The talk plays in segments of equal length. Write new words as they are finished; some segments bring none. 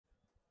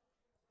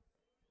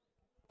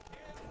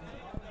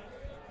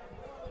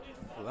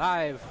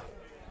Live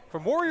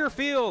from Warrior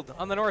Field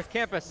on the North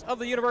Campus of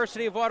the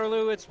University of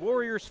Waterloo, it's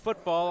Warriors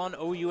football on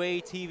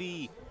OUA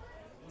TV.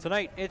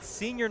 Tonight, it's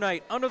senior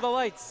night under the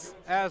lights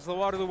as the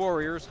Waterloo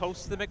Warriors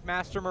host the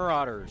McMaster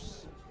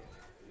Marauders.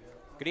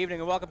 Good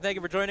evening and welcome. Thank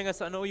you for joining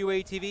us on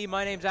OUA TV.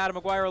 My name's Adam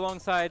McGuire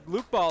alongside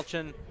Luke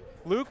Balchin.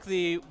 Luke,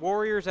 the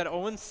Warriors at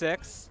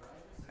 0-6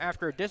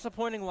 after a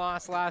disappointing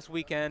loss last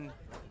weekend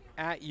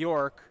at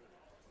York.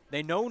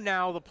 They know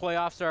now the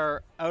playoffs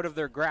are out of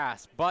their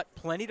grasp, but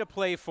plenty to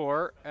play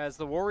for as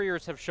the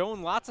Warriors have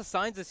shown lots of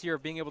signs this year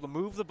of being able to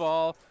move the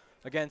ball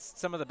against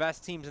some of the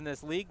best teams in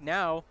this league.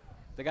 Now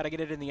they got to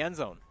get it in the end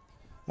zone.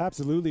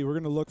 Absolutely. We're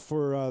going to look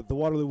for the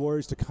Waterloo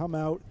Warriors to come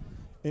out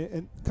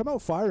and come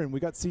out firing.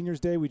 We got Seniors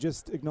Day. We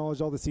just acknowledged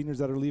all the seniors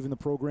that are leaving the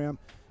program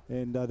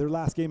and their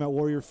last game at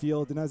Warrior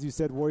Field. And as you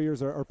said,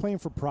 Warriors are playing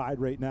for pride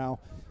right now.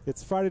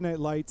 It's Friday Night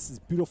Lights. It's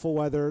beautiful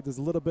weather. There's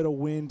a little bit of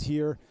wind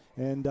here.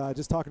 And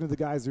just talking to the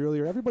guys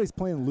earlier, everybody's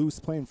playing loose,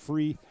 playing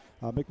free.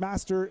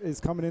 McMaster is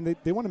coming in.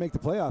 They want to make the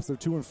playoffs. They're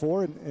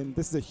 2-4, and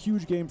this is a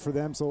huge game for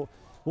them. So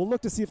we'll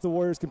look to see if the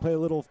Warriors can play a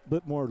little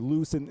bit more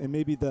loose and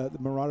maybe the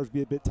Marauders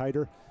be a bit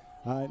tighter.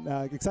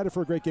 Excited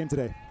for a great game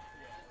today.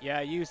 Yeah,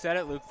 you said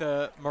it, Luke.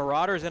 The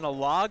Marauders in a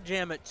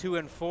logjam at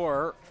 2-4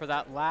 for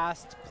that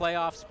last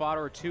playoff spot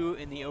or two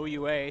in the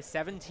OUA.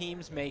 7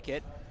 teams make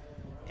it,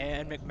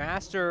 and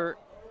McMaster,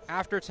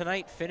 after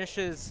tonight,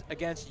 finishes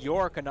against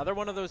York, another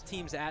one of those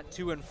teams at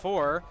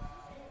 2-4.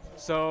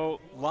 So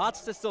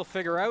lots to still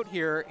figure out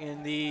here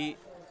in the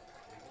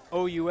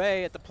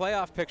OUA at the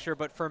playoff picture,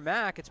 but for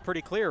Mac, it's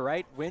pretty clear,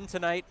 right? Win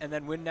tonight and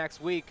then win next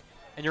week,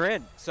 and you're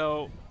in.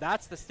 So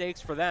that's the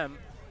stakes for them.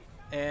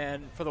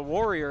 And for the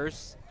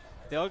Warriors,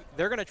 they're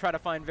going to try to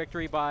find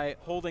victory by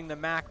holding the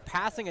Mac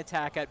passing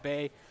attack at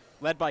bay,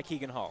 led by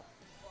Keegan Hall.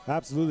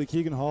 Absolutely.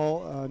 Keegan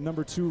Hall,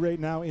 number 2 right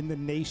now in the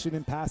nation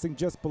in passing,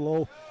 just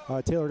below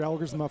Taylor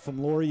Elgersma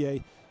from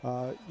Laurier.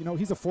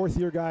 He's a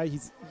fourth-year guy.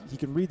 He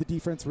can read the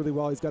defense really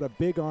well. He's got a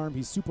big arm.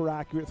 He's super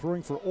accurate,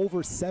 throwing for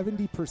over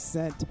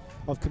 70%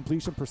 of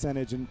completion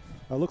percentage. And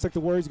looks like the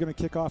Warriors are going to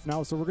kick off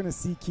now, so we're going to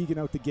see Keegan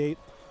out the gate.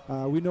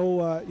 We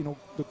know,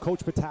 the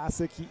coach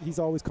Patasic, he's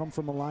always come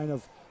from a line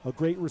of a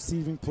great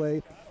receiving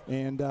play.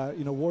 And,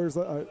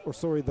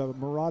 the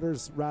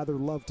Marauders rather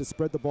love to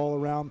spread the ball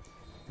around.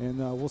 And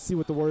we'll see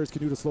what the Warriors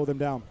can do to slow them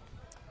down.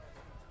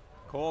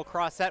 Cole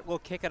Crossett will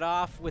kick it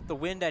off with the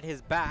wind at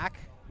his back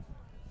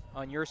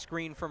on your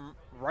screen from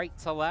right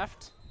to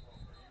left.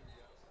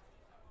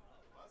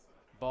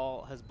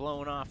 Ball has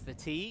blown off the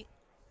tee.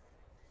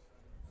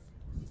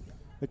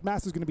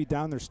 McMaster's going to be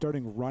down there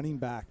starting running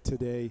back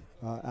today,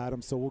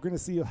 Adam. So we're going to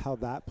see how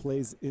that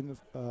plays in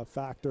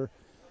factor.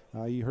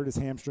 You heard his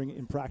hamstring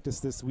in practice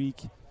this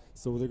week.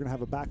 So they're going to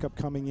have a backup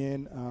coming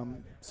in.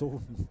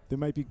 So they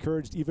might be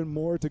encouraged even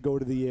more to go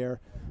to the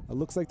air. It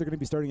looks like they're going to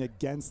be starting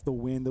against the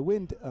wind. The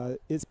wind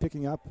is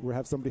picking up. We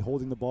have somebody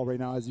holding the ball right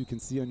now, as you can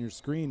see on your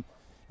screen.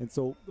 And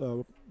so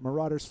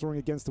Marauders throwing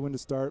against the wind to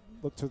start.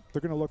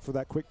 They're going to look for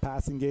that quick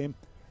passing game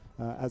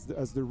as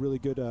they're really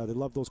good. They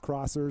love those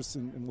crossers,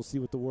 and we'll see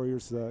what the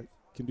Warriors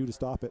can do to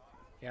stop it.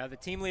 Yeah, the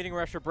team leading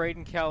rusher,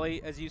 Braden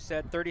Kelly, as you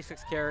said,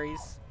 36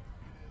 carries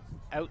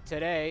out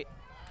today.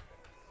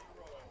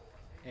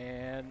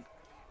 And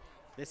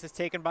this is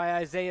taken by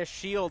Isaiah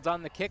Shields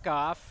on the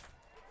kickoff.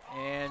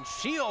 And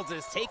Shields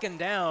is taken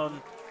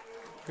down.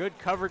 Good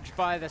coverage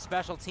by the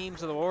special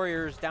teams of the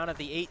Warriors down at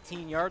the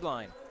 18-yard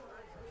line.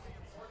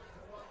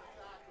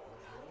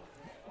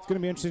 It's going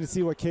to be interesting to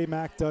see what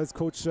K-Mac does.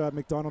 Coach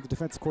McDonald, the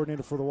defensive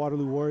coordinator for the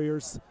Waterloo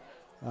Warriors.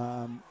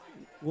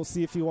 We'll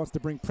see if he wants to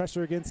bring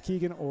pressure against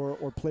Keegan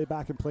or play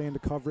back and play into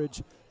coverage.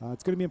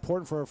 It's going to be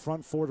important for our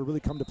front four to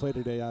really come to play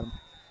today, Adam.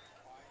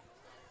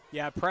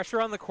 Yeah, pressure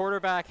on the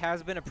quarterback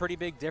has been a pretty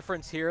big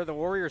difference here. The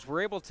Warriors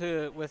were able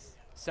to, with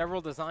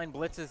several design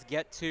blitzes,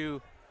 get to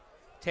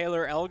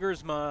Taylor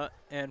Elgersma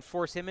and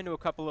force him into a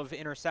couple of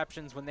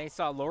interceptions when they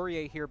saw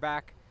Laurier here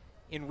back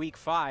in week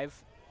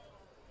 5.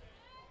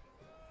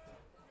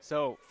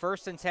 So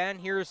 1st and 10,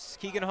 here's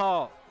Keegan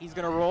Hall. He's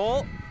going to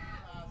roll.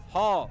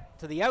 Hall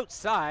to the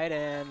outside,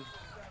 and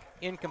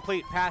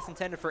incomplete pass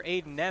intended for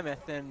Aiden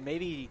Nemeth, and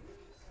maybe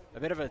a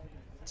bit of a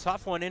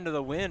tough one into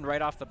the wind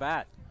right off the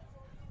bat.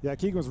 Yeah,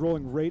 Keegan was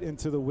rolling right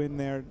into the wind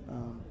there.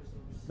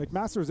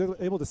 McMaster was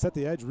able to set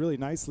the edge really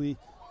nicely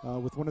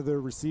with one of their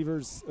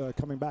receivers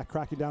coming back,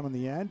 cracking down on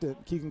the end.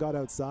 Keegan got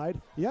outside.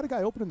 He had a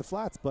guy open in the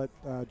flats, but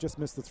just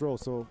missed the throw.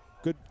 So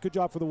good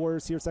job for the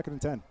Warriors here, 2nd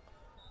and 10.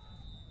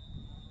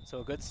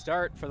 So a good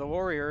start for the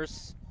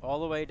Warriors.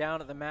 All the way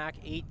down at the MAC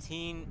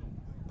 18.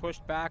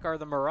 Pushed back are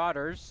the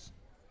Marauders.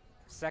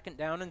 2nd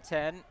down and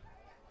 10.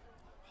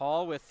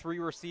 Hall with 3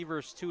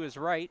 receivers to his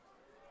right.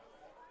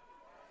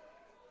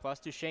 Plus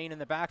Duchesne in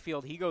the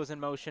backfield. He goes in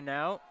motion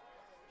now.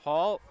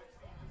 Hall,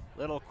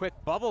 little quick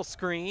bubble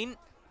screen.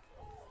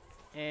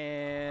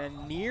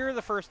 And near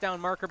the 1st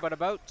down marker, but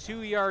about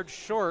 2 yards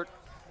short,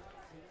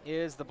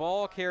 is the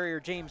ball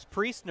carrier James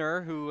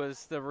Priestner, who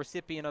was the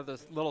recipient of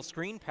this little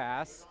screen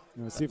pass.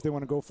 See if they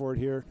want to go for it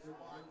here.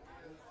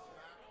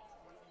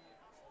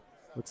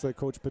 Looks like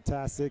Coach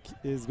Patasic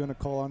is going to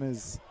call on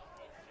his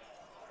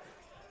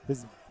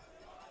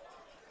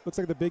Looks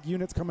like the big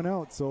unit's coming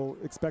out, so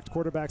expect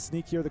quarterback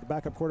sneak here. The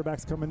backup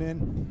quarterback's coming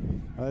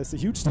in. It's a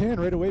huge stand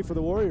right away for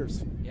the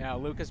Warriors. Yeah,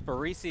 Lucas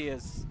Barisi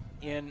is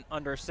in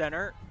under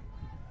center.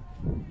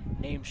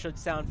 Name should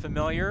sound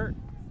familiar.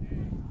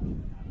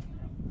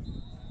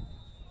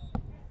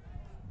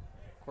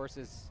 Of course,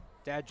 his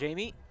dad,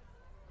 Jamie.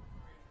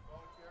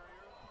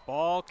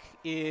 Ball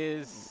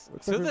is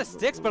to the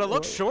sticks, but it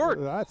looks short.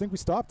 I think we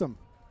stopped him.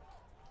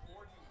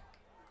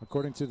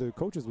 According to the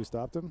coaches, we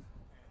stopped him.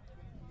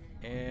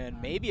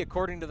 And maybe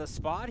according to the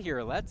spot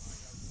here, let's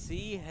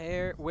see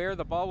where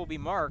the ball will be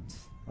marked.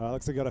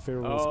 Looks like they got a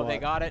favorable spot. Oh, they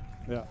got it.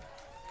 Yeah.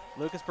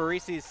 Lucas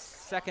Barisi's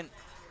second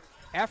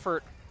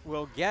effort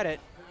will get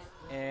it.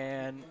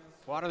 And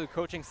Waterloo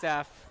coaching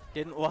staff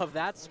didn't love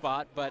that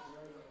spot, but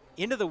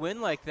into the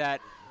wind like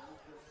that,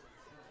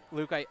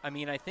 Luke, I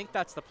mean, I think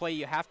that's the play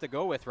you have to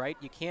go with, right?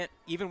 You can't,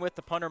 even with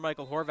the punter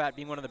Michael Horvat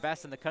being one of the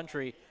best in the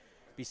country,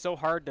 be so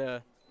hard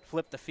to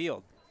flip the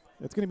field.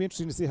 It's going to be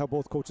interesting to see how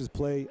both coaches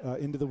play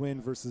into the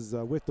wind versus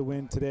with the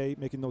wind today,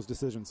 making those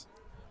decisions.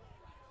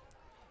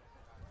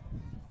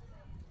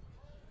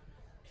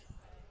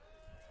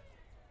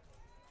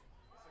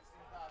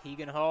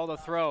 Keegan Hall to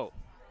throw.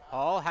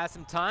 Hall has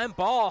some time.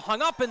 Ball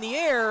hung up in the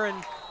air,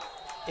 and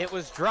it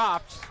was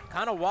dropped.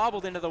 Kind of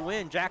wobbled into the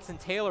wind. Jackson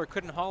Taylor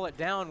couldn't haul it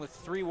down with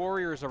 3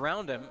 Warriors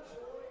around him.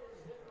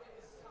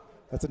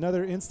 That's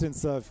another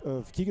instance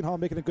of Keegan Hall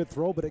making a good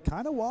throw, but it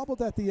kind of wobbled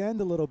at the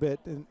end a little bit,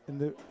 and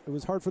it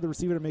was hard for the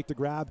receiver to make the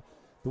grab.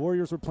 The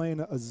Warriors were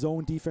playing a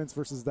zone defense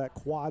versus that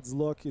quads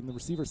look, and the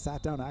receiver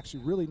sat down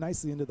actually really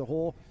nicely into the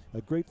hole. A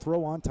great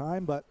throw on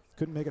time, but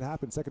couldn't make it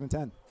happen. 2nd and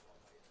 10.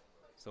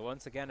 So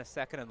once again, a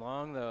 2nd and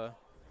long. The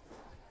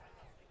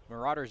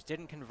Marauders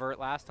didn't convert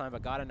last time,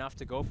 but got enough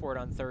to go for it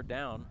on 3rd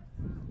down.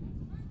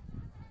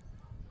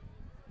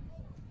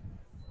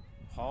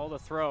 Hall to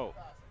throw.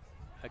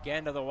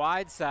 Again to the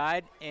wide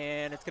side,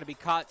 and it's going to be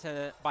caught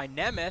by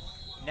Nemeth.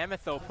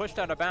 Nemeth, though, pushed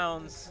out of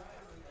bounds,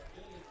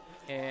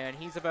 and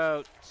he's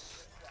about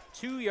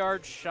 2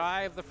 yards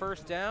shy of the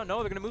 1st down. No,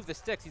 they're going to move the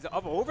sticks. He's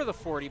up over the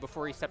 40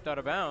 before he stepped out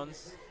of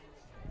bounds.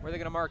 Where are they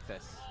going to mark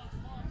this?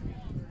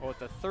 Oh, at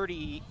the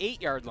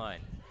 38-yard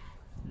line.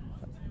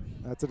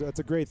 That's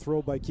a great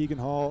throw by Keegan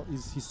Hall.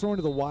 He's throwing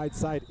to the wide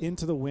side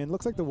into the wind.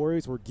 Looks like the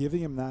Warriors were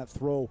giving him that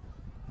throw.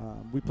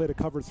 We played a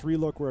cover 3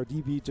 look where our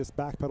DB just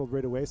backpedaled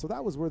right away, so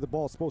that was where the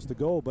ball's supposed to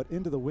go, but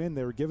into the wind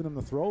they were giving him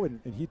the throw, and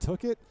he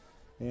took it,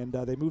 and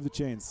they moved the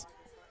chains.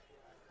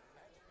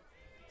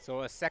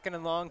 So a 2nd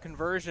and long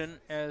conversion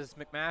as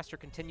McMaster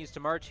continues to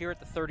march here at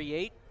the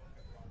 38.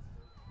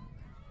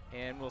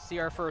 And we'll see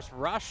our first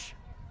rush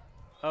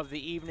of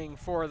the evening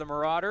for the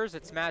Marauders.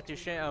 It's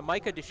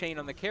Micah Duchesne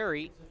on the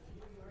carry,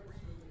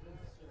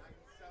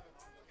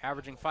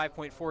 averaging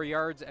 5.4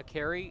 yards a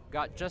carry.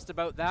 Got just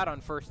about that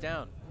on 1st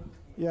down.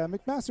 Yeah,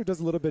 McMaster does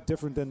a little bit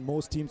different than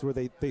most teams where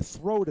they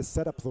throw to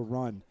set up the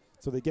run.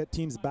 So they get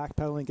teams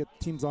backpedaling, get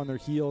teams on their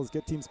heels,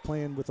 get teams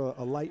playing with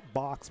a light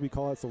box, we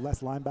call it, so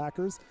less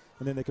linebackers,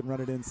 and then they can run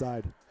it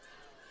inside.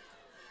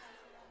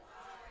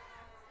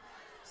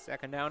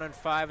 2nd down and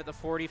 5 at the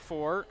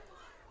 44.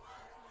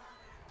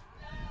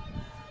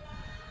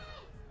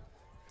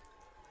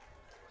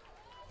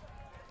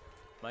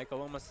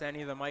 Michael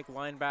Omaseni, the Mike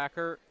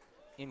linebacker,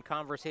 in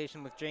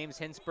conversation with James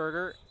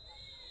Hinsberger.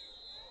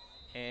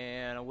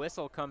 And a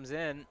whistle comes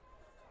in.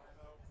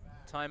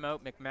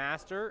 Timeout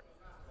McMaster.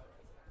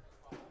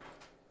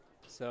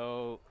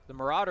 So the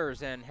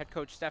Marauders and head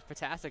coach Steph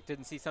Potasic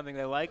didn't see something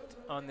they liked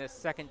on this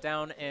 2nd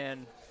down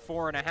and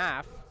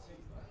 4.5.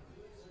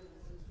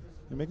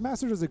 And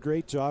McMaster does a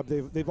great job.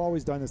 They've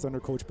always done this under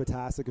Coach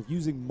Potasic of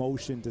using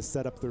motion to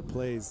set up their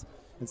plays.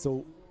 And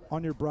so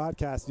on your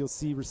broadcast, you'll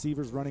see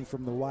receivers running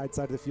from the wide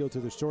side of the field to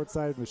the short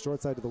side and the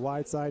short side to the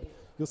wide side.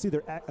 You'll see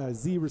their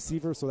Z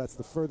receiver, so that's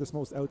the furthest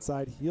most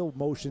outside. He'll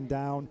motion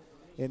down.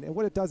 And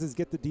what it does is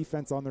get the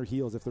defense on their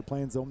heels. If they're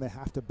playing zone, they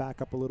have to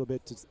back up a little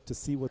bit to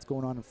see what's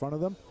going on in front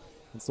of them.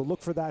 And so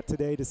look for that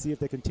today to see if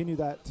they continue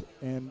that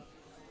and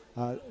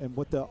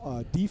what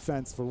the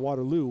defense for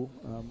Waterloo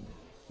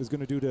is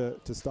going to do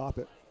to stop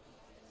it.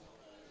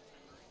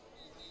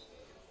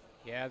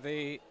 Yeah,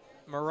 the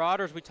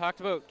Marauders, we talked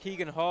about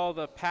Keegan Hall.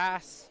 The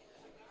pass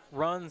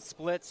run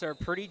splits are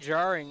pretty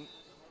jarring.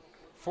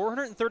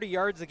 430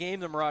 yards a game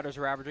the Marauders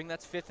are averaging.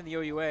 That's 5th in the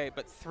OUA,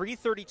 but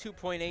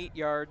 332.8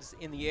 yards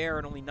in the air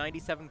and only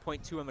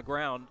 97.2 on the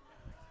ground.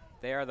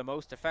 They are the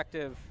most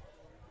effective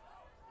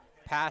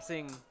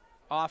passing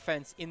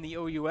offense in the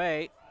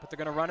OUA, but they're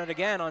going to run it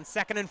again on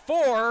 2nd and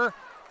 4,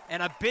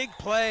 and a big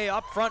play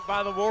up front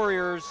by the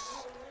Warriors.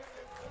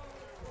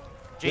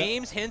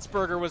 James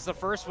Hinsberger was the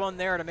first one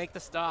there to make the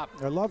stop.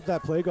 I love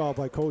that play call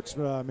by Coach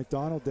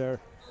McDonald there,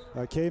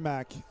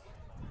 K-Mac.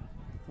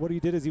 What he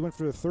did is he went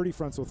for the 30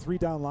 front, so 3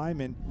 down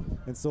linemen.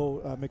 And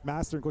so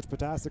McMaster and Coach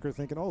Potasic are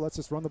thinking, oh, let's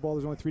just run the ball.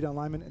 There's only 3 down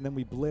linemen. And then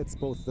we blitz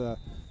both the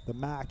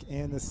Mac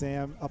and the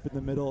Sam up in the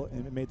middle,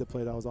 and it made the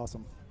play. That was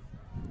awesome.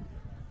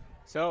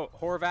 So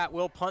Horvat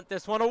will punt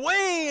this one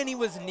away, and he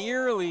was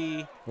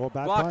nearly blocked.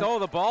 Punt. Oh,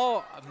 the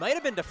ball might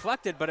have been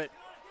deflected, but it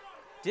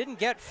didn't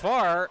get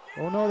far.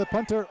 Oh no, the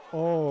punter.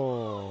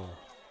 Oh.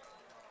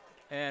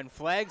 And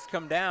flags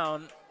come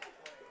down.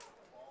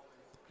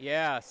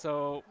 Yeah,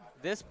 so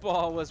this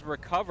ball was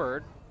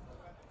recovered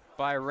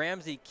by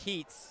Ramsey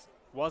Keats.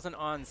 Wasn't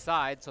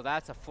onside, so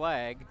that's a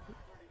flag.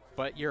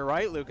 But you're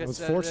right, Lucas.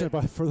 It was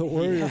fortunate for the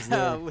Warriors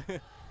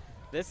there.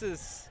 This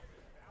is,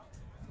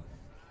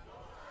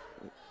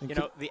 you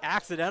know, the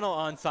accidental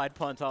onside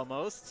punt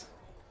almost,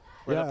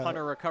 where the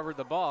punter recovered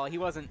the ball. He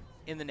wasn't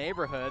in the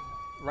neighborhood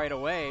right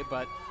away,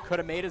 but could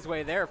have made his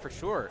way there for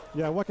sure.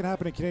 Yeah, what can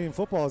happen in Canadian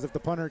football is if the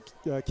punter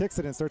kicks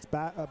it and starts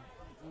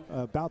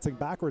bouncing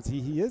backwards,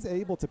 he is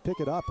able to pick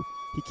it up.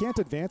 He can't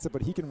advance it,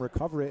 but he can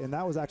recover it, and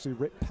that was actually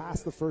right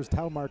past the first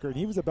down marker, and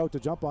he was about to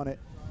jump on it.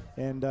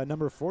 And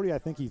number 40, I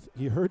think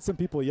he heard some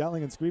people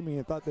yelling and screaming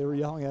and thought they were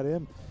yelling at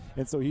him,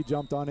 and so he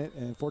jumped on it,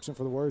 and fortunate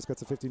for the Warriors,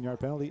 gets a 15-yard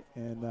penalty,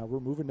 and we're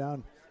moving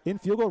down in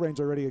field goal range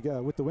already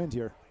with the wind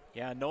here.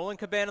 Yeah, Nolan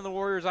Caban and the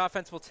Warriors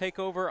offense will take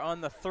over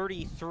on the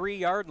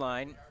 33-yard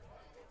line.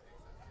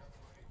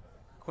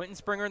 Quentin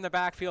Springer in the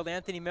backfield.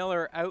 Anthony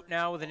Miller out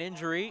now with an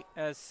injury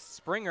as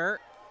Springer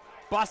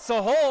busts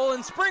a hole,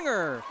 and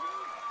Springer,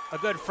 a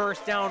good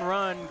first down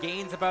run,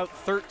 gains about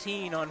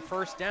 13 on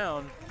first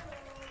down.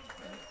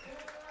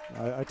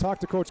 I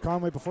talked to Coach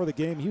Conway before the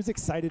game. He was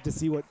excited to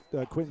see what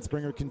Quentin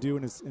Springer can do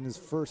in his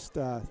first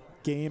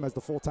game as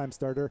the full-time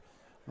starter.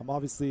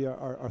 Obviously,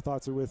 our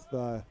thoughts are with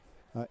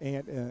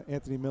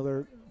Anthony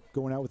Miller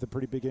going out with a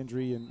pretty big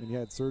injury, and he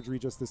had surgery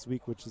just this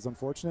week, which is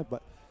unfortunate.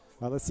 But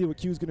let's see what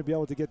Q's going to be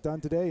able to get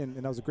done today, and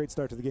that was a great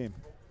start to the game.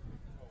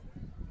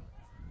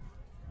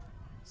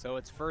 So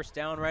it's first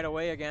down right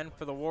away again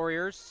for the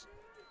Warriors.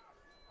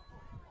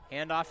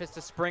 Handoff is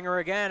to Springer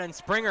again, and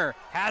Springer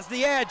has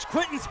the edge.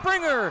 Quentin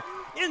Springer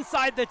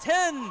inside the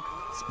 10.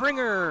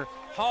 Springer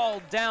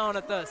hauled down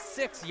at the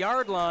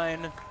 6-yard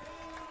line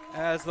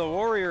as the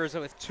Warriors,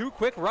 with two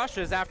quick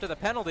rushes after the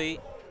penalty,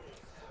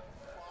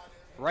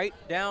 right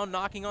down,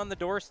 knocking on the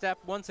doorstep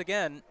once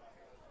again.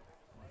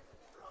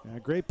 Yeah,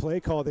 great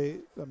play call.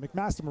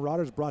 McMaster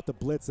Marauders brought the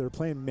blitz. They were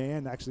playing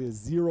man, actually a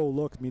zero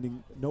look,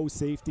 meaning no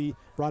safety,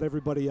 brought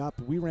everybody up.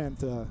 We ran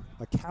to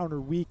a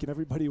counter weak, and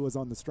everybody was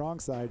on the strong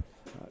side.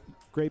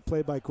 Great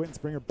play by Quentin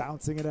Springer,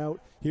 bouncing it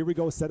out. Here we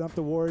go, setting up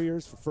the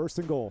Warriors for first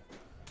and goal.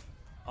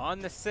 On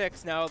the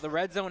 6, now the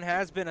red zone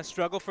has been a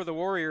struggle for the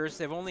Warriors.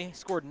 They've only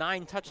scored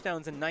 9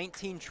 touchdowns in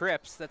 19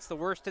 trips. That's the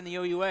worst in the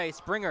OUA.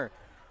 Springer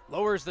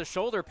lowers the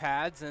shoulder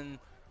pads and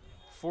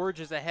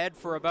forges ahead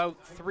for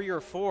about 3 or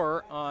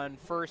 4 on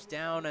first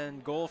down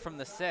and goal from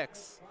the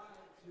 6.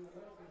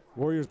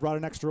 Warriors brought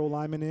an extra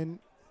O-lineman in,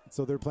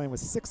 so they're playing with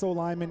 6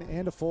 O-linemen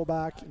and a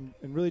fullback, and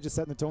really just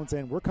setting the tone,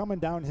 saying, we're coming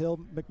downhill,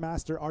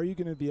 McMaster. Are you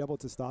going to be able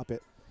to stop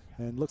it?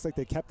 And looks like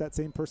they kept that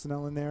same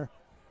personnel in there,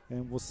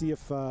 and we'll see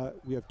if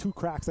we have 2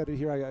 cracks at it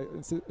here. I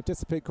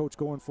anticipate Coach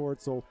going for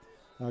it, so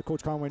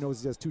Coach Conway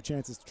knows he has 2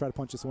 chances to try to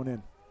punch this one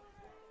in.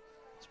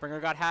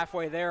 Springer got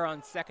halfway there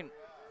on second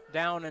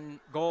down and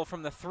goal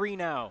from the 3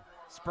 now.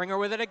 Springer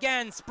with it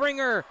again.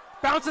 Springer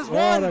bounces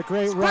one. What a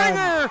great Springer!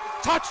 run.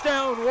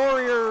 Touchdown,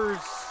 Warriors.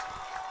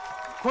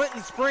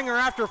 Quentin Springer,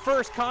 after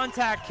first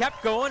contact,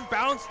 kept going,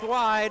 bounced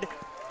wide,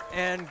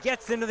 and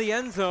gets into the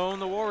end zone.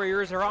 The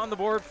Warriors are on the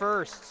board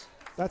first.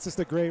 That's just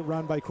a great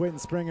run by Quentin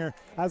Springer.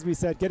 As we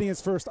said, getting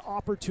his first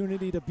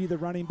opportunity to be the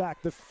running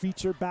back, the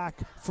feature back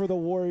for the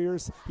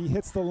Warriors. He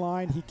hits the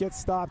line, he gets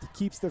stopped,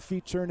 keeps the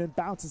feet churning,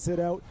 bounces it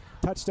out.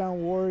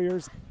 Touchdown,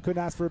 Warriors.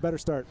 Couldn't ask for a better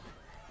start.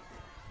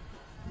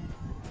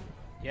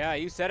 Yeah,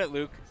 you said it,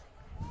 Luke.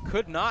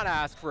 Could not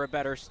ask for a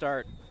better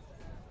start.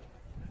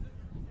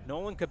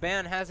 Nolan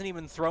Caban hasn't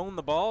even thrown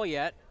the ball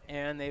yet,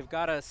 and they've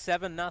got a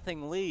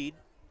 7-0 lead.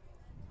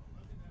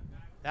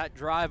 That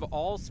drive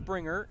all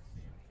Springer.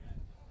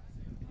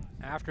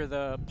 After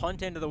the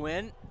punt into the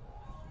wind,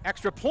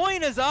 extra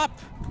point is up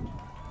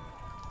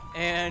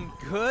and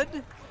good.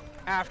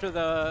 After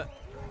the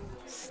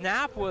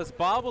snap was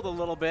bobbled a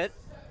little bit,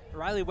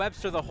 Riley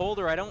Webster, the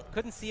holder,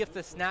 couldn't see if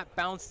the snap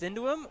bounced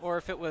into him or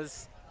if it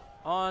was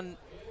on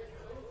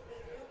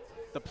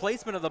the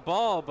placement of the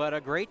ball, but a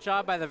great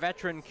job by the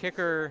veteran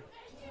kicker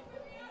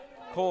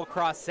Cole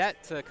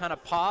Crossett to kind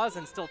of pause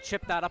and still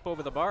chip that up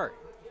over the bar.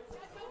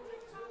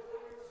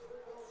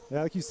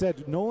 Yeah, like you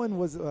said, Nolan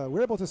was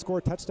we're able to score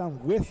a touchdown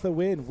with the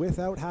win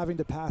without having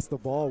to pass the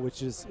ball,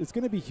 which is it's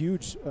going to be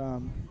huge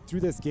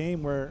through this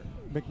game, where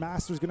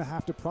McMaster's going to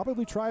have to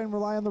probably try and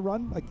rely on the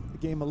run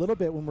game a little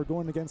bit when we're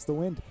going against the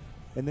wind,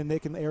 and then they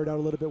can air it out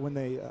a little bit when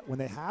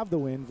they have the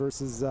wind.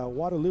 Versus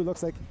Waterloo,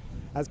 looks like,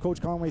 as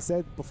Coach Conway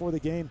said before the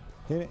game,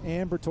 him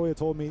and Bertoya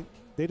told me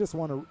they just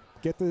want to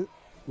get the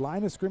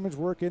line of scrimmage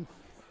working,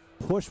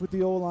 push with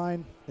the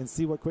O-line, and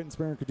see what Quentin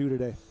Springer could do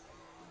today.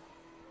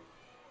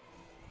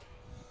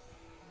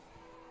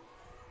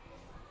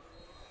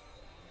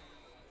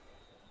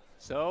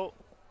 So,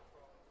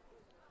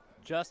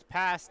 just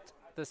past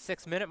the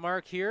 6-minute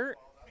mark here.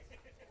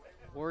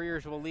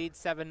 Warriors will lead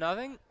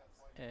 7-0,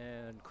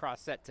 and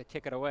Crossett to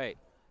kick it away.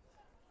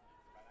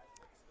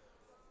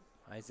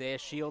 Isaiah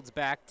Shields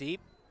back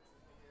deep.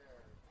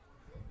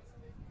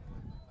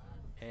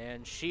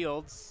 And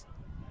Shields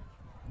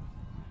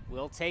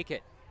will take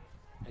it.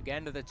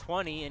 Again to the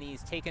 20, and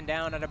he's taken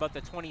down at about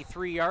the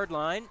 23-yard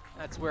line.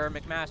 That's where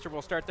McMaster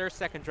will start their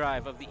second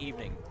drive of the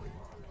evening.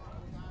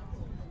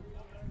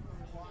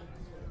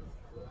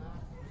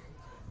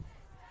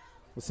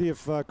 We'll see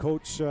if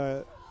Coach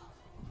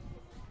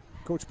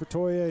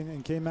Pretoria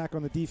and K-Mac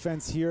on the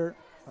defense here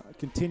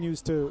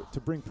continues to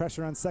bring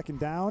pressure on second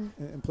down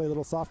and play a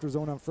little softer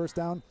zone on first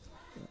down.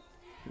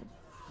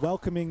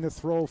 Welcoming the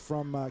throw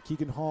from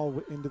Keegan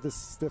Hall into this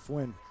stiff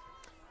wind.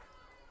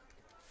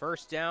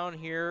 First down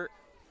here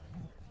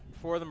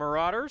for the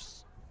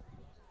Marauders.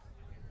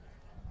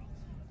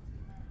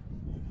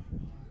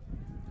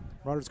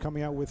 Marauders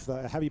coming out with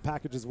a heavy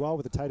package as well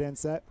with a tight end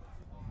set.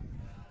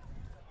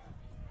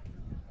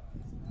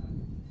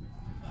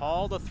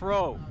 Hall to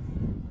throw.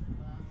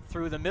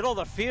 Through the middle of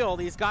the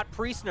field, he's got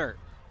Priestner.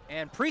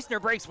 And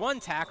Priestner breaks one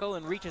tackle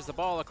and reaches the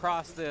ball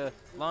across the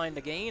line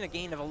to gain. A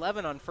gain of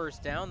 11 on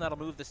first down. That'll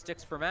move the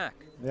sticks for Mac.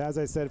 Yeah, as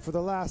I said, for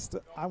the last,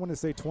 I want to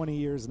say 20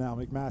 years now,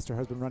 McMaster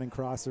has been running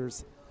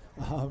crossers.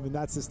 And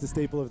that's just the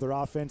staple of their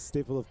offense,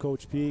 staple of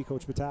Coach P,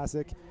 Coach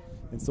Patasic.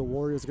 And so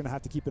Warriors are going to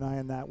have to keep an eye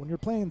on that. When you're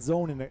playing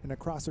zone and a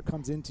crosser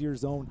comes into your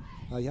zone,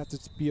 you have to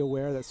be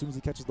aware that as soon as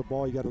he catches the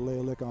ball, you got to lay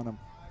a lick on him.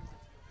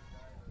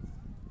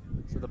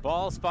 So the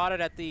ball spotted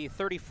at the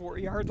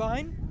 34-yard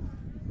line.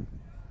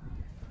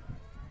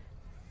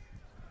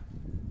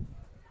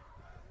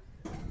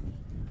 The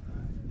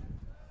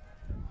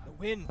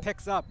wind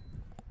picks up.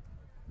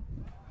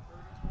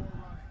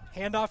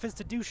 Handoff is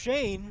to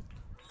Duchesne.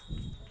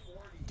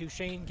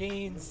 Duchesne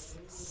gains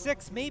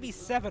 6, maybe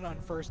 7 on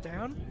first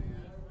down.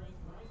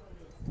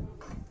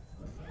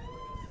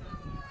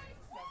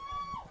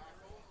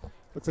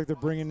 Looks like they're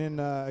bringing in,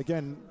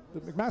 again,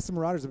 the McMaster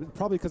Marauders,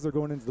 probably because they're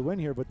going into the win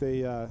here, but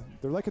they're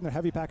liking their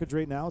heavy package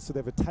right now, so they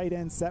have a tight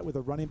end set with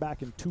a running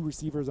back and 2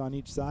 receivers on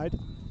each side.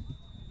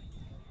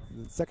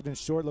 The second and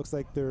short looks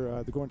like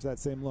they're going to that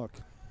same look.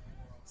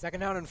 Second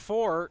down and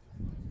 4.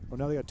 Well,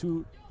 now they got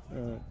two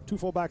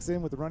fullbacks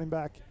in with the running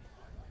back.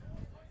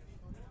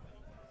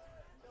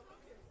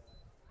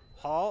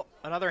 Hall,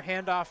 another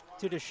handoff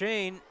to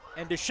Duchesne,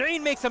 and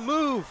Duchesne makes a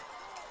move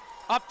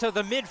up to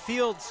the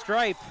midfield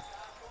stripe.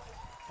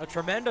 A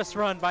tremendous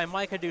run by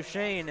Micah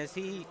Duchesne as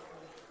he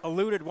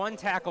eluded one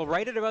tackle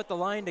right at about the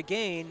line to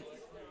gain.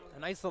 A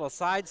nice little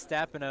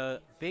sidestep and a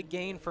big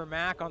gain for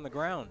Mac on the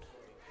ground.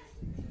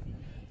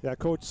 Yeah,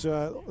 Coach,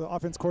 the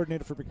offense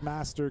coordinator for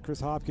McMaster, Chris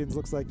Hopkins,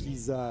 looks like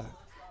he's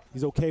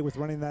okay with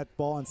running that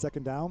ball on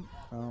second down.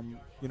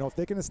 You know, if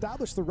they can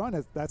establish the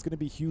run, that's going to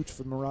be huge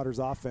for the Marauders'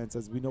 offense,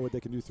 as we know what they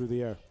can do through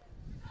the air.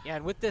 Yeah,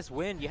 and with this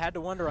wind, you had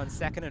to wonder on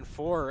second and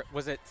 4,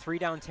 was it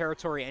 3-down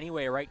territory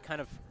anyway, right? Kind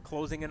of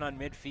closing in on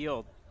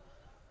midfield.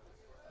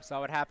 We saw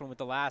what happened with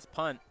the last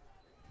punt.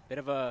 Bit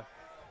of a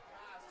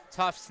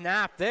tough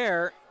snap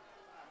there.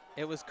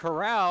 It was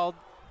corralled.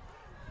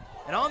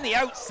 And on the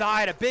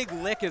outside, a big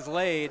lick is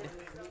laid.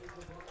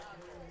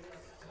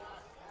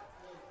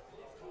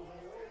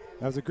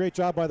 That was a great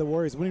job by the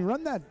Warriors. When you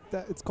run that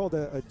it's called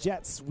a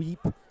jet sweep.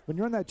 When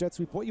you run that jet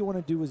sweep, what you want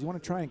to do is you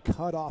want to try and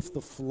cut off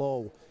the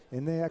flow.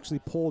 And they actually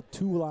pulled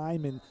 2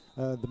 linemen,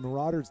 the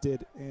Marauders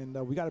did, and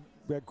we got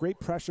great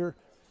pressure.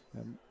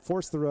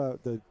 Forced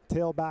the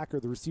tailback or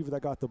the receiver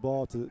that got the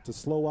ball to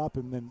slow up,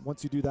 and then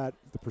once you do that,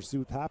 the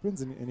pursuit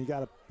happens, and he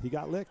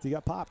got licked, he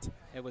got popped.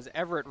 It was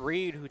Everett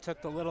Reed who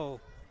took the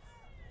little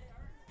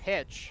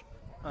pitch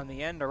on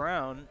the end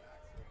around.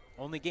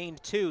 Only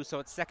gained 2, so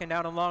it's second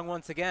down and long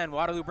once again.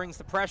 Waterloo brings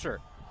the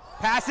pressure.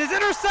 Pass is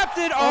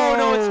intercepted. Oh,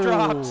 no, it's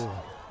dropped.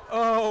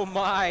 Oh,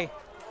 my.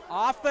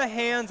 Off the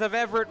hands of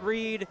Everett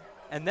Reed,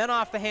 and then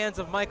off the hands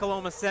of Michael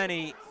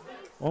Omaseni.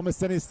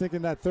 Omaseni's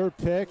thinking that third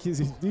pick. He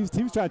was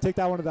trying to take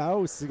that one to the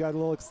house. He got a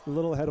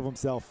little ahead of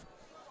himself.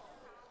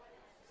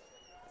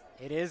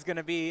 It is going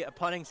to be a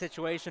punting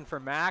situation for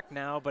Mac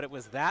now, but it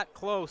was that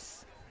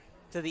close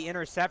to the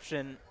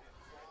interception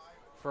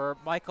for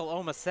Michael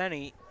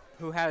Omaseni,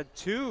 who had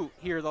 2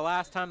 here the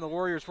last time the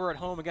Warriors were at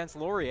home against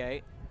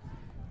Laurier.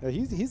 Yeah,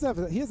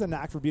 he has a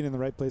knack for being in the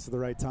right place at the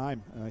right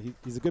time.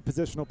 He's a good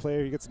positional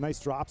player. He gets nice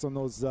drops on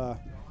those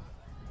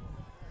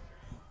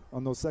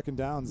second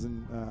downs,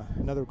 and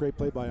another great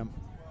play by him.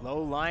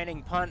 Low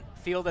lining punt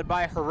fielded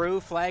by Haru.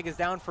 Flag is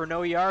down for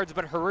no yards,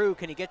 but Haru,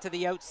 can he get to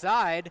the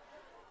outside?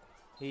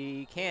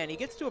 He can. He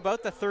gets to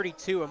about the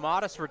 32, a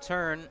modest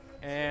return,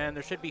 and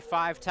there should be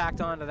 5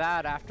 tacked onto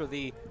that after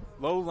the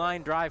low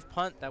line drive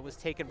punt that was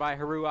taken by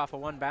Haru off of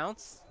 1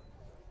 bounce.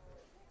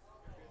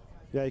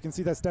 Yeah, you can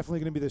see that's definitely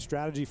going to be the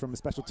strategy from a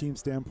special team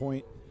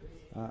standpoint.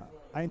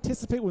 I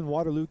anticipate when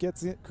Waterloo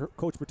gets it,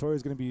 Coach Pretoria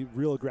is going to be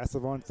real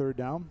aggressive on third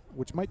down,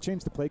 which might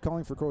change the play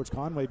calling for Coach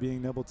Conway,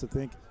 being able to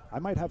think, I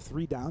might have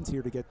 3 downs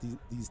here to get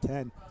these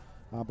 10.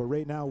 But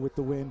right now with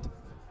the wind,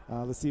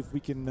 let's see if we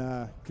can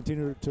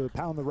continue to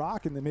pound the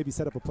rock and then maybe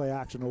set up a play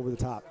action over the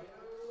top.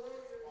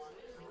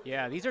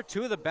 Yeah, these are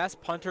 2 of the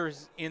best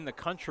punters in the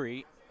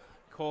country,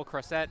 Cole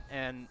Crossett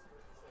and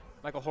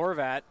Michael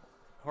Horvat.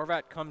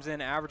 Horvat comes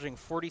in averaging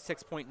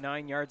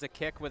 46.9 yards a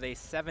kick with a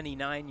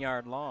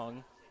 79-yard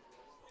long.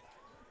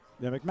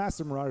 Yeah,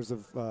 McMaster Marauders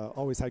have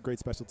always had great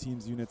special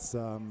teams units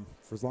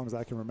for as long as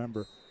I can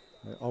remember.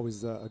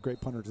 Always a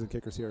great punters and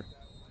kickers here.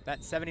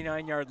 That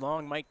 79-yard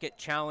long might get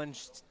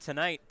challenged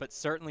tonight, but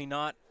certainly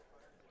not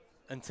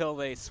until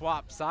they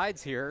swap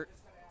sides here.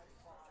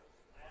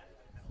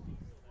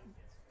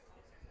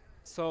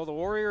 So the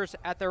Warriors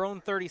at their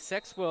own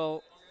 36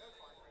 will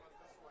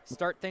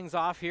start things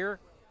off here.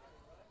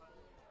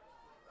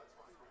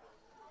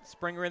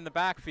 Springer in the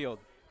backfield.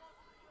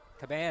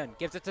 Caban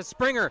gives it to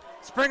Springer.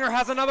 Springer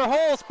has another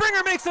hole.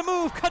 Springer makes a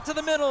move, cut to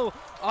the middle.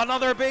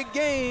 Another big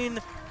gain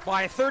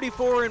by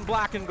 34 in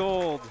black and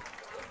gold.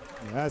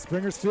 Yeah,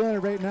 Springer's feeling it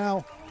right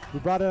now. We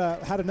had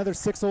another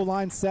 6-0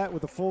 line set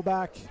with the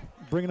fullback,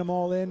 bringing them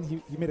all in.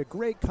 He made a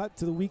great cut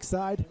to the weak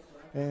side.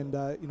 And,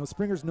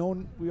 Springer's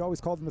known, we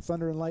always called him the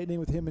Thunder and Lightning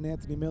with him and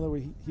Anthony Miller. Where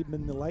he'd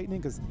been the Lightning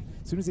because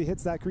as soon as he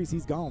hits that crease,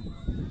 he's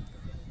gone.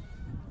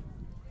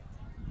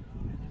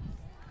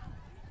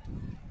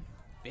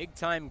 Big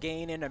time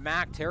gain into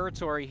MAC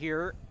territory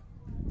here.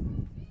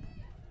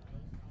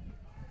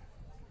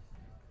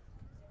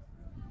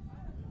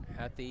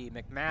 At the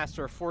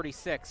McMaster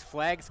 46,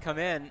 flags come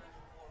in.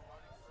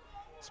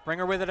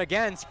 Springer with it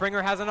again.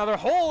 Springer has another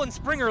hole, and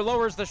Springer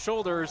lowers the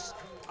shoulders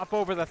up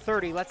over the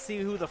 30. Let's see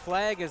who the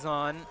flag is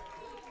on.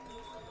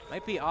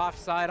 Might be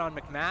offside on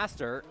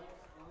McMaster.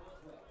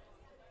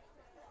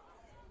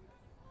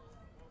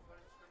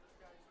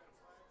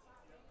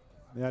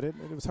 Yeah, it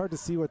was hard to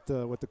see what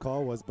the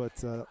call was,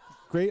 but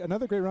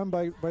another great run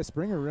by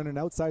Springer. We're in an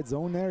outside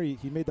zone there.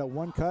 He made that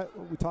one cut.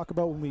 What we talk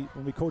about when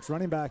we coach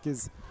running back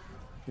is,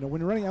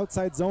 when you're running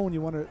outside zone, you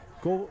want to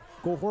go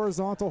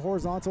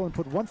horizontal, and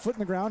put one foot in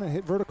the ground and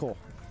hit vertical.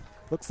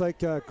 Looks like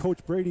Coach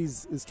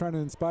Brady's is trying to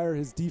inspire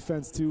his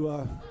defense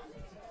to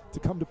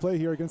come to play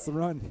here against the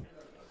run.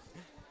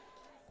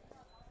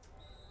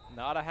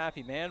 Not a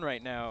happy man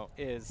right now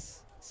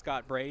is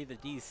Scott Brady, the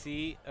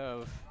DC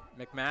of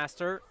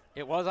McMaster.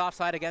 It was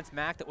offside against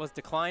Mac that was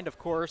declined, of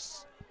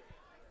course.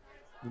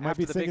 We might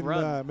be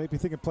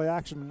thinking play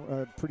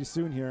action pretty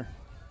soon here.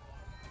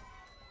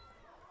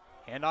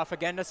 Handoff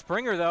again to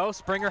Springer, though.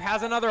 Springer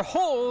has another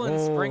hole, and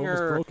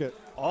Springer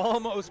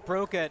almost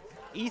broke it.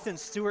 Ethan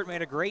Stewart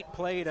made a great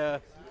play to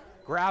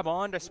grab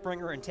onto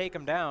Springer and take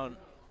him down.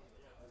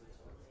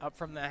 Up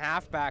from the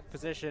halfback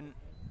position.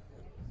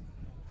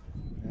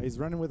 Yeah, he's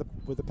running with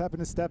a pep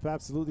in his step,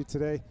 absolutely,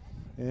 today.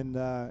 And,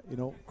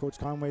 Coach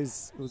Conway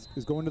is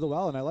going to the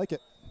well, and I like it.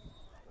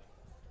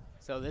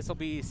 So this will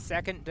be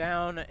 2nd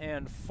down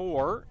and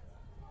 4.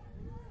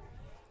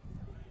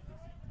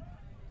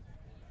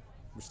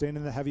 We're staying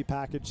in the heavy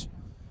package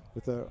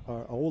with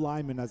our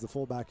O-lineman as the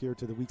fullback here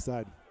to the weak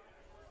side.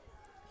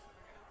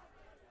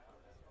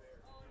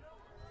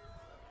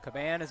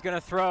 Caban is going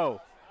to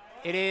throw.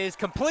 It is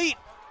complete.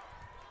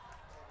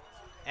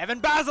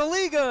 Evan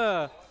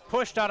Basiliga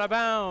pushed out of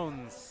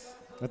bounds.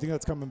 I think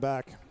that's coming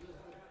back.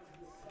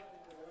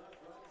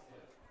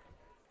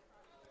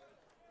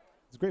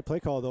 It's a great play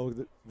call, though.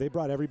 They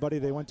brought everybody.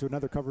 They went to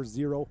another cover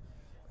 0.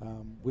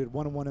 We had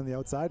 1-on-1 on the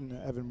outside and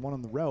Evan 1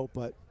 on the route,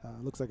 but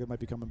looks like it might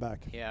be coming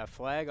back. Yeah,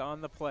 flag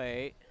on the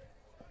play.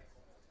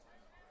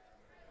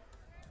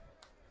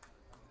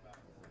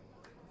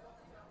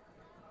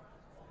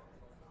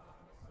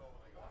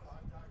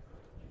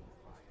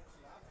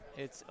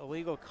 It's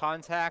illegal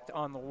contact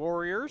on the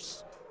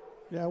Warriors.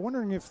 Yeah,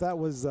 wondering if that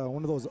was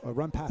one of those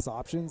run-pass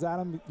options,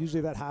 Adam.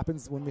 Usually that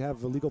happens when we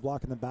have a legal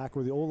block in the back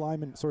where the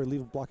O-lineman,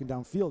 legal blocking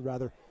downfield,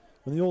 rather.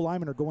 When the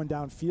O-linemen are going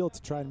downfield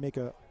to try and make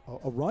a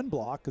run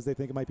block because they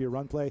think it might be a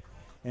run play,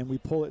 and we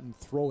pull it and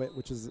throw it,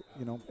 which is,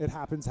 it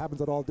happens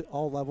at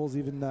all levels,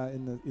 even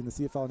in the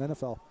CFL and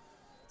NFL.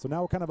 So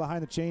now we're kind of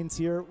behind the chains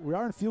here. We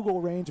are in field goal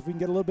range. If we can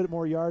get a little bit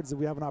more yards, then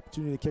we have an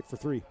opportunity to kick for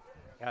 3.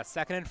 Yeah,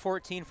 2nd and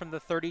 14 from the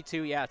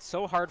 32. Yeah, it's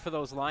so hard for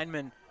those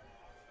linemen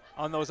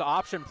on those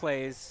option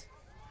plays.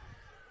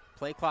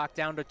 Play clock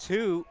down to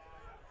 2.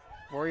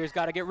 Warriors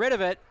got to get rid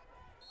of it.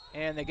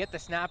 And they get the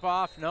snap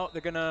off. No,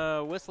 they're going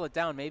to whistle it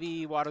down.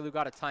 Maybe Waterloo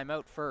got a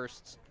timeout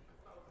first.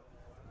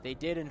 They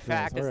did, in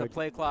fact, as the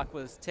play clock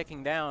was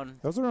ticking down.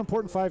 Those are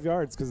important 5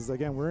 yards because,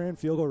 again, we're in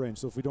field goal range.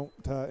 So if we don't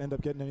end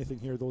up getting anything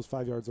here, those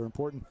 5 yards are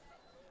important.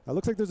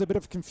 Looks like there's a bit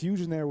of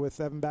confusion there with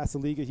Evan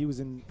Basiliga. He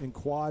was in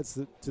quads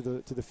to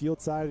the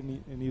field side,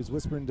 and he was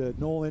whispering to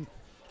Nolan,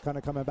 kind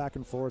of coming back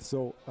and forth.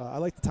 So I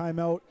like the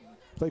timeout.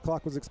 Play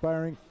clock was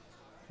expiring,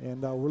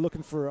 and we're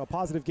looking for a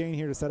positive gain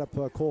here to set up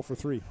Cole for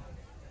 3.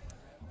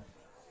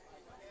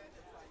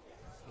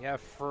 Yeah,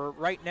 for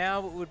right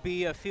now, it would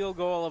be a field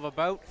goal of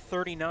about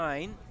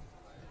 39.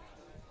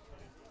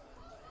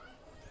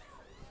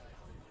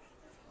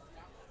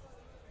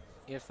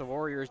 If the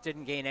Warriors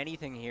didn't gain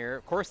anything here.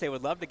 Of course, they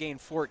would love to gain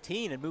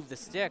 14 and move the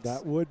sticks.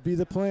 That would be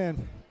the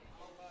plan.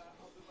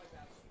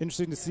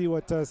 Interesting to see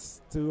what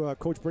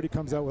Coach Brady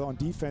comes out with on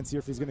defense here,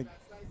 if he's going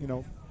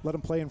to, let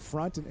him play in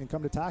front and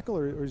come to tackle,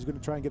 or he's going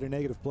to try and get a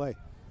negative play.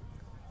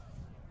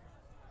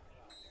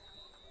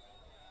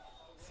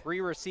 3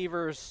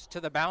 receivers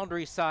to the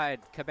boundary side.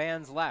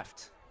 Caban's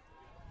left.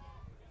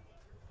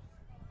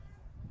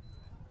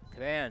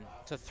 Caban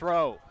to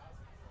throw.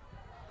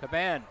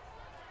 Caban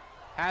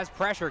has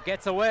pressure,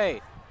 gets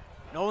away.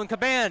 Nolan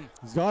Caban,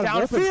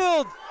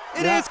 downfield.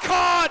 It is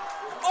caught.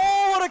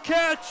 Oh, what a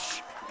catch.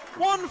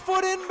 1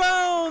 foot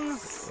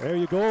inbounds. There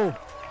you go.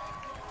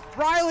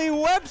 Riley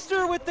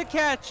Webster with the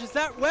catch. Is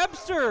that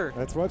Webster?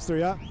 That's Webster,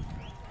 yeah.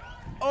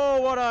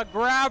 Oh, what a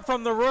grab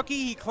from the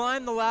rookie. He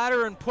climbed the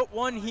ladder and put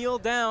one heel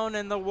down,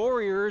 and the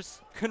Warriors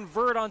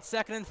convert on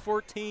 2nd and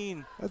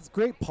 14. That's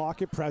great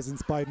pocket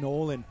presence by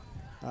Nolan.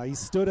 He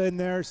stood in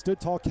there, stood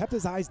tall, kept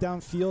his eyes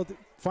downfield,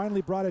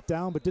 finally brought it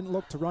down, but didn't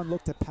look to run,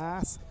 looked to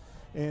pass.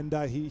 And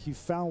he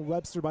found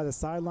Webster by the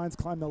sidelines,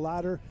 climbed the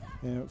ladder.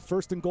 And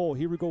 1st and goal.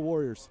 Here we go,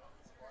 Warriors.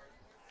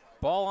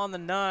 Ball on the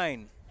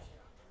 9.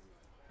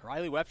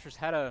 Riley Webster's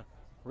had a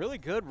really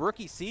good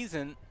rookie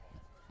season.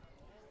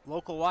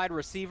 Local wide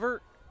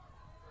receiver.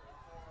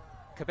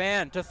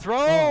 Caban to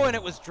throw, and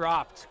it was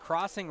dropped.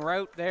 Crossing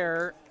route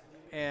there,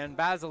 and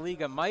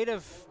Basiliga might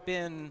have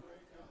been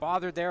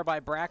bothered there by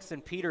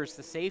Braxton Peters,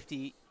 the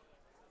safety,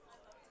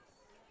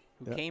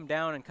 who came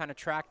down and kind of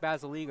tracked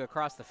Basiliga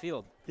across the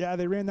field. Yeah,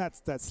 they ran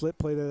that slip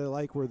play that I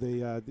like, where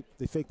they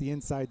fake the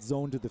inside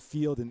zone to the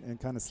field and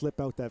kind of slip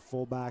out that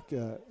fullback,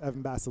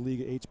 Evan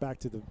Basiliga, H-back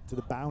to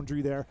the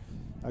boundary there.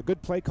 A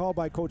good play call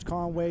by Coach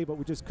Conway, but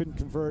we just couldn't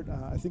convert.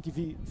 I think if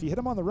he hit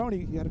him on the run,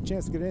 he had a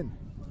chance to get in.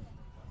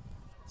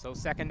 So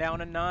 2nd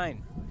down and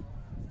 9.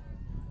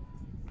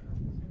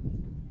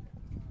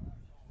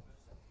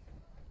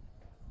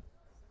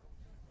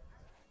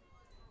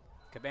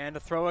 Caban to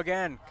throw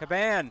again.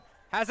 Caban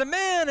has a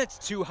man. It's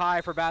too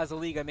high for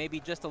Basiliga, maybe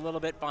just a little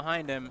bit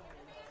behind him.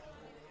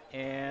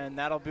 And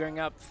that'll bring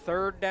up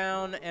 3rd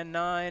down and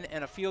 9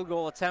 and a field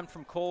goal attempt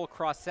from Cole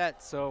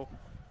Crossett. So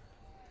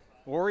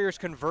Warriors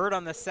convert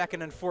on the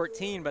 2nd and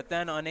 14, but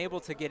then unable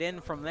to get in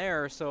from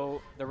there.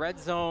 So the red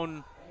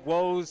zone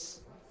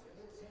woes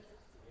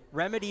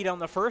remedied on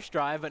the first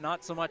drive, but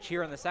not so much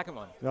here on the second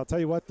one. I'll tell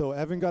you what, though,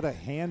 Evan got a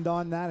hand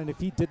on that, and if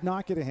he did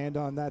not get a hand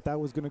on that, that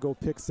was going to go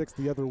pick 6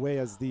 the other way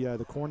as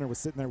the corner was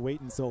sitting there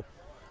waiting. So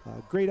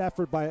great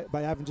effort by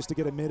Evan just to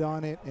get a mid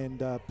on it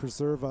and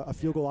preserve a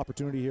field goal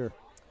opportunity here.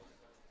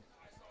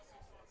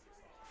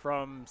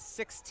 From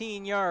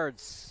 16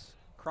 yards,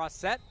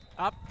 Crossett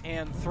up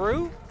and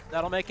through.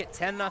 That'll make it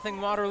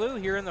 10-0 Waterloo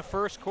here in the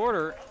first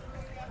quarter.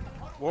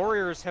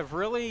 Warriors have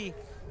really,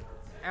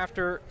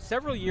 after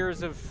several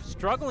years of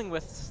struggling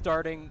with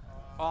starting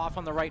off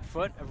on the right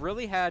foot, have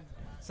really had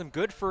some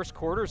good first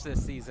quarters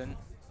this season.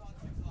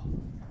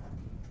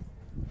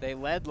 They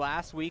led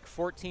last week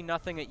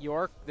 14-0 at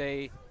York.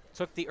 They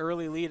took the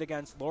early lead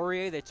against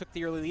Laurier. They took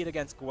the early lead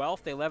against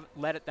Guelph. They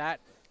led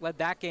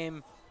that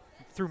game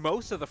through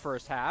most of the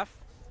first half.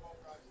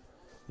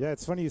 Yeah,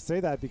 it's funny you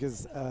say that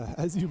because,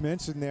 as you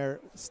mentioned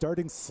there,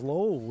 starting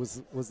slow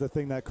was the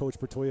thing that Coach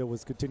Bertoya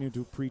was continuing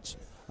to preach.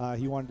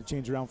 He wanted to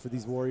change around for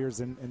these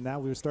Warriors, and now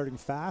we're starting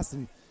fast,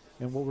 and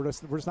we're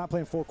just not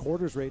playing 4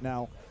 quarters right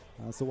now.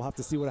 So we'll have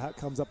to see what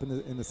comes up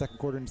in the second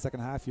quarter and the second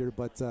half here,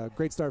 but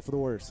great start for the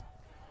Warriors.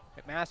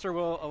 McMaster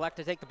will elect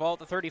to take the ball at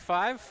the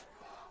 35.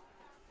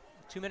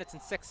 2 minutes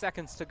and 6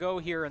 seconds to go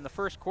here in the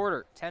first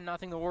quarter.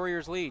 10-0 the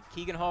Warriors lead.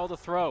 Keegan Hall to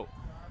throw.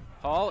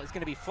 Hall is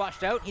going to be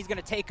flushed out. He's going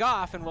to take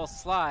off and will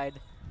slide.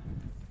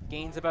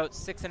 Gains about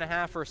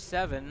 6.5 or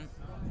 7.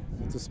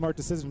 It's a smart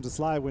decision to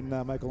slide when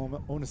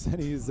Michael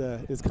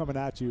Onoseni is coming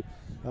at you.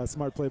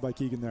 Smart play by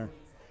Keegan there.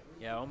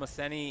 Yeah,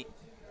 Onoseni,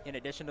 in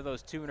addition to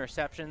those 2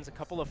 interceptions, a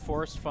couple of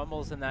forced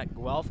fumbles in that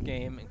Guelph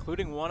game,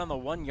 including one on the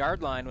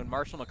 1-yard line when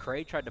Marshall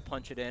McRae tried to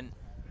punch it in.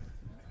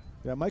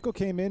 Yeah, Michael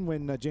came in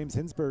when James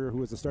Hinsberger, who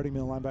was the starting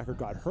middle linebacker,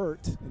 got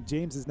hurt. And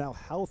James is now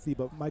healthy,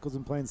 but Michael's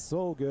been playing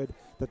so good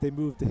that they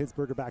moved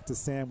Hinsberger back to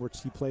Sam,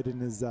 which he played in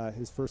his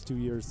first 2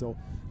 years. So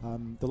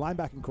the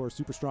linebacking core is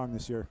super strong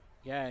this year.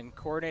 Yeah, and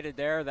coordinated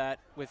there that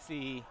with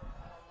the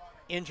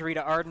injury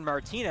to Arden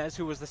Martinez,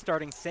 who was the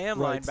starting Sam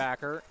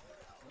linebacker.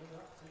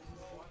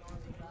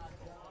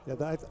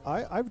 Yeah,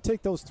 I would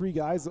take those 3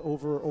 guys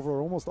over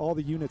almost all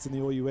the units in the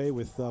OUA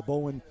with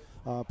Bowen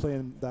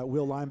playing that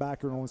will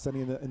linebacker and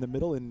Onoseni in the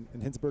middle and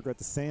Hinsberger at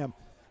the Sam.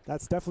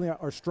 That's definitely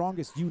our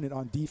strongest unit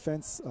on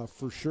defense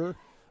for sure,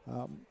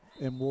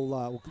 and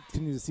we'll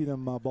continue to see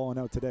them balling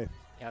out today.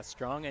 Yeah,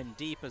 strong and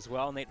deep as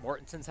well. Nate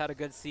Mortenson's had a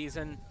good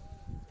season,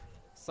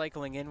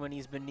 cycling in when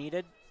he's been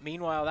needed.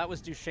 Meanwhile, that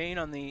was Duchesne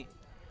on the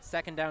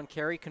 2nd down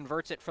carry,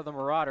 converts it for the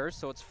Marauders,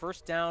 so it's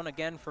 1st down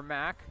again for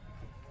Mac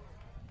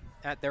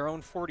at their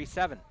own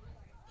 47.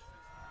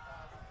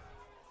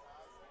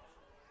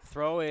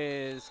 Throw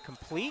is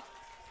complete.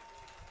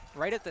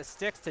 Right at the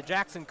sticks to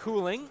Jackson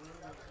Cooling.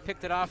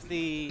 Picked it off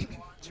the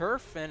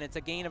turf, and it's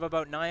a gain of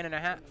about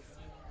 9.5.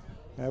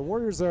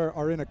 Warriors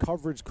are in a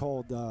coverage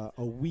called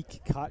a weak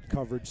cut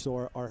coverage,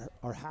 so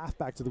our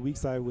halfback to the weak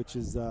side, which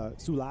is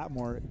Sue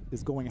Latmore,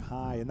 is going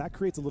high, and that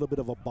creates a little bit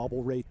of a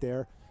bubble right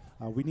there.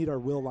 We need our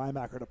will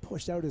linebacker to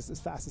push out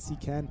as fast as he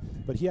can,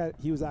 but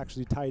he was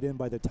actually tied in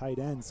by the tight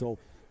end, so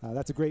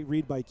that's a great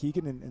read by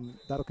Keegan, and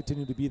that'll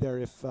continue to be there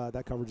if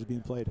that coverage is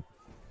being played.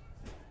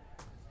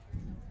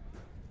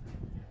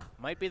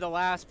 Might be the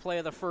last play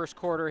of the first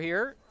quarter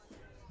here.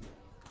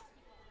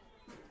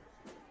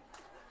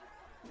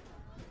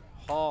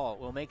 Hall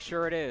will make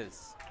sure it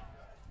is.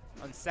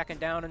 On second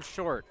down and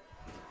short.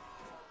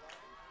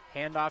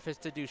 Handoff is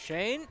to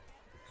Duchesne.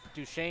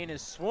 Duchesne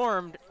is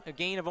swarmed, a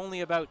gain of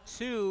only about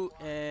 2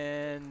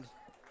 and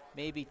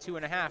maybe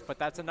 2.5, but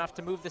that's enough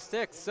to move the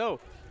sticks. So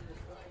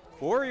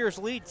Warriors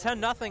lead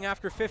 10-0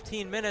 after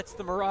 15 minutes.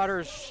 The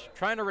Marauders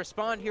trying to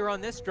respond here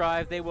on this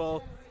drive. They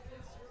will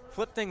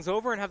flip things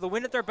over and have the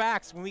wind at their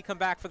backs when we come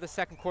back for the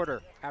second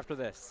quarter after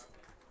this.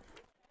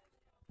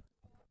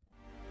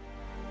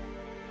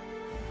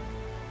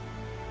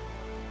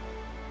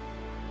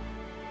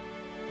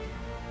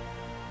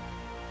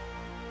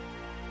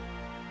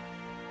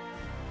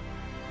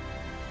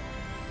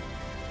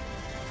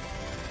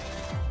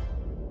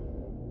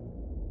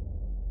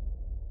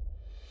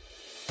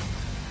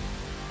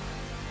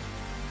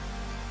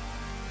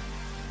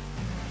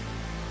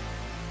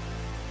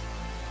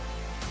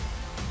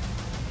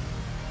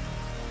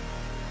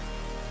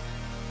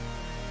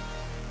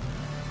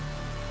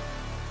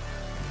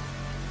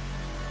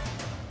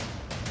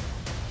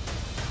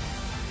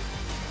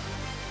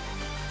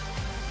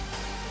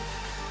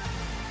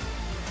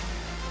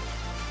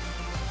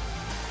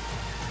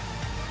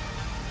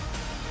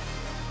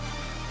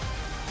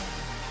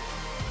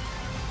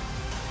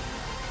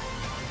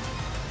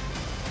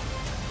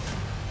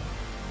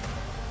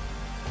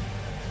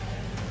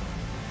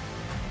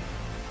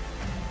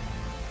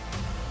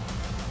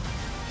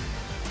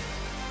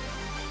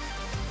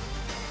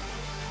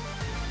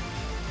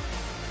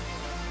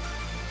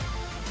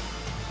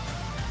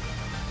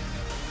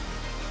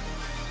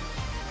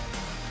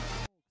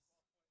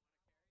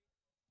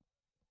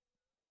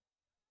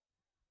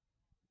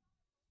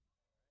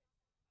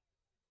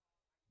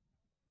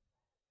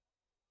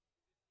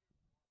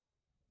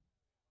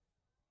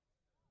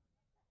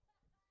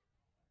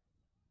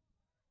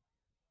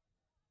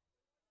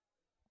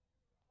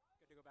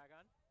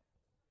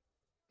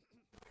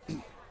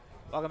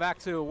 Welcome back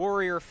to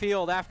Warrior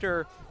Field.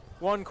 After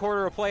one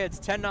quarter of play, it's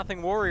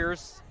 10-0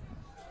 Warriors.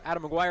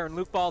 Adam McGuire and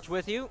Luke Balch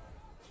with you.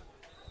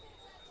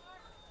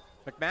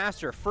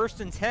 McMaster, 1st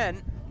and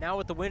 10, now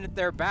with the wind at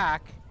their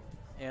back.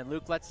 And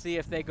Luke, let's see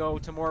if they go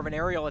to more of an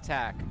aerial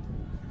attack.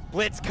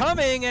 Blitz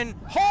coming, and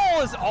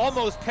Hall is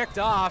almost picked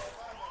off.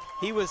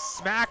 He was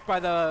smacked by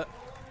the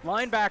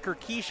linebacker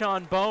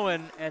Keyshawn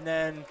Bowen, and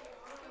then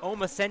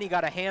Omaseni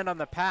got a hand on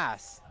the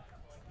pass.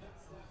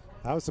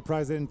 I was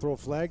surprised they didn't throw a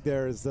flag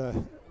there. It's a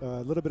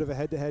little bit of a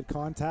head-to-head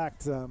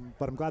contact,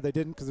 but I'm glad they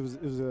didn't because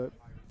it was a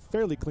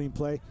fairly clean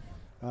play.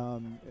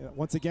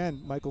 Once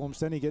again, Michael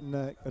Omaseni getting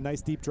a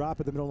nice deep drop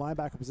at the middle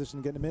linebacker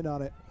position, getting him in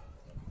on it.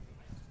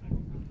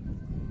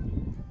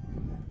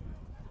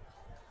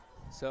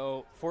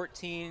 So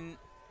 14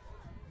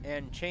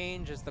 and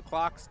change as the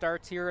clock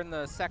starts here in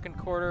the second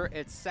quarter.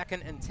 It's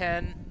 2nd and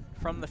 10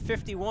 from the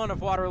 51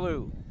 of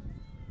Waterloo.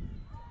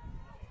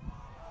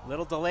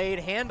 Little delayed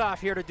handoff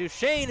here to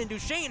Duchesne, and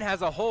Duchesne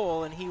has a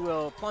hole, and he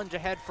will plunge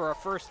ahead for a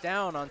first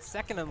down on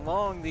 2nd and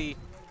long. The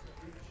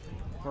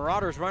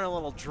Marauders run a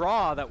little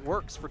draw that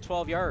works for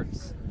 12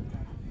 yards.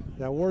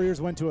 Yeah, Warriors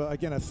went to,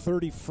 again, a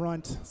 30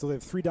 front, so they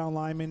have 3 down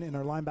linemen, and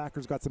our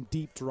linebackers got some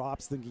deep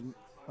drops,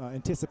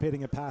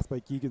 anticipating a pass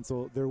by Keegan,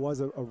 so there was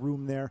a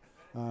room there.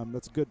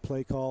 That's a good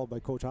play call by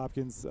Coach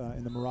Hopkins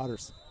and the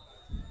Marauders.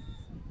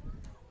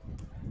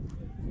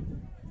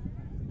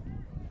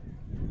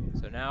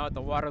 So now at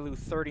the Waterloo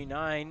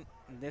 39,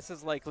 and this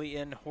is likely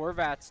in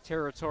Horvat's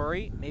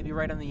territory, maybe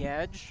right on the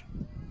edge.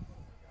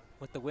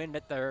 With the wind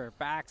at their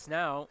backs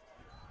now.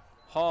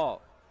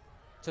 Hall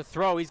to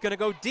throw, he's gonna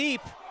go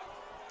deep.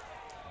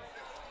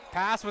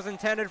 Pass was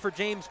intended for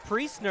James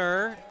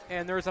Priestner,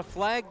 and there's a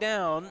flag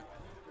down.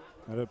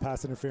 A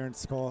pass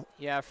interference call.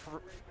 Yeah,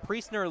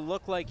 Priestner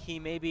looked like he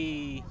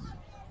maybe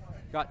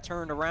got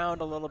turned around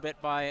a little bit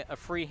by a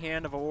free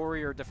hand of a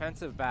Warrior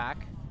defensive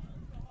back.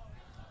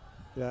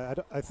 Yeah,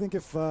 I think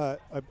if I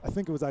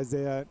think it was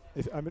Isaiah.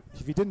 If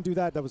he didn't do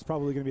that, that was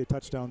probably going to be a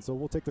touchdown. So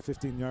we'll take the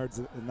 15 yards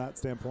in that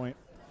standpoint.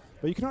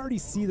 But you can already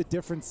see the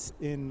difference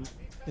in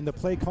the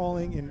play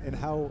calling and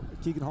how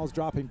Keegan Hall's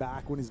dropping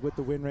back when he's with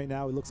the wind right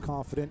now. He looks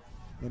confident,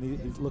 and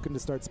he's looking to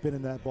start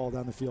spinning that ball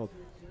down the field.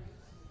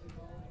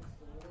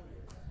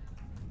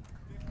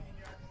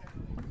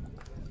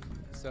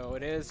 So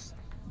it is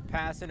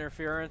pass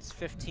interference,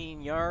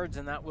 15 yards,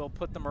 and that will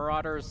put the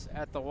Marauders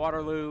at the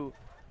Waterloo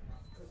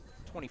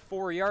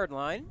 24-yard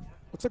line.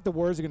 Looks like the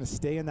Warriors are going to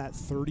stay in that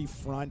 30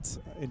 front,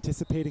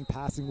 anticipating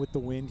passing with the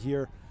wind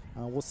here.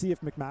 We'll see if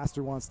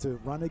McMaster wants to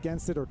run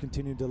against it or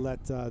continue to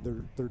let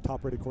their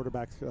top-rated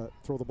quarterback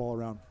throw the ball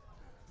around.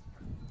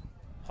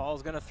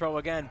 Hall's going to throw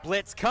again.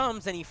 Blitz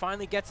comes, and he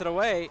finally gets it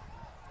away.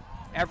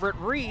 Everett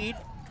Reed,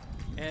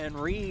 and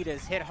Reed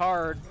is hit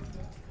hard,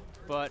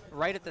 but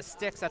right at the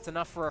sticks, that's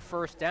enough for a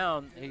first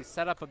down. He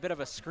set up a bit of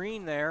a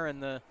screen there,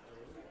 and the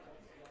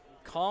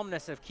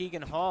calmness of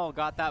Keegan Hall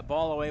got that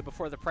ball away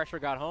before the pressure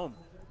got home.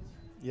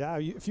 Yeah,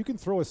 if you can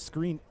throw a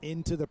screen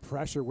into the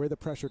pressure, where the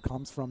pressure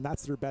comes from,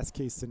 that's their best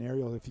case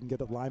scenario. If you can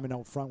get a lineman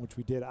out front, which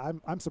we did.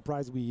 I'm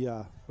surprised we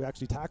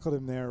actually tackled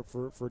him there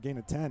for a gain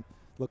of 10.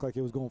 looked like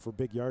it was going for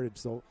big yardage.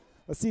 So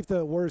let's see if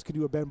the Warriors can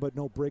do a bend but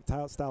no break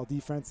style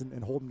defense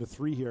and hold them to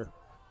 3 here.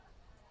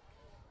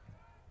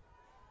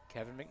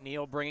 Kevin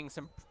McNeil bringing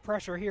some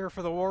pressure here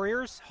for the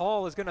Warriors.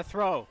 Hall is going to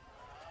throw.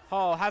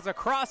 Hall has a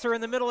crosser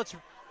in the middle. It's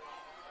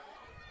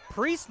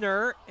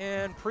Priestner,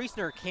 and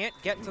Priestner can't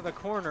get to the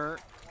corner.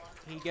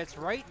 He gets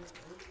right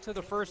to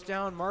the first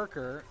down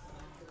marker,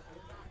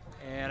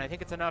 and I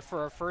think it's enough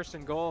for a 1st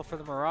and goal for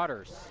the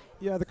Marauders.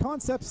 Yeah, the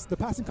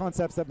passing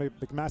concepts that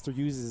McMaster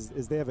uses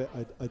is they have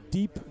a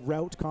deep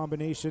route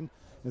combination.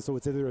 And so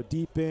it's either a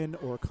deep in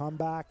or a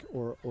comeback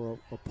or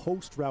a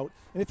post route.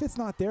 And if it's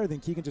not there, then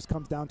Keegan just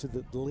comes down to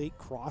the late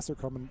crosser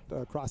coming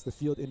across the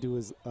field into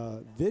his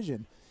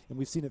vision. And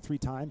we've seen it 3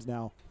 times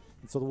now.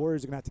 And so the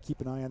Warriors are going to have to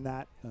keep an eye on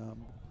that.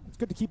 It's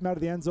good to keep him out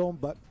of the end zone,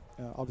 but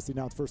obviously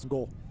now it's 1st and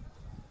goal.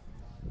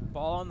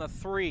 Ball on the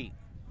 3.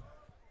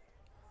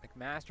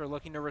 McMaster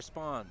looking to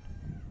respond.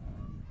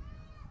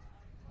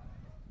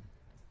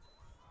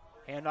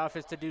 Handoff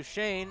is to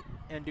Duchesne,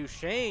 and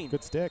Duchesne.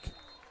 Good stick.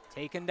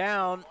 Taken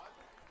down.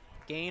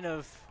 Gain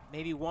of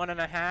maybe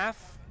 1.5. That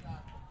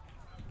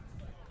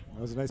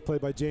was a nice play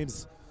by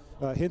James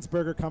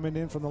Hinsberger coming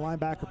in from the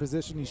linebacker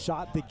position. He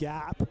shot the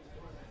gap,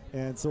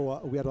 and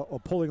so we had a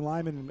pulling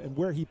lineman, and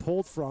where he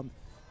pulled from,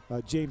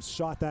 James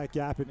shot that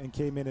gap and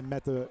came in and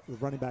met the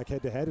running back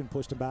head-to-head and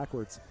pushed him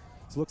backwards.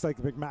 So it looks like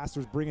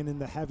McMaster's bringing in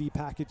the heavy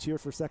package here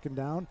for 2nd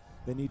down.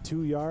 They need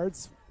 2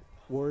 yards.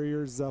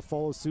 Warriors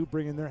follow suit,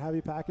 bring in their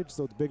heavy package,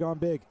 so it's big on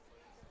big.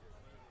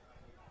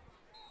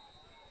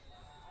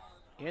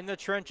 In the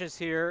trenches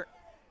here.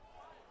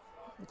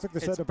 Looks like they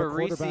set up a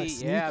quarterback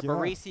sneak. Yeah,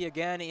 Barisi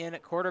again in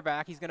at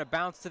quarterback. He's going to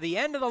bounce to the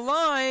end of the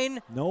line.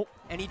 Nope.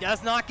 And he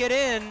does not get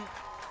in.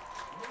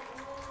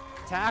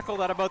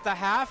 Tackled at about the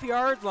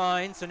half-yard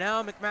line, so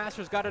now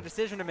McMaster's got a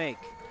decision to make.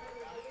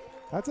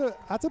 That's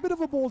a bit of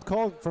a bold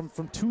call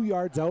from 2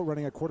 yards out,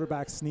 running a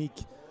quarterback sneak.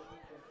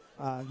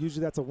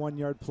 Usually that's a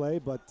 1-yard play,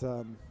 but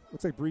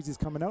looks like Breezy's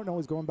coming out. Now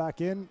he's going back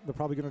in. They're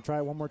probably going to try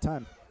it one more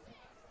time.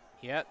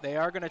 Yeah, they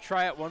are going to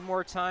try it one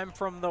more time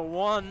from the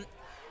 1.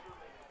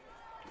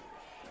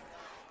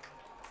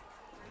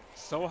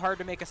 So hard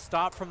to make a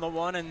stop from the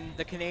 1 in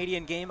the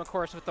Canadian game, of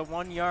course, with the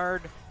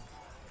 1-yard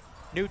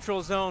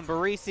neutral zone.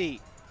 Barisi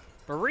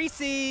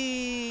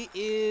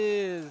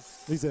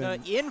is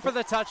in for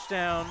the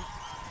touchdown.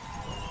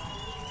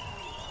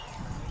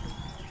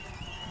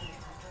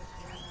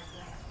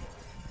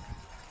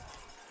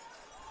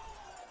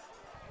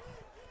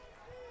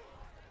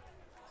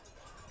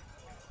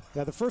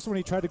 Yeah, the first one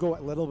he tried to go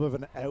a little bit of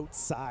an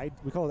outside.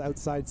 We call it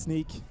outside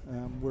sneak,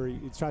 where he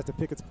tries to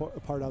pick it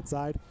apart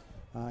outside.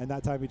 And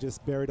that time he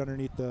just buried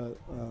underneath the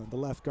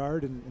left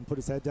guard and put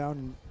his head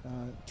down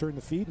and turned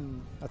the feet,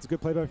 and that's a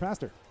good play by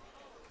McMaster.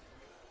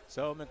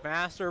 So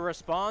McMaster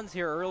responds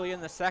here early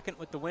in the 2nd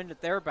with the wind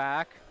at their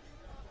back.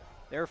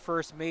 Their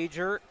first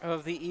major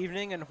of the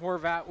evening, and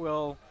Horvat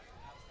will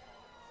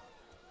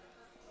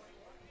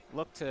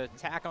look to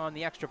tack on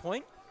the extra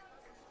point.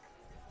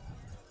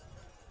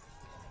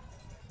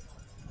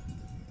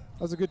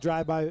 That was a good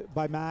drive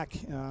by Mac.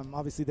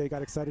 Obviously, they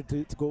got excited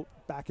to go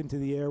back into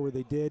the air where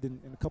they did, and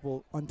a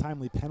couple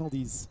untimely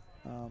penalties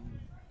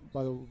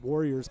by the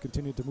Warriors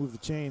continued to move the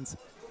chains.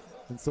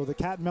 And so the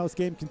cat and mouse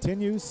game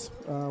continues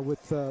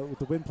with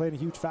the wind playing a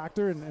huge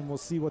factor, and we'll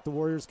see what the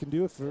Warriors can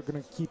do if they're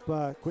going to keep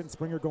Quentin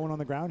Springer going on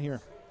the ground here.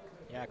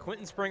 Yeah,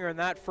 Quentin Springer in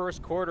that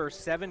first quarter,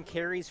 7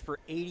 carries for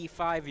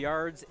 85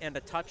 yards and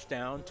a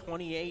touchdown,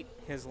 28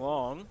 his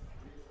long.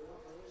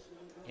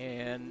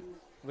 And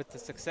with the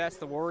success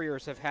the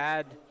Warriors have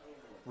had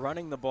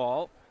running the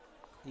ball,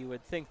 you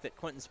would think that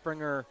Quentin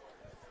Springer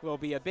will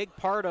be a big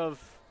part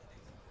of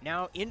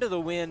now into the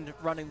wind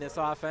running this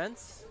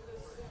offense.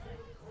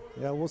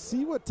 Yeah, we'll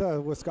see what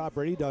Scott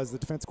Brady does, the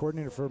defense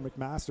coordinator for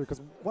McMaster,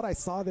 because what I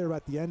saw there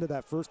at the end of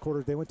that first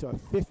quarter, they went to a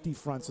 50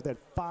 front, so they had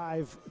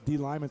 5 D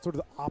linemen, sort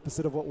of the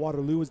opposite of what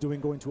Waterloo was doing,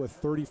 going to a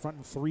 30 front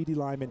and 3 D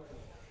linemen.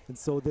 And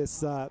so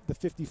this the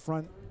 50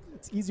 front,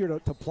 it's easier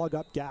to plug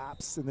up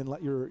gaps and then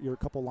let your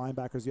couple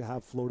linebackers you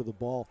have flow to the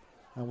ball.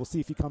 And we'll see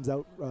if he comes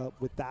out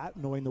with that,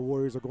 knowing the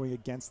Warriors are going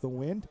against the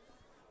wind.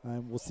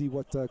 And we'll see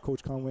what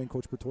Coach Conway and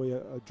Coach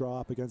Bertoya draw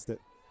up against it.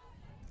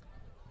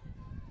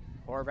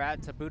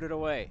 Horvat to boot it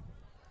away.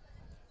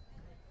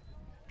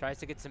 Tries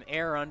to get some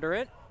air under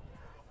it.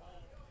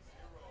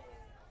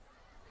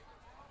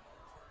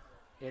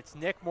 It's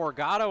Nick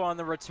Morgado on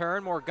the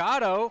return.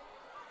 Morgado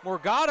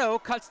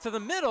cuts to the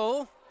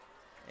middle,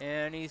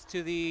 and he's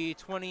to the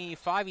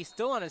 25. He's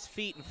still on his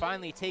feet and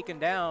finally taken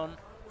down.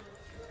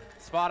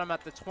 Spot him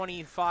at the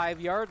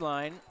 25-yard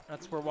line.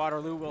 That's where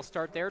Waterloo will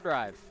start their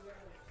drive.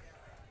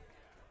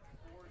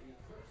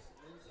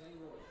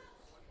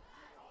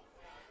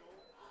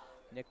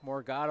 Nick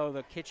Morgado,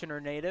 the Kitchener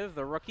native,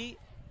 the rookie,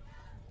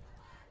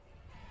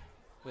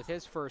 with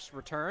his first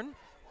return.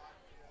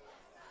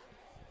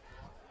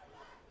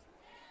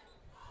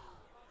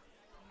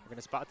 We're going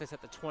to spot this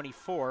at the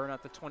 24,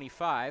 not the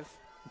 25.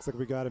 Looks like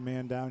we got a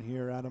man down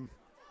here, Adam.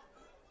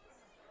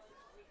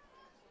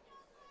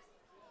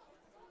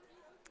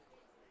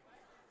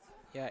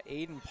 Yeah,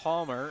 Aiden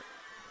Palmer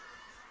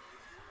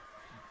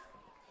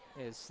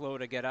is slow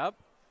to get up.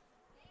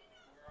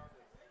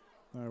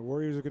 All right,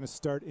 Warriors are going to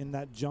start in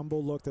that jumbo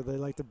look that they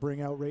like to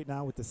bring out right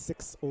now with the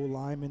 6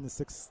 O-linemen, the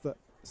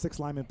six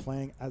linemen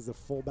playing as a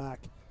fullback,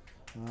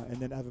 and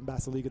then Evan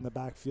Basiliga in the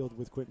backfield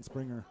with Quentin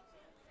Springer.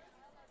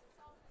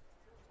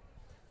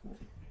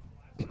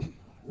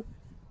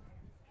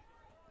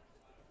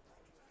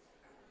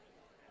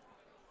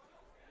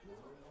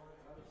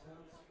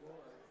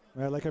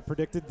 Like I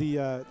predicted, the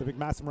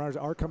McMaster Marauders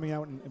are coming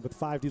out with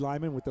 5 D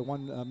linemen with the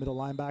 1 middle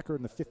linebacker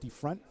and the 50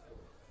 front.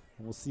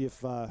 And we'll see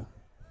if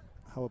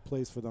how it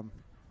plays for them.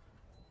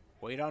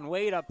 Weight on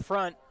weight up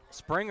front.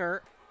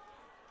 Springer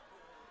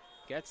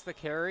gets the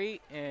carry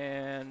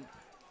and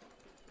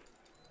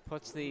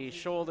puts the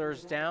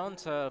shoulders down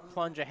to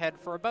plunge ahead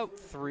for about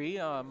 3.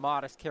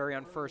 Modest carry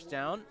on first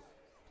down.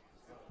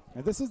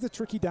 And this is the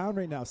tricky down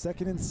right now.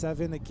 2nd and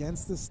 7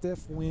 against the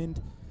stiff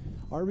wind.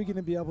 Are we going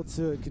to be able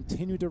to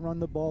continue to run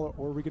the ball,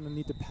 or are we going to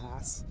need to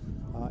pass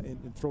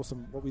and throw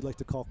some what we like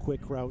to call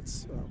quick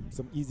routes,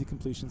 some easy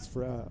completions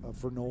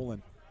for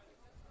Nolan?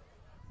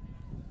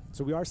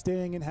 So we are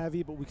staying in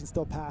heavy, but we can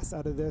still pass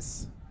out of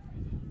this.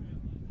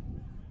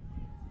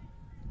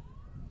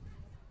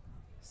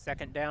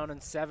 2nd down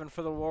and 7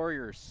 for the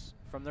Warriors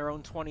from their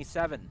own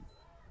 27.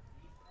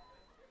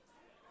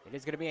 It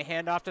is going to be a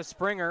handoff to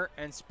Springer,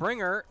 and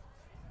Springer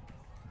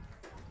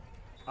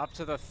up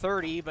to the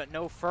 30, but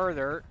no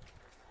further.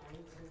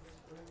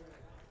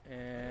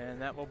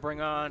 And that will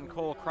bring on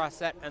Cole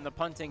Crossett and the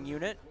punting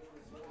unit.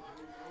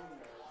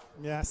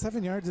 Yeah,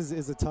 7 yards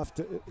is a tough.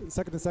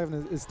 2nd and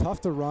 7 is tough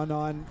to run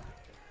on,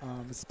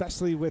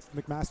 especially with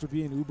McMaster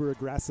being uber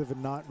aggressive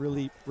and not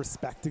really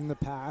respecting the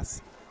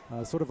pass.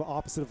 Sort of the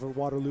opposite of a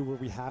Waterloo where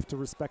we have to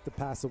respect the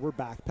pass, so we're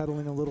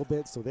backpedaling a little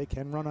bit so they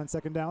can run on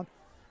 2nd down.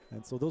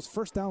 And so those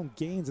first down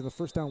gains and the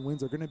first down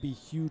wins are going to be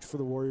huge for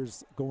the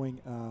Warriors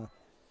going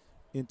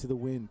into the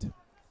wind.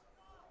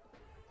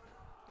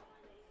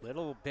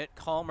 Little bit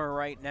calmer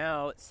right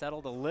now. It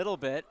settled a little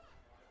bit.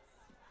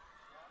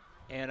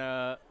 And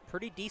a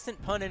pretty decent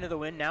punt into the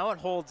wind. Now it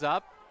holds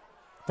up.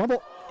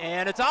 Fumble.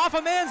 And it's off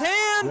a man's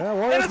hand. Yeah,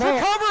 and it's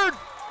recovered.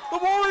 The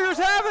Warriors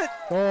have it.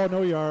 Oh,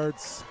 no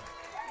yards.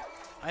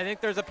 I think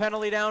there's a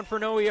penalty down for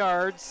no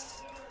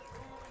yards.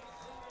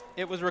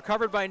 It was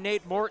recovered by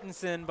Nate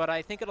Mortensen, but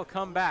I think it'll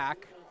come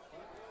back.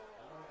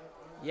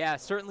 Yeah,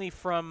 certainly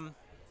from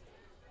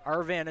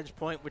our vantage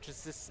point, which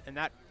is this, and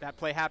that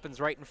play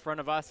happens right in front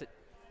of us, it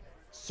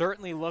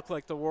certainly looked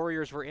like the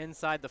Warriors were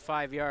inside the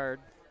 5-yard.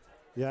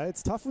 Yeah,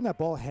 it's tough when that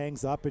ball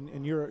hangs up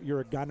and you're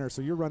a gunner,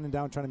 so you're running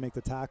down trying to make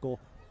the tackle.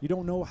 You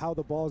don't know how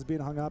the ball is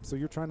being hung up, so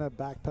you're trying to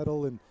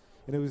backpedal, and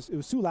it was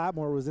Sue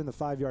Latmore was in the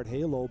 5-yard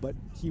halo, but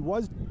he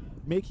was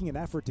making an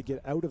effort to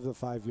get out of the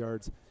 5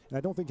 yards, and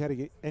I don't think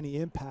had any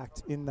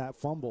impact in that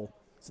fumble.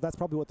 So that's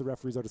probably what the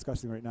referees are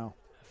discussing right now.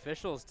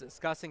 Officials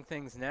discussing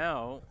things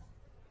now.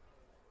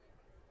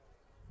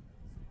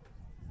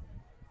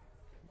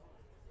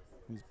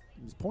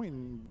 He's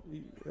pointing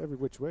every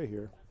which way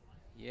here.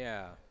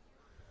 Yeah.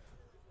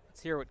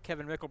 Let's hear what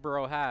Kevin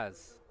Mickleborough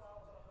has.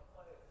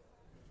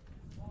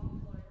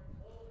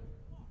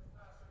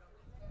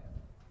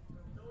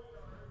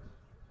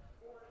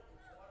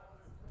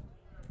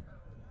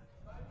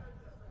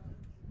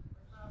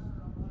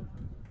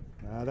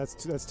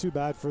 That's too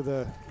bad for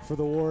the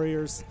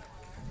Warriors.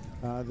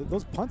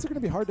 Those punts are going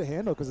to be hard to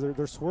handle because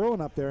they're swirling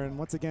up there, and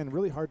once again,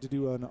 really hard to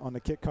do on the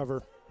kick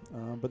cover.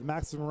 But the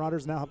McMaster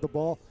Marauders now have the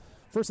ball.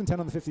 1st and 10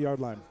 on the 50-yard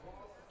line.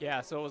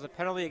 Yeah, so it was a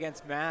penalty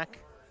against Mac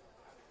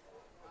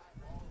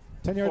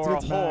 10 yards for a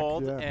against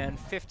hold, Mac, yeah. and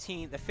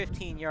the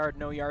 15-yard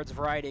no yards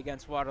variety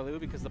against Waterloo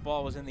because the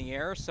ball was in the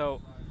air. So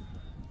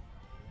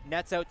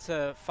nets out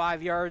to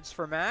 5 yards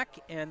for Mac,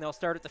 and they'll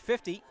start at the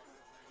 50.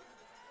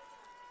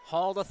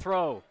 Hall to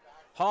throw.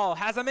 Hall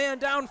has a man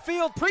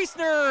downfield.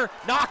 Priestner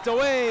knocked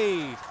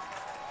away.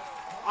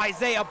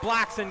 Isaiah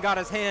Blackson got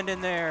his hand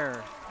in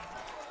there.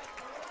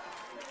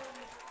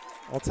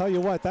 I'll tell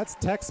you what, that's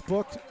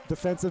textbook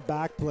defensive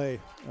back play.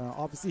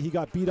 Obviously, he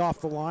got beat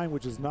off the line,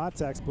 which is not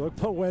textbook,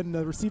 but when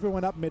the receiver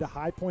went up and made a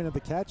high point of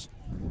the catch,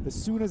 as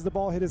soon as the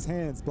ball hit his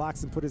hands,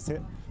 Blackson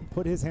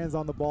put his hands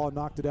on the ball and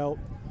knocked it out.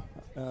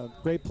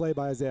 Great play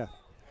by Isaiah.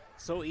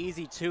 So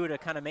easy, too, to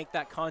kind of make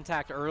that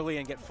contact early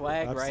and get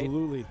flagged, right?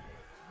 Absolutely.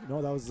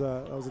 No, that was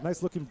a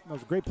nice looking, that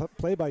was a great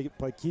play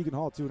by Keegan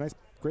Hall, too. Nice,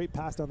 great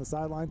pass down the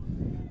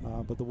sideline,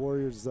 but the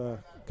Warriors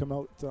come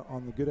out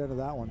on the good end of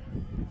that one.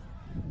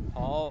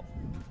 Hall,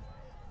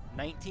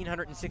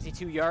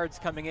 1,962 yards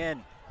coming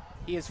in.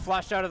 He is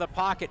flushed out of the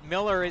pocket.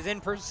 Miller is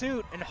in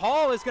pursuit, and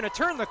Hall is going to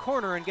turn the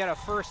corner and get a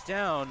first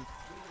down.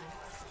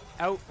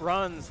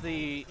 Outruns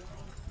the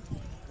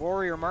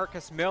Warrior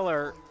Marcus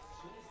Miller.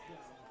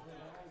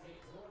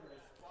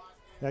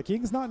 Yeah,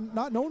 Keegan's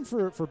not known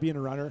for being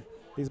a runner.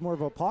 He's more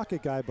of a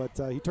pocket guy, but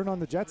he turned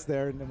on the Jets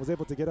there and was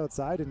able to get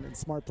outside, and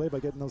smart play by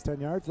getting those 10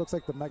 yards. Looks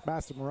like the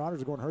McMaster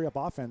Marauders are going hurry-up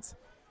offense,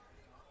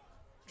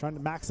 trying to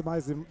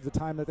maximize the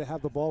time that they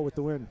have the ball with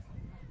the wind.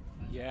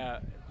 Yeah,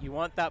 you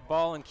want that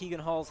ball in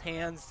Keegan Hall's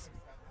hands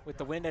with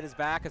the wind at his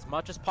back as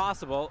much as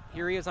possible.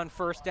 Here he is on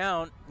first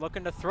down,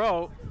 looking to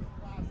throw.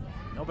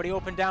 Nobody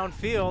open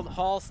downfield.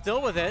 Hall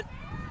still with it.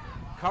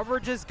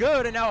 Coverage is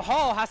good, and now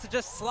Hall has to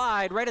just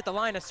slide right at the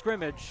line of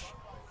scrimmage.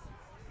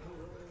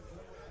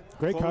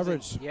 Great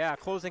coverage. Yeah,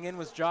 closing in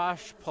was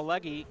Josh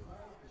Pileggi.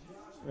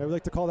 I would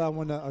like to call that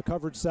one a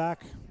coverage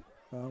sack.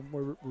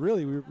 Where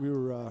really we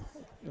were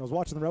I was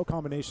watching the route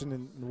combination,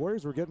 and the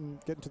Warriors were getting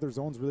to their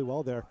zones really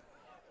well there,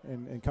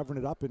 and covering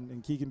it up.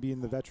 And Keegan,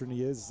 being the veteran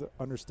he is,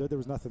 understood there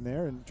was nothing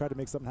there and tried to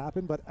make something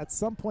happen. But at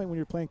some point when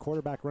you're playing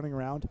quarterback running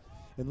around,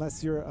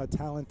 unless you're a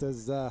talent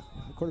as a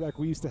quarterback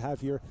we used to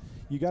have here,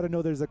 you got to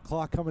know there's a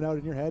clock coming out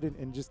in your head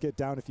and just get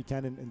down if you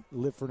can and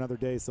live for another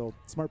day. So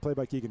smart play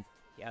by Keegan.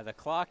 Yeah, the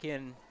clock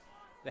in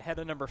the head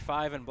of number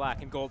 5 in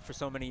black and gold for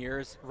so many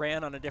years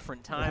ran on a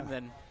different time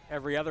than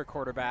every other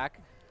quarterback.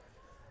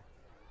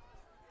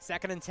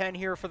 2nd and 10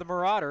 here for the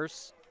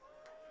Marauders.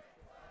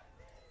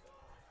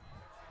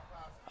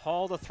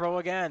 Hall to throw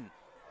again.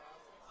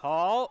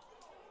 Hall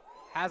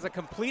has a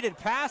completed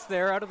pass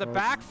there out of the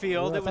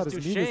backfield. It was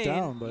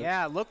Duchesne.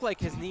 Yeah, it looked like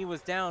his knee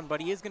was down,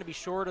 but he is going to be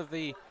short of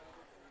the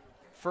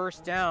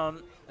first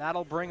down.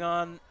 That'll bring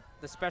on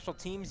the special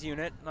teams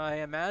unit. I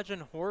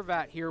imagine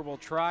Horvat here will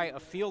try a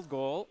field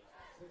goal.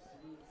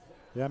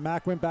 Yeah,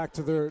 Mac went back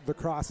to the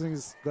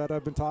crossings that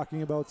I've been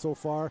talking about so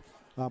far.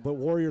 But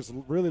Warriors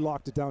really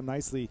locked it down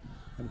nicely,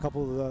 and a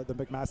couple of the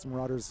McMaster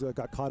Marauders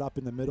got caught up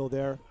in the middle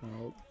there.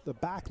 The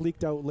back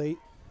leaked out late.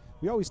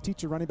 We always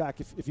teach a running back,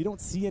 if you don't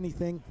see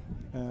anything,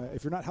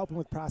 if you're not helping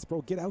with pass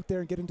pro, get out there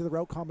and get into the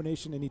route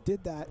combination, and he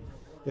did that.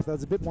 If that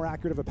was a bit more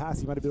accurate of a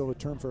pass, he might have been able to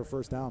turn for a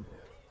first down.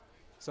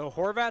 So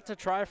Horvat to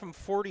try from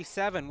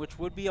 47, which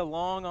would be a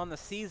long on the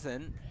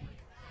season.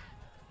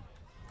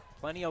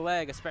 Plenty of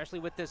leg, especially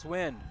with this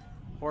wind.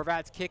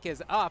 Horvat's kick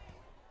is up.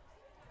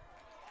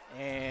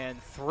 And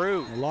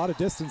through. A lot of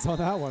distance on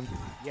that one.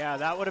 Yeah,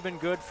 that would have been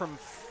good from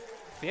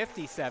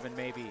 57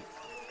 maybe.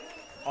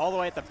 All the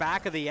way at the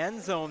back of the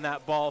end zone,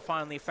 that ball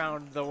finally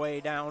found the way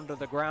down to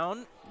the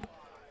ground.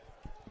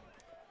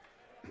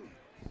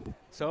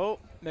 So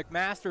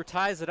McMaster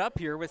ties it up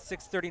here with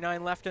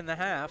 6:39 left in the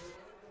half.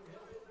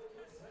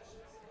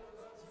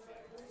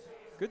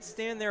 Good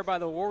stand there by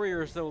the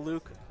Warriors though,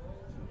 Luke.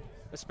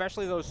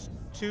 Especially those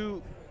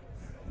 2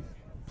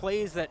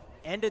 plays that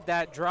ended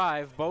that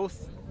drive,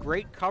 both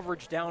great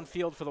coverage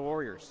downfield for the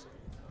Warriors.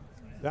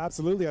 Yeah,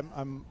 absolutely.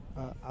 I'm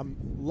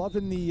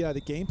loving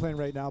the game plan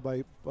right now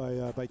by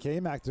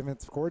K-Mac,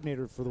 defensive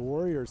coordinator for the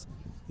Warriors.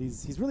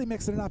 He's really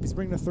mixing it up. He's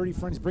bringing the 30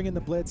 front. He's bringing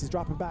the blitz. He's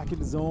dropping back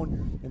into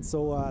zone. And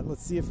so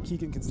let's see if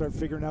Keegan can start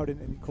figuring out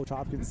and Coach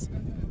Hopkins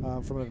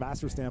from a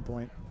master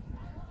standpoint.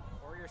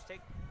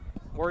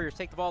 Warriors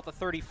take the ball at the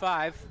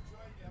 35.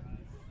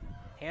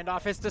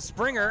 Handoff is to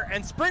Springer,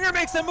 and Springer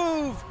makes a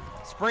move.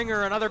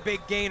 Springer, another big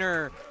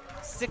gainer.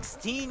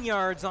 16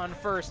 yards on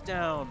first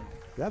down.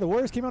 Yeah, the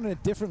Warriors came out in a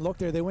different look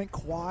there. They went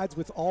quads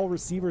with all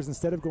receivers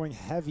instead of going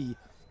heavy,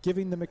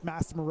 giving the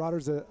McMaster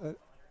Marauders a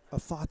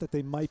thought that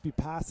they might be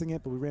passing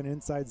it, but we ran an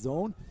inside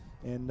zone,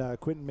 and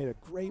Quentin made a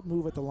great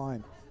move at the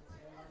line.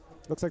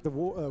 Looks like the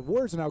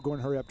Warriors are now going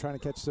hurry up, trying to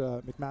catch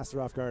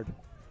McMaster off guard.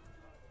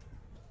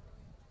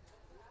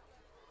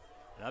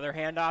 Another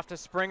handoff to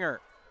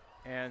Springer,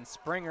 and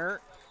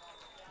Springer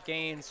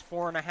gains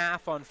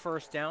 4.5 on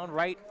first down,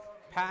 right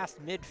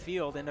past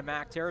midfield into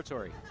MAC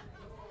territory.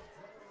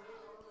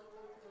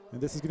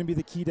 And this is going to be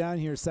the key down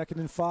here. 2nd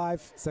and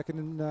 5,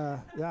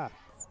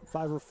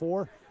 5 or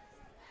 4.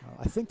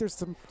 I think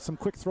there's some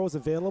quick throws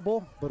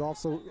available, but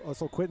also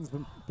Quentin's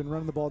been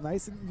running the ball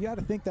nice. And you got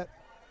to think that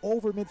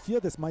over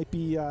midfield, this might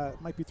be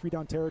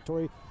 3-down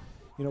territory.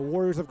 You know,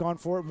 Warriors have gone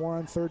for it more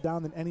on 3rd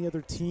down than any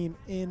other team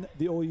in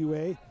the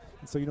OUA,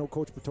 and so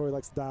Coach Pretori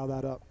likes to dial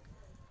that up.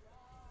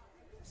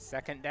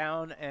 2nd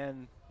down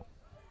and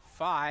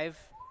 5.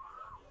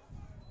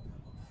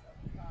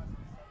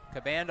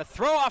 Caban to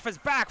throw off his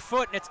back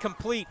foot, and it's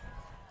complete.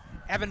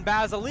 Evan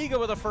Basiliga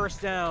with a first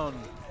down.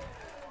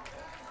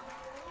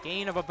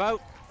 Gain of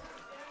about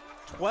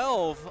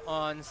 12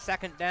 on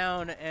 2nd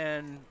down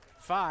and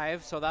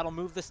 5, so that'll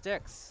move the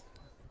sticks.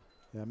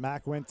 Yeah,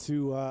 Mac went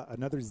to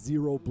another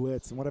 0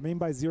 blitz. And what I mean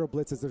by 0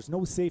 blitz is there's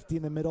no safety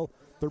in the middle.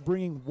 They're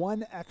bringing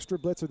 1 extra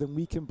blitzer than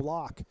we can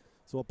block.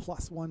 So a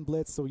 +1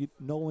 blitz, so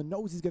Nolan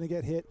knows he's going to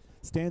get hit,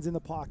 stands in the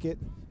pocket,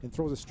 and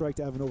throws a strike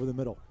to Evan over the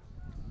middle.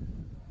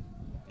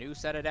 New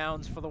set of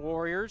downs for the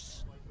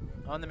Warriors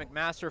on the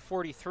McMaster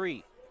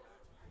 43.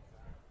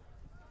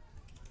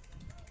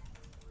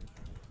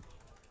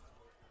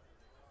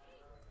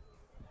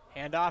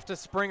 Handoff to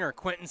Springer,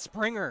 Quentin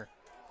Springer.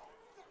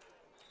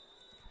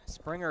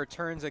 Springer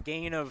turns a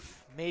gain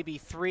of maybe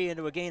 3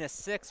 into a gain of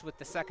 6 with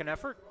the second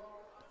effort.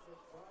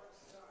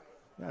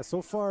 Yeah,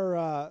 so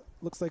far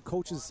looks like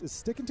Coach is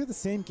sticking to the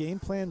same game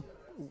plan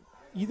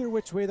either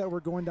which way that we're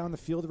going down the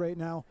field right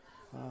now.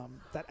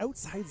 That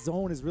outside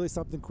zone is really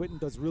something Quentin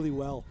does really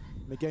well.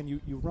 And again,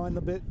 you run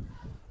a bit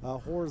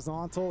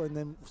horizontal, and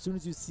then as soon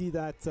as you see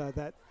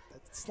that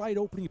slight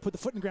opening, you put the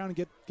foot in the ground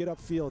and get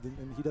upfield,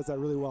 and he does that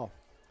really well.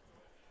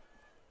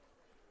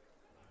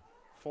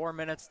 4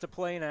 minutes to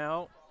play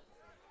now.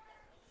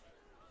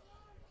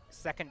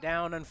 2nd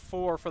down and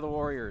 4 for the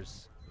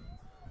Warriors.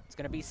 It's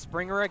going to be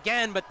Springer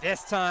again, but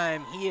this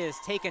time he is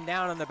taken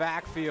down in the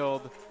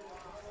backfield.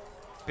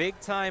 Big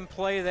time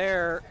play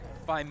there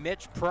by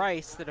Mitch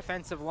Price, the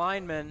defensive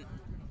lineman.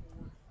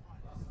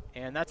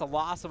 And that's a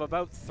loss of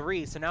about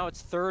 3, so now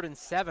it's 3rd and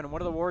 7. What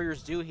do the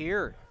Warriors do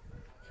here?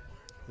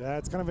 Yeah,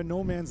 it's kind of a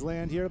no man's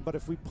land here, but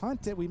if we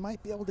punt it, we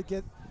might be able to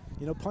get,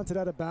 punt it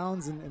out of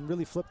bounds and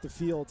really flip the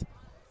field,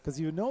 because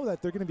you know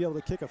that they're going to be able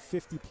to kick a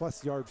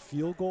 50-plus yard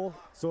field goal.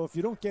 So if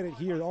you don't get it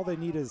here, all they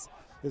need is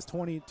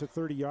 20 to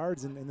 30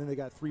 yards, and then they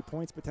got 3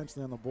 points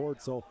potentially on the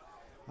board. So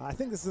I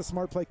think this is a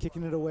smart play,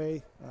 kicking it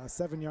away.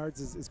 7 yards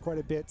is quite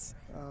a bit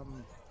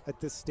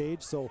at this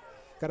stage, so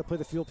got to play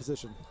the field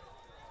position.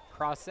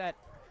 Crossett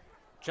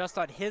just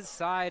on his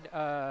side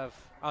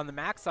on the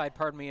Mac side,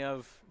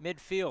 of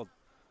midfield.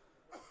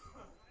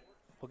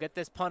 We'll get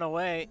this punt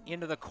away.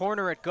 Into the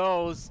corner it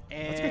goes,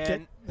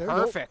 and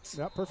perfect.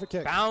 Yeah, perfect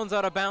kick. Bounds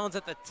out of bounds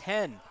at the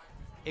 10.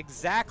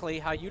 Exactly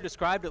how you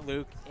described it,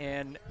 Luke,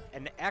 and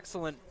an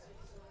excellent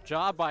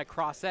job by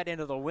Crossett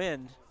into the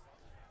wind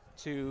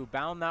to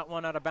bound that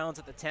one out of bounds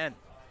at the 10.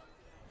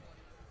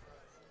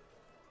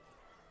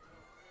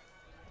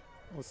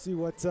 We'll see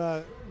what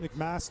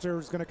McMaster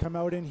is going to come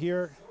out in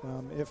here.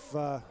 If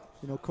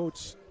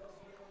Coach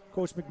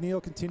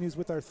McNeil continues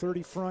with our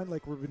 30 front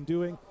like we've been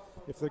doing,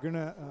 if they're going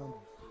to,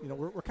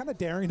 we're kind of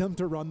daring them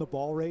to run the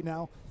ball right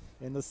now,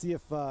 and let's see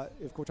if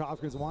Coach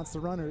Hopkins wants to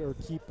run or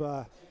keep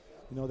that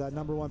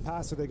number 1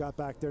 passer they got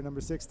back there,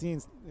 number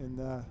 16,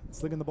 and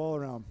slinging the ball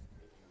around.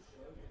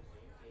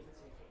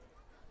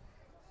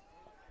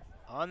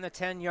 On the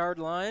 10-yard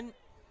line,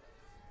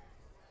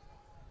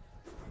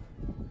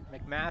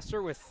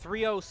 McMaster with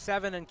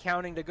 3:07 and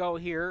counting to go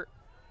here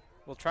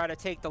will try to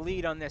take the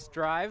lead on this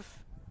drive.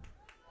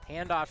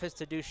 Handoff is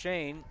to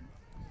Duchesne.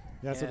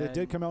 Yeah, so they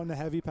did come out in a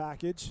heavy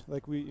package,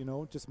 like we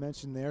just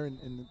mentioned there,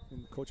 and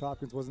Coach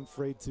Hopkins wasn't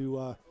afraid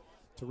to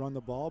run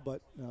the ball,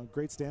 but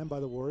great stand by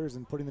the Warriors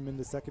and putting them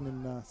into second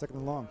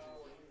and long.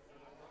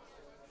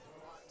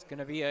 It's going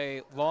to be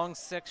a long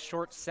 6,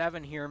 short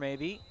 7 here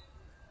maybe.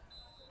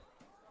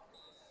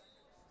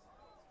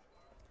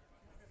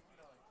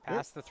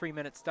 Past the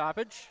 3-minute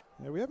stoppage.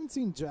 Yeah, we haven't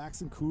seen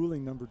Jackson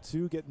Cooling, number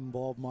 2, get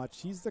involved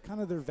much. He's the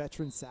kind of their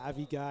veteran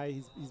savvy guy.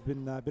 He's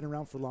been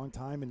around for a long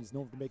time, and he's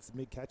known to make some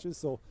big catches.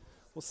 So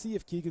we'll see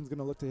if Keegan's going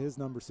to look to his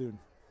number soon.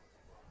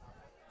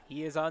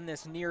 He is on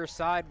this near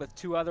side with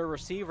 2 other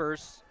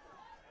receivers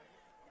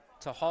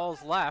to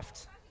Hall's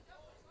left.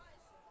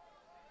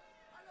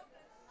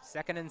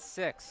 2nd and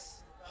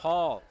 6.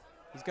 Hall,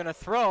 he's going to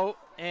throw,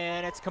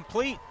 and it's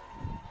complete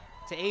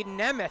to Aiden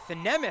Nemeth,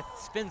 and Nemeth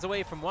spins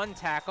away from 1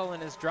 tackle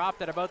and is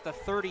dropped at about the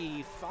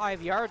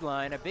 35-yard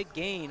line. A big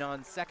gain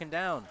on 2nd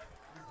down.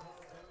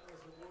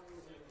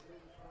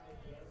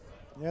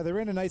 Yeah, they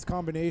ran a nice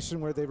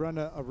combination where they run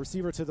a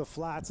receiver to the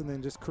flats and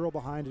then just curl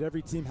behind it.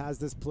 Every team has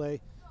this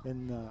play,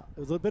 and it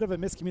was a bit of a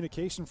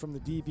miscommunication from the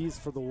DBs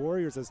for the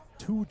Warriors as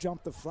 2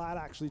 jumped the flat.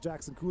 Actually,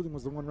 Jackson Cooling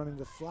was the one running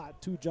the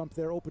flat. 2 jumped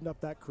there, opened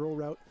up that curl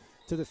route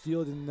to the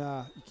field, and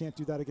you can't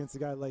do that against a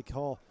guy like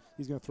Hall.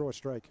 He's going to throw a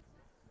strike.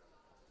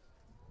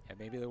 Yeah,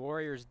 maybe the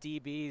Warriors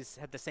DBs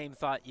had the same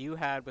thought you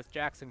had with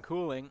Jackson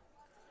Cooling.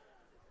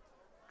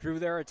 Drew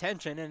their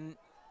attention, and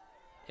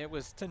it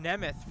was to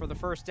Nemeth for the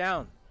first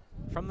down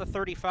from the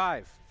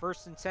 35,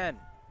 1st and 10.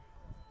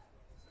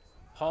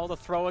 Hall to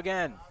throw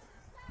again.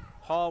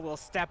 Hall will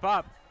step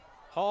up.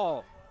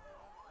 Hall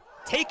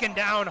taken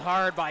down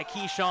hard by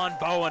Keyshawn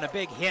Bowen. A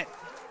big hit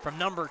from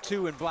number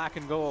 2 in black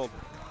and gold.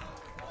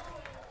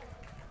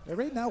 Yeah,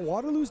 right now,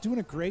 Waterloo's doing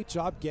a great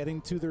job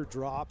getting to their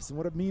drops. And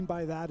what I mean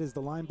by that is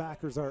the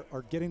linebackers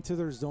are getting to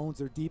their zones,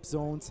 their deep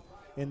zones,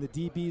 and the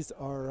DBs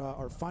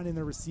are finding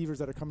their receivers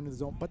that are coming to the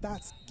zone. But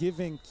that's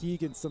giving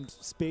Keegan some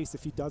space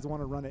if he does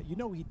want to run it. He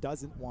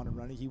doesn't want to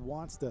run it. He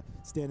wants to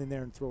stand in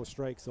there and throw a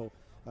strike. So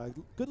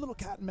good little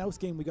cat and mouse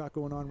game we got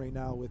going on right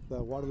now with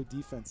Waterloo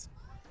defense.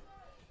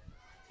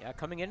 Yeah,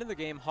 coming into the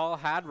game, Hall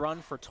had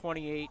run for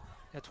 28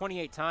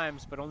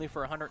 times, but only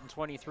for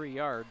 123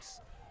 yards.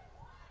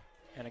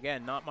 And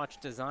again, not much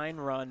design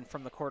run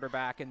from the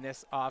quarterback in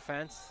this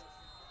offense.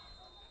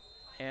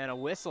 And a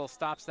whistle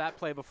stops that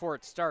play before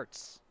it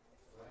starts.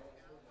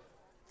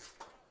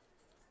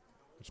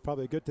 Which is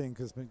probably a good thing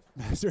because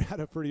McMaster had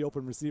a pretty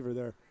open receiver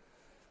there.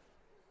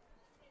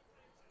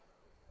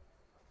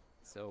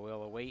 So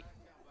we'll await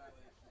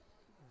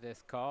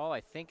this call.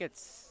 I think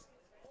it's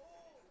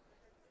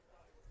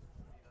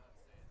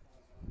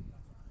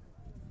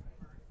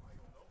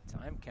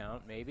time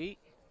count, maybe.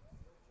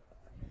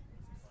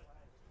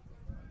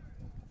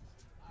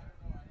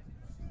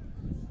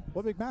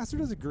 What McMaster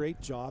does a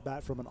great job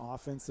at from an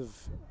offensive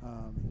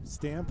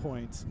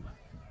standpoint,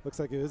 looks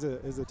like it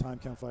is a time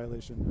count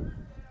violation.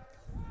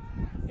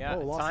 Yeah,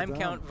 time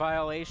count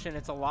violation.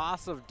 It's a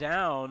loss of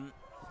down.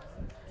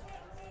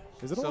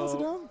 Is it a loss of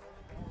down?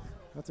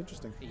 That's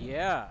interesting.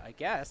 Yeah, I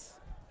guess.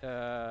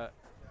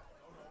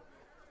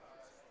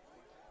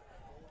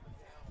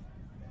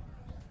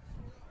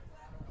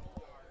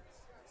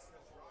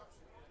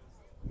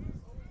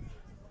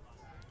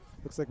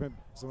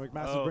 Looks like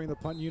McMaster bringing the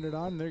punt unit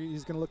on.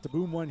 He's going to look to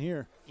boom one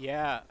here.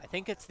 Yeah, I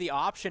think it's the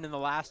option in the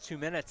last 2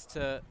 minutes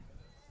to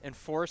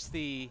enforce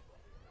the.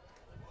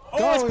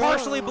 Oh, it's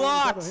partially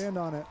blocked. Got a hand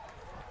on it.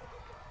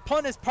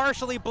 Punt is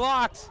partially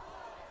blocked.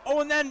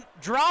 Oh, and then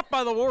dropped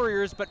by the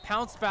Warriors, but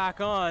pounced back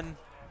on.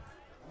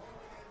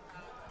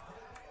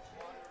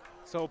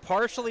 So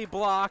partially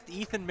blocked.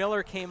 Ethan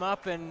Miller came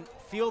up and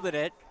fielded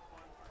it.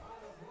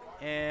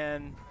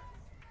 And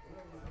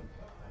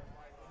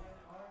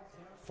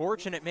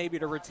fortunate maybe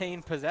to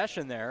retain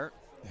possession there.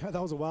 Yeah,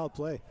 that was a wild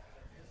play.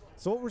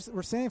 So what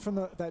we're saying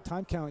from that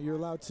time count, you're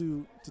allowed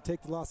to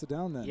take the loss of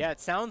down then? Yeah, it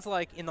sounds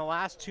like in the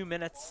last 2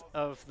 minutes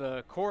of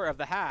the core of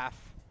the half,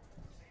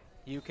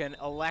 you can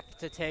elect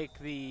to take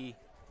the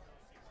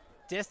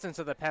distance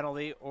of the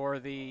penalty or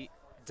the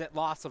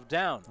loss of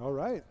down. All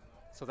right.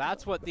 So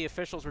that's what the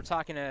officials were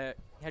talking to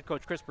head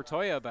coach Chris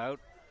Bertoya about.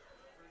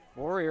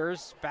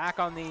 Warriors back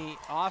on the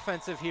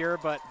offensive here,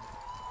 but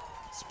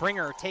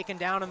Springer taken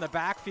down in the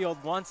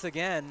backfield once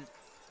again.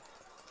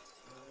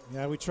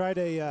 Yeah, we tried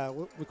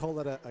we call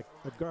it a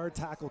guard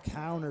tackle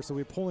counter. So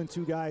we're pulling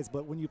two guys,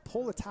 but when you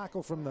pull a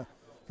tackle from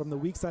the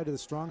weak side to the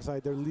strong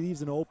side, there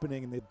leaves an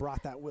opening, and they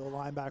brought that will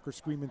linebacker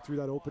screaming through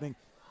that opening.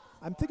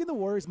 I'm thinking the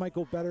Warriors might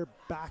go better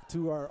back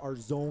to our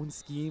zone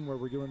scheme where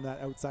we're doing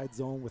that outside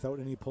zone without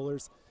any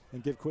pullers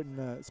and give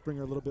Quentin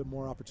Springer a little bit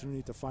more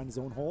opportunity to find his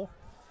own hole.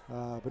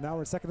 But now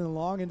we're second and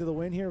long into the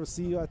win here. We'll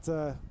see what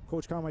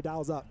Coach Conway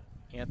dials up.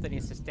 Anthony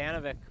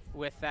Sestanovic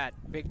with that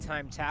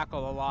big-time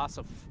tackle, a loss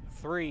of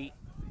 3,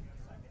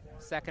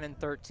 2nd and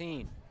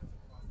 13.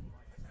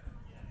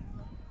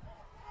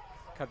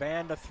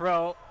 Caban to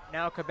throw.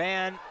 Now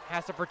Caban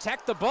has to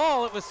protect the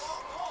ball. It was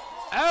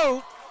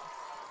out.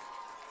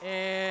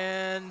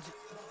 And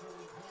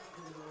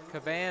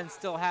Caban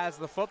still has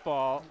the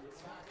football.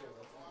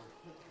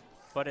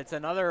 But it's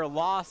another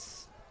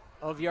loss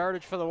of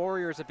yardage for the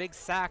Warriors. A big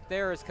sack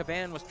there as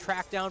Caban was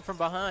tracked down from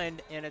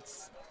behind, and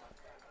it's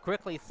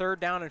quickly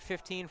 3rd down and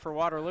 15 for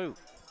Waterloo.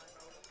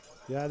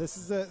 Yeah, this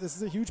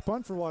is a huge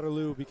punt for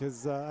Waterloo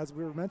because as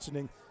we were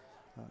mentioning,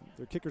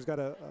 their kicker's got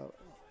a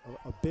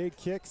big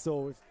kick.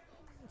 So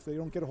if they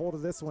don't get a hold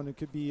of this one, it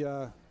could be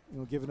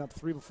giving up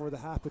 3 before the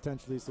half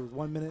potentially. So there's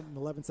 1 minute and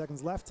 11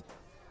 seconds left,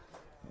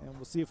 and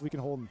we'll see if we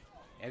can hold them.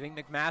 I think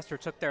McMaster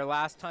took their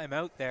last time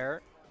out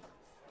there.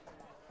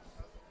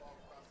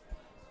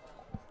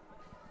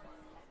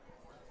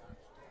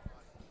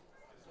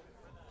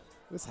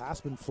 This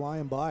half's been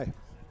flying by.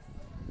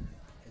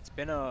 It's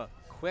been a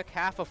quick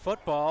half of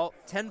football.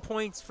 10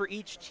 points for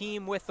each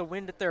team with the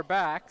wind at their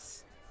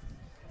backs.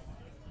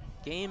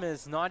 Game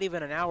is not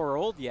even an hour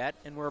old yet,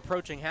 and we're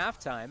approaching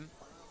halftime.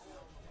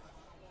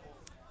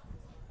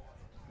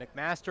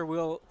 McMaster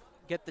will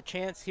get the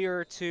chance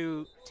here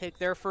to take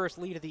their first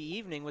lead of the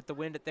evening with the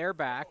wind at their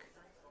back,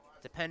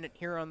 dependent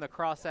here on the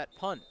cross-set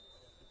punt.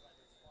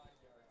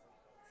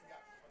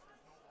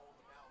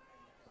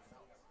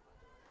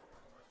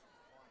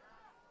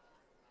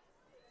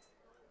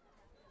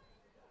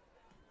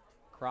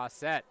 Cross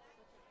set.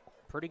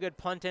 Pretty good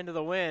punt into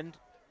the wind.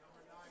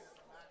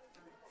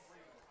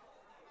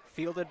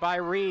 Fielded by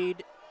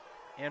Reed.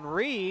 And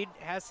Reed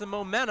has some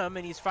momentum,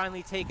 and he's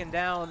finally taken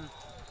down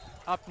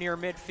up near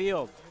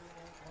midfield.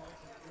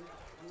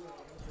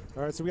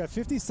 All right, so we got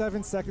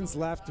 57 seconds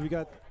left. We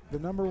got the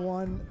number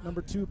 1,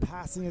 number 2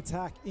 passing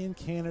attack in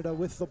Canada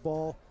with the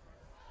ball.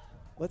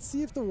 Let's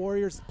see if the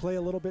Warriors play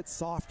a little bit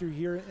softer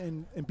here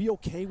and be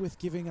okay with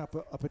giving up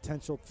a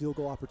potential field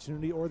goal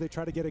opportunity, or they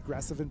try to get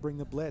aggressive and bring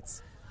the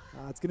blitz.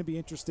 It's going to be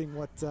interesting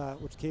what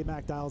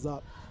K-Mac dials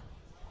up.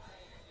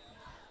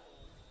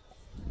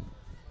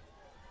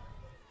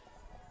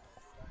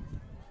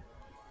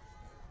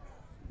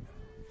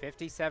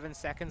 .57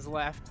 seconds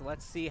left.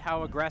 Let's see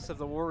how aggressive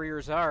the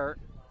Warriors are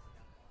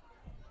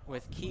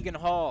with Keegan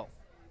Hall.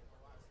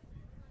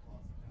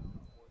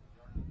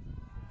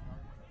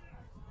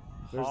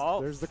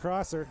 There's the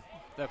crosser.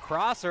 The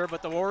crosser,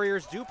 but the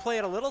Warriors do play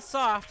it a little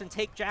soft and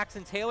take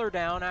Jackson Taylor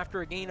down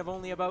after a gain of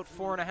only about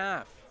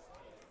 4.5.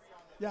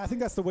 Yeah, I think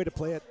that's the way to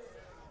play it.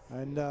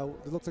 And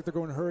it looks like they're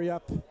going to hurry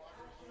up.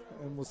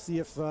 And we'll see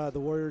if the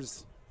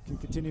Warriors can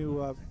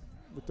continue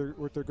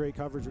with their great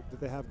coverage that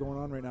they have going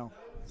on right now.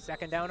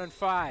 2nd down and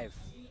 5.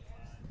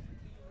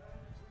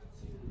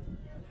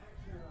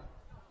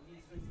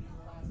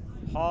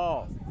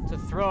 Hall to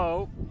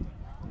throw.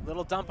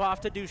 Little dump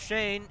off to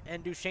Duchesne,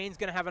 and Duchesne's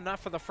going to have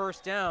enough for the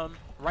first down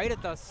right at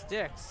the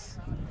sticks.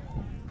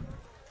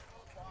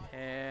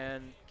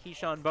 And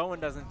Keyshawn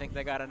Bowen doesn't think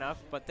they got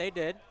enough, but they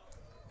did.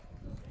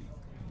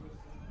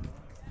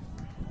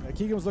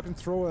 Keegan was looking to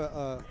throw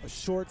a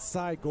short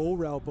side goal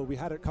route, but we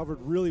had it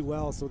covered really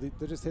well, so they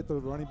just hit the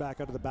running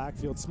back out of the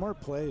backfield. Smart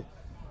play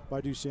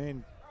by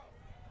Duchesne.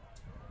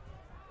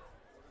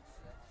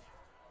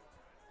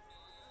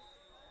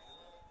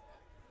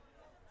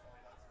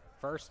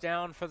 First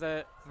down for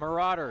the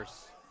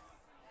Marauders.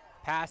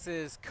 Pass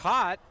is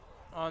caught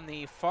on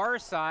the far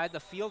side, the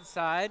field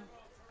side,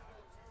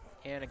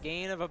 and a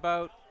gain of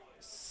about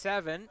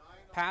 7.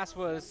 Pass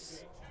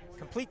was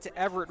complete to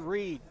Everett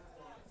Reed.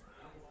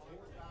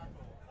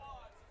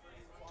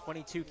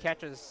 22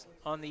 catches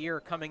on the year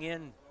coming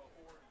in.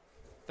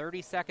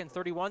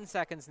 31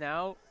 seconds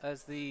now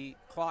as the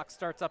clock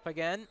starts up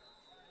again.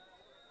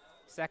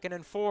 2nd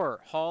and 4.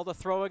 Hall to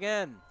throw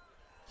again.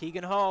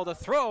 Keegan Hall to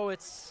throw.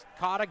 It's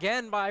caught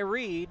again by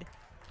Reed.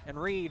 And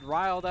Reed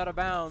riled out of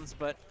bounds,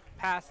 but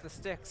past the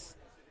sticks.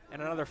 And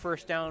another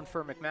first down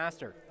for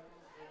McMaster.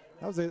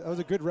 That was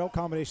a good route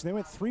combination. They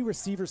went 3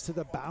 receivers to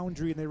the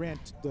boundary, and they ran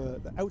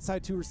the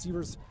outside 2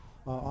 receivers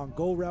on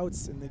go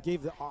routes, and they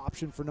gave the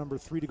option for number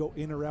 3 to go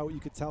in or out.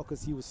 You could tell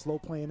because he was slow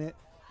playing it.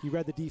 He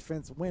read the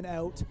defense, went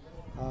out,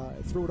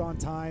 threw it on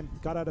time,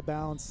 got out of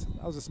bounds.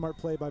 That was a smart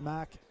play by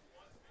Mac.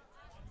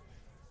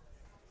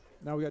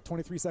 Now we got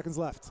 23 seconds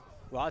left.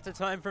 Lots of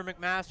time for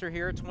McMaster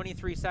here.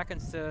 23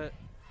 seconds to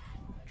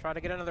try to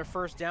get another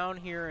first down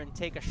here and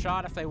take a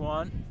shot if they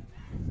want.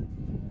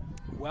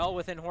 Well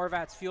within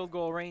Horvat's field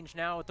goal range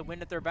now with the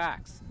wind at their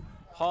backs.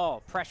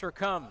 Hall, pressure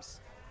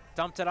comes.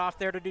 Dumped it off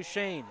there to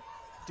Duchesne.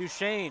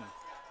 Duchesne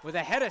with a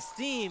head of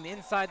steam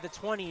inside the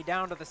 20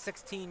 down to the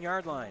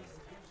 16-yard line.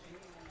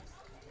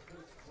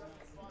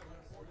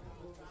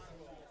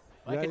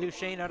 Micah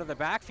Duchesne out of the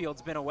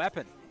backfield's been a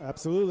weapon.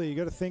 Absolutely. You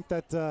got to think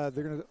that they're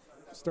going to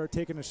start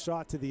taking a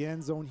shot to the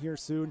end zone here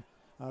soon.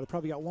 They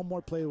probably got one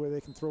more play where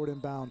they can throw it in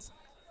bounds.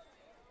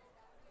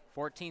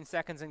 14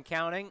 seconds and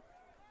counting.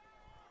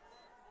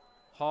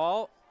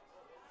 Hall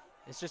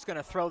is just going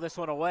to throw this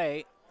one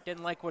away.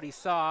 Didn't like what he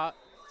saw,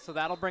 so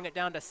that'll bring it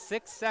down to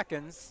 6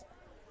 seconds,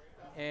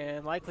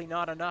 and likely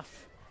not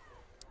enough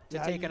to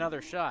take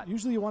another shot.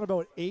 Usually you want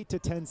about 8 to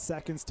 10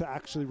 seconds to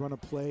actually run a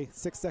play.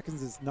 6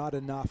 seconds is not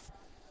enough.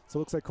 So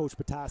it looks like Coach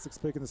Patasik's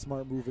picking the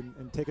smart move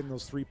and taking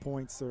those 3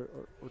 points, or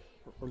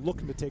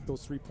looking to take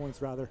those 3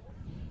 points rather.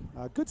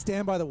 Good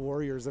stand by the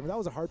Warriors. I mean, that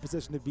was a hard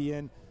position to be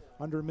in.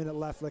 Under a minute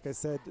left, like I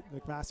said,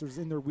 McMaster's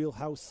in their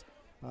wheelhouse,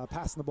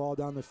 passing the ball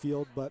down the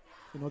field. But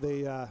you know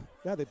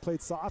they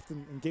played soft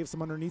and gave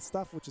some underneath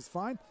stuff, which is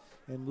fine.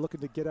 And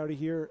looking to get out of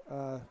here,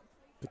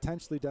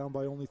 potentially down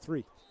by only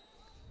 3.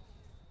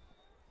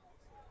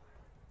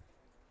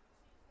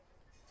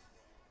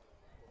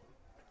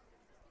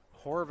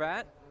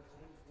 Horvat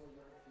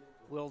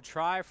will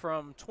try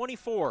from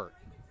 24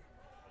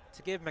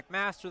 to give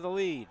McMaster the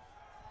lead.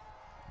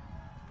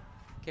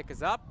 Kick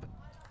is up,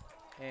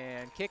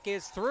 and kick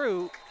is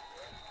through.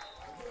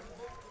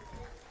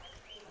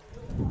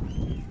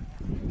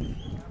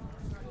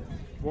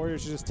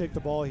 Warriors should just take the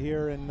ball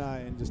here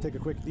and just take a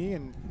quick knee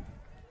and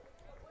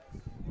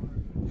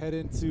head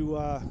into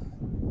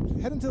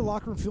the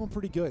locker room feeling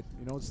pretty good.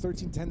 You know, it's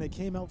 13-10. They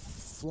came out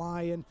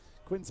flying.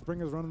 Quentin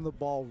Springer's running the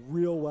ball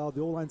real well.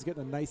 The O-line's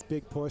getting a nice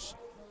big push.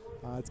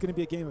 It's going to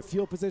be a game of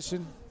field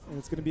position, and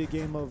it's going to be a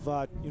game of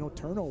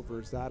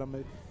turnovers. Adam,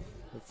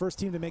 the first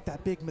team to make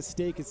that big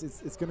mistake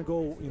is going to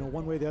go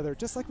one way or the other,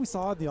 just like we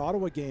saw in the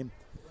Ottawa game,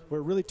 where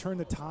it really turned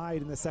the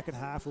tide in the second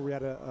half, where we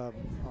had a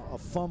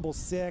fumble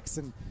 6,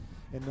 and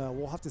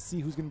we'll have to see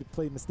who's going to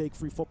play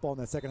mistake-free football in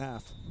that second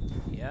half.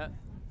 Yeah,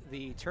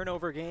 the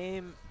turnover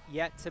game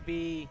yet to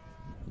be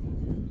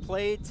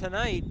played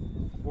tonight.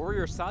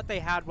 Warriors thought they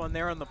had one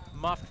there on the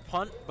muffed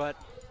punt, but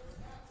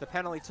the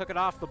penalty took it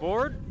off the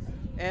board.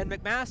 And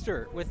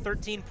McMaster, with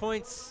 13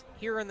 points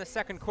here in the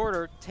second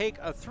quarter, take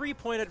a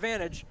 3-point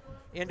advantage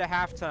into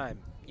halftime.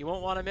 You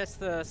won't want to miss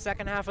the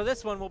second half of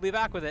this one. We'll be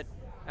back with it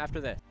after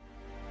this.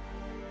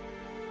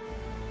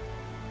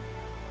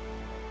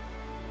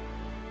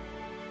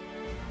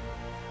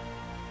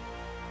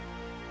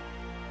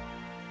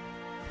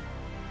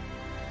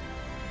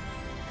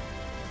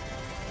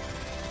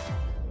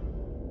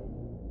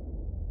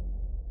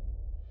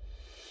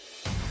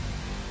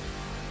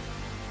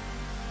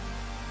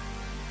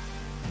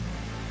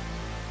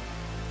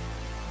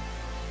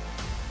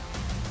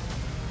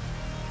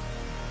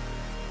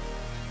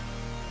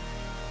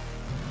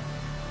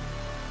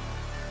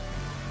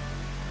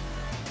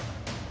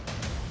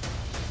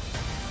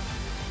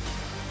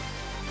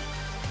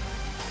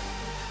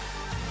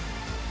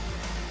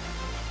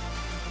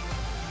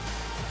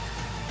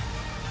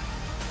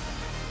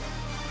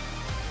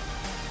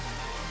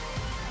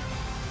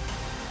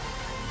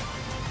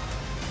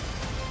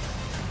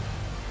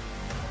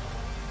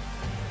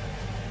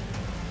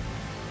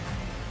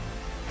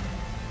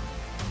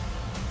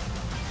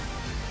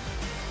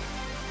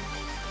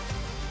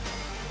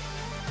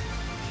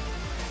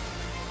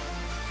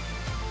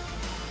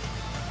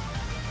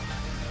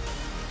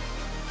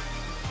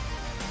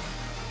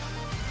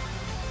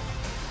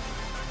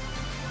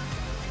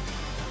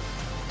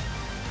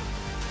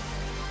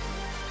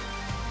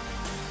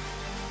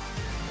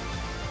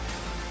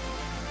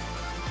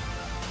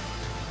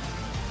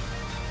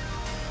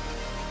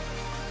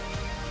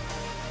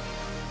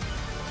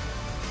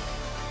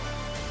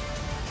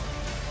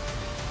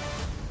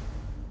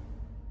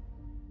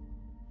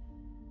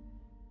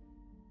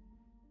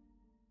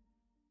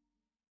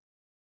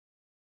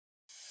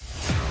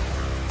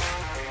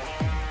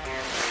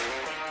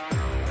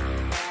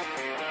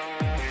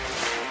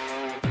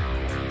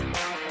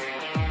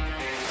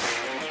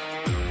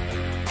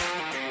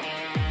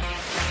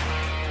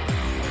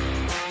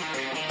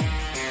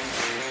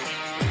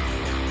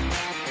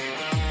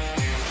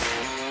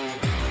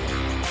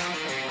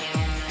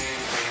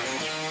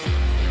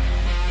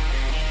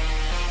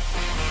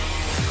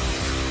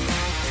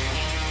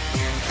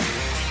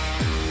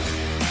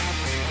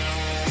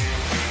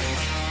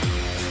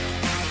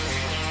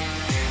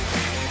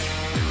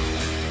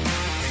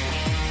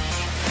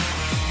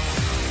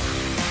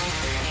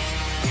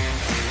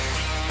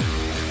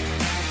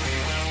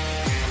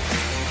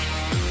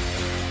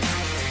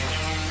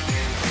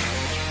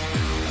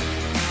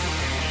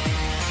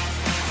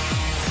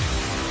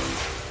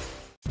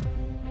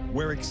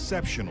 where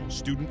exceptional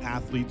student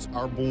athletes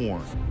are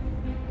born,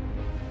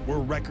 where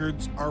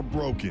records are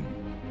broken,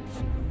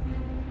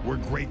 where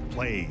great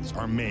plays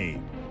are made,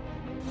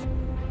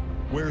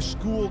 where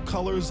school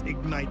colors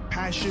ignite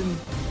passion,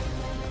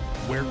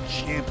 where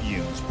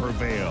champions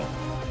prevail,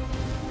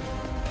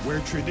 where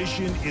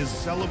tradition is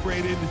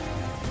celebrated.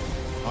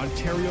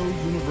 Ontario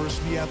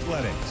University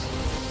Athletics.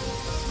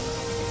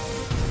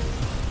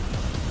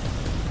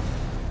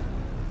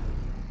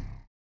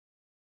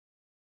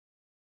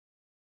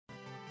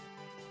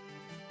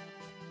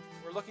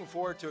 We're looking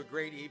forward to a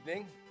great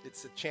evening.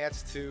 It's a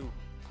chance to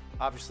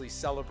obviously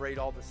celebrate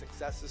all the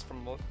successes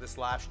from this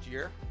last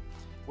year.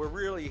 We're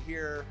really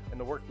here, and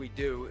the work we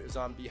do is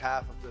on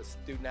behalf of the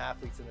student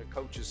athletes and their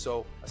coaches.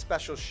 So a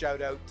special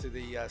shout out to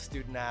the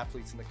student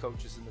athletes and the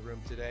coaches in the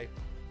room today.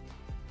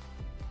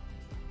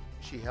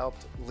 She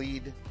helped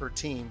lead her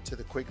team to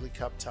the Quigley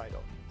Cup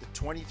title. The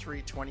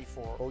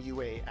 23-24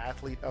 OUA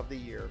Athlete of the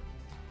Year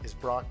is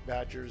Brock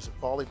Badger's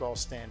volleyball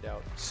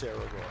standout, Sarah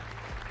Roy.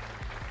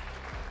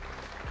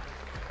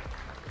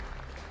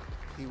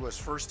 He was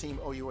first team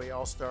OUA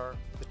All-Star,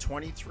 the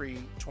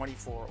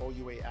 23-24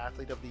 OUA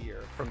Athlete of the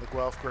Year from the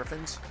Guelph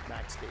Griffins,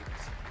 Max Davies.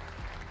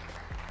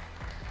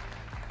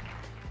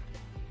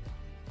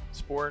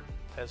 Sport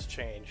has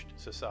changed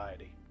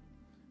society.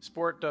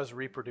 Sport does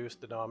reproduce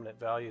the dominant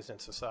values in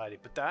society,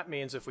 but that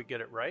means if we get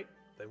it right,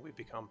 then we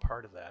become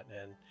part of that.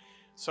 And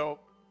so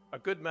a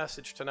good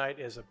message tonight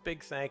is a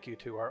big thank you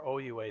to our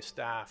OUA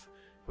staff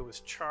who was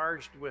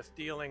charged with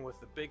dealing with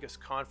the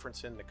biggest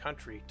conference in the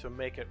country to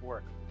make it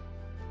work.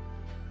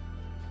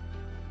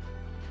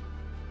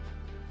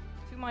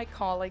 To my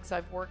colleagues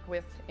I've worked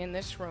with in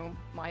this room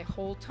my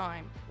whole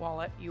time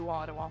while at U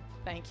Ottawa,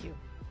 thank you.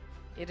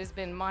 It has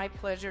been my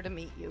pleasure to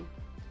meet you,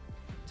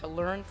 to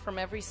learn from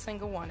every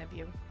single one of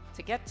you,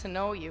 to get to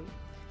know you,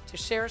 to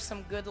share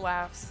some good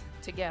laughs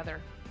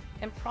together,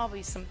 and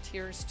probably some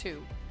tears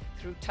too,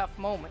 through tough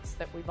moments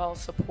that we've all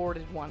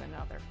supported one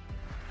another.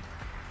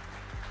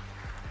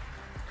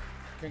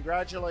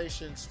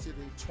 Congratulations to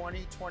the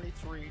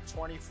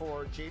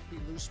 2023-24 J.P.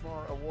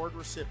 Loosemore Award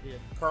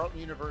recipient, Carleton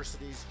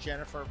University's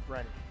Jennifer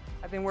Brennan.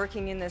 I've been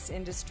working in this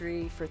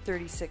industry for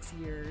 36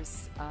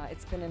 years.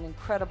 It's been an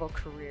incredible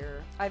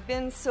career. I've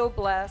been so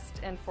blessed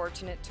and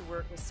fortunate to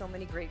work with so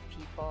many great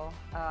people,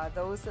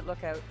 those that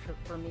look out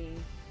for me,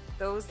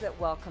 those that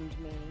welcomed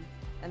me,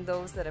 and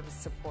those that have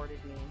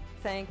supported me.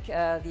 Thank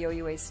the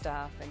OUA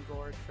staff and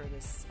Gord for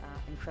this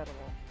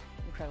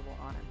incredible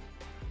honor.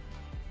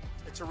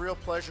 It's a real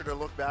pleasure to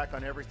look back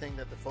on everything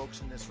that the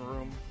folks in this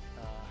room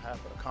have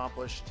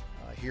accomplished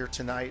here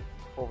tonight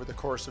over the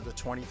course of the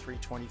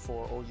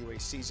 23-24 OUA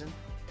season,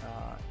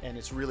 and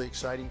it's really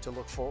exciting to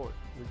look forward.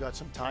 We've got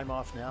some time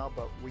off now,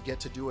 but we get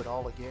to do it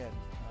all again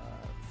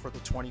for the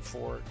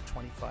 24-25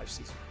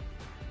 season.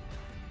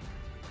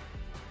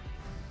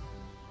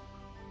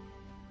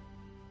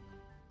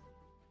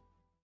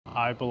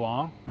 I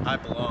belong. I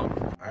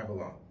belong. I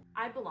belong.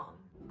 I belong.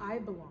 I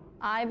belong.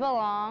 I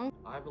belong.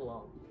 I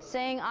belong.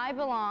 Saying I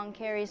belong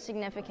carries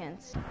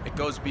significance. It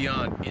goes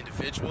beyond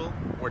individual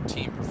or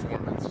team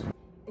performance.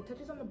 It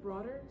touches on the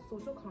broader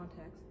social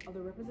context of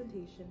the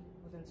representation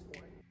within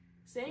sport.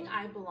 Saying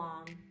I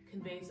belong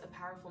conveys a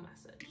powerful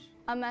message.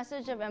 A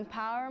message of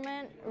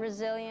empowerment,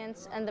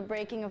 resilience, and the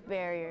breaking of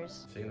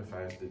barriers.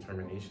 Signifies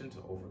determination to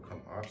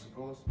overcome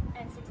obstacles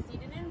and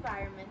succeed in an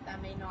environment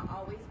that may not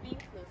always be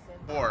inclusive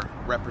or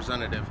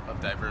representative of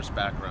diverse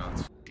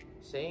backgrounds.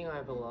 Saying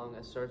I belong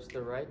asserts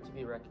the right to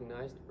be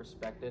recognized,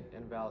 respected,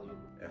 and valued.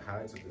 It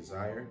hides a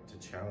desire to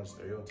challenge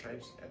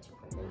stereotypes and to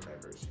promote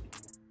diversity.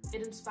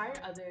 It inspires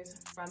others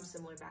from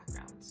similar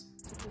backgrounds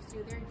to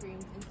pursue their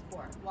dreams in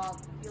sport while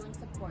feeling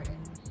supported.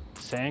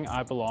 Saying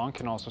I belong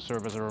can also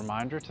serve as a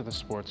reminder to the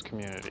sports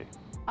community.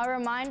 A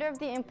reminder of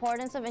the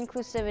importance of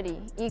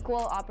inclusivity, equal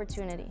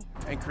opportunity.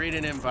 And create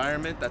an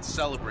environment that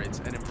celebrates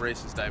and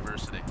embraces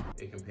diversity.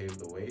 It can pave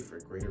the way for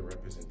greater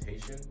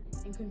representation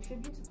and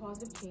contribute to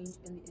positive change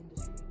in the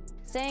industry.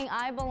 Saying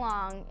I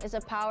belong is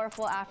a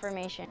powerful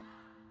affirmation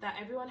that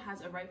everyone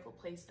has a rightful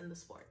place in the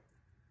sport.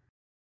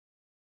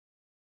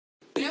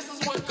 This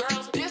is what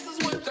girls do. This is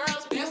what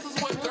girls do. This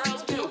is what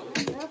girls do.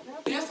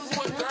 This is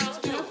what girls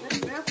do.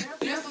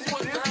 This is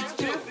what girls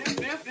do.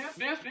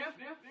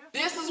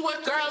 This is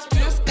what girls do.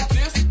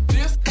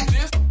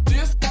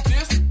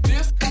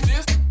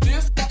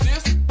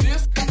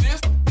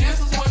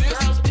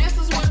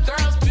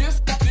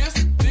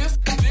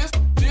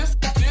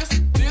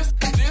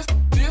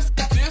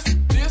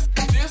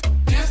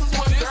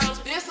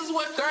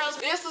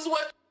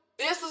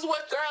 This is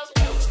what girls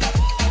do.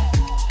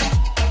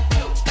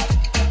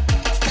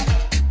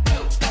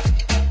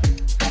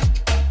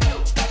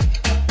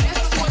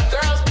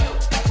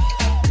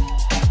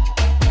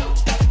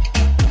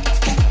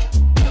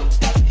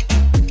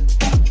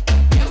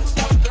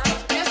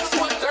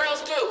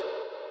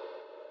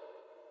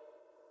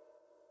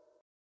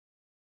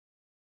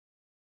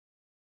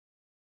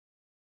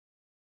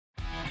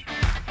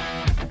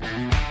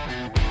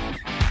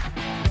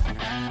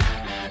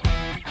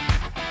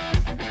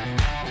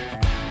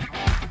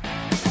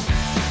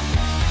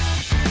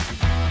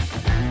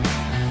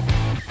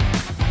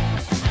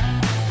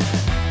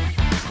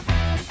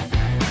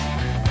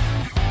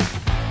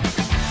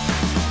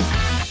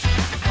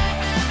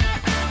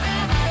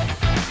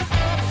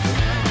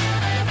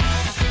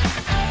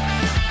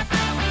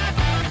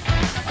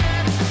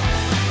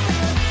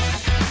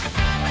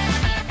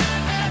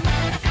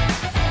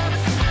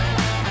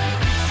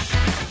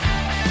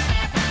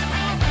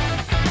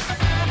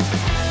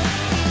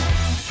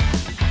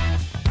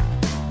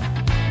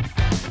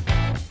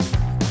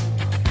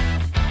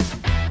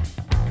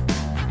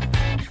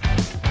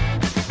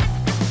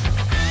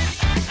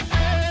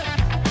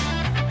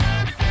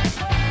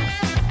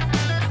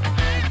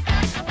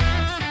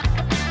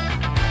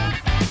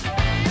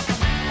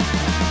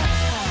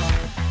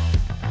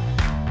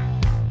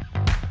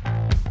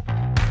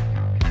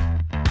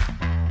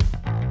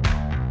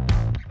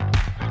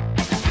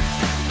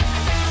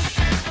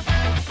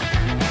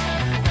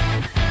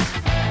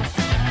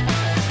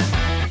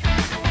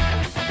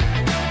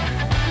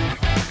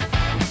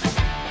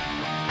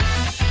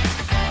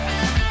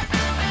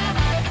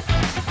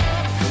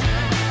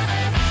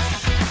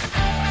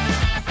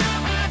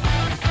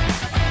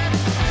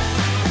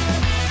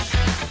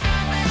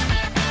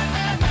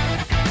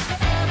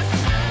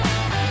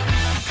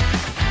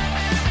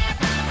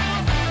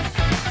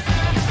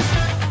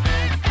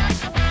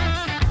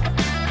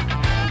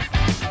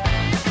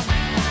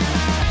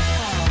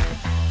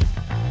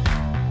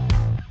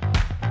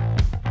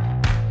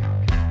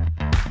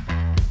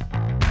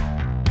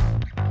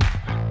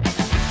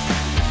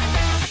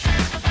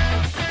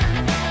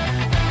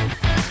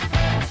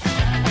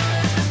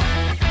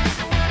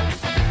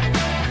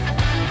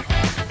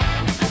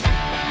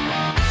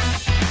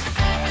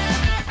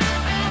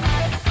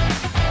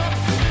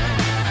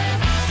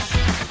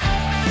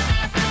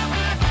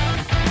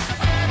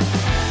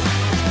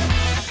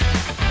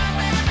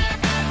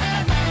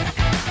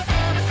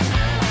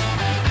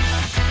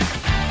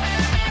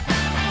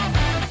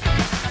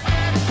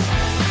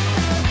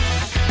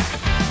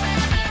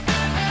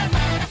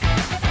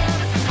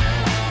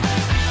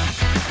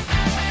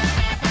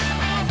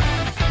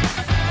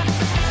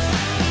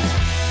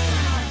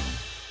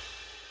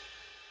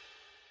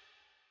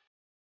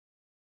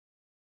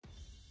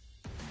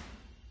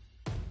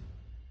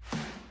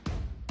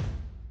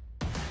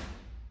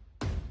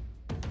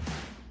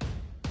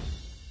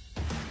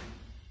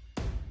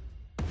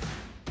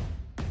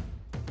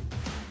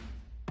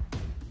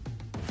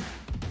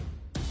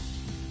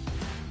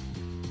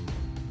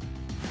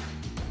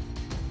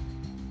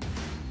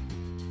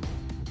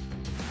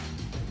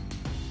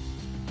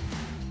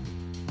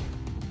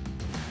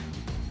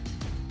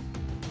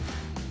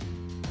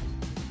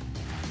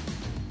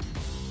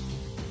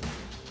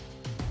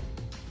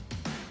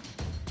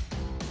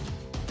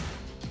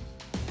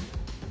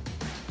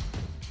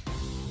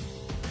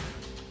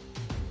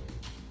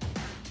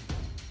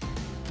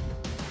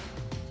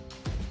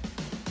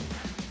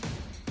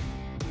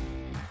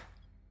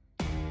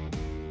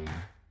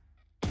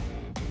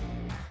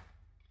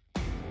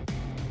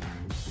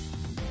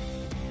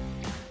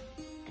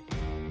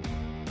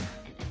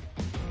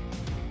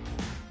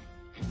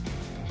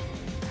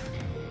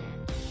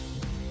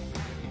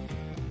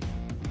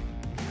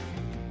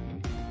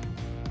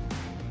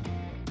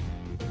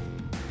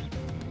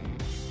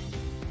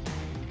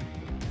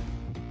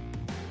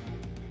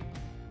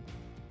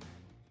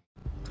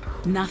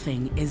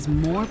 Nothing is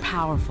more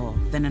powerful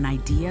than an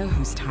idea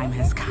whose time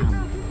has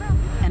come.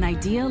 An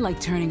idea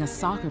like turning a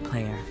soccer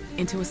player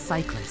into a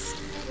cyclist,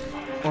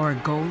 or a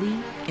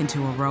goalie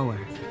into a rower,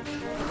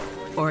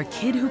 or a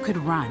kid who could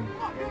run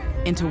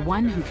into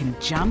one who can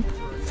jump,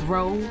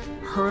 throw,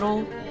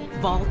 hurdle,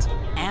 vault,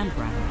 and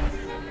run.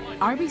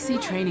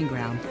 RBC Training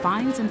Ground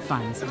finds and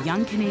funds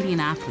young Canadian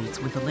athletes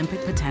with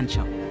Olympic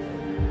potential.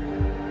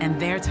 And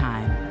their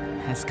time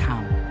has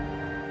come.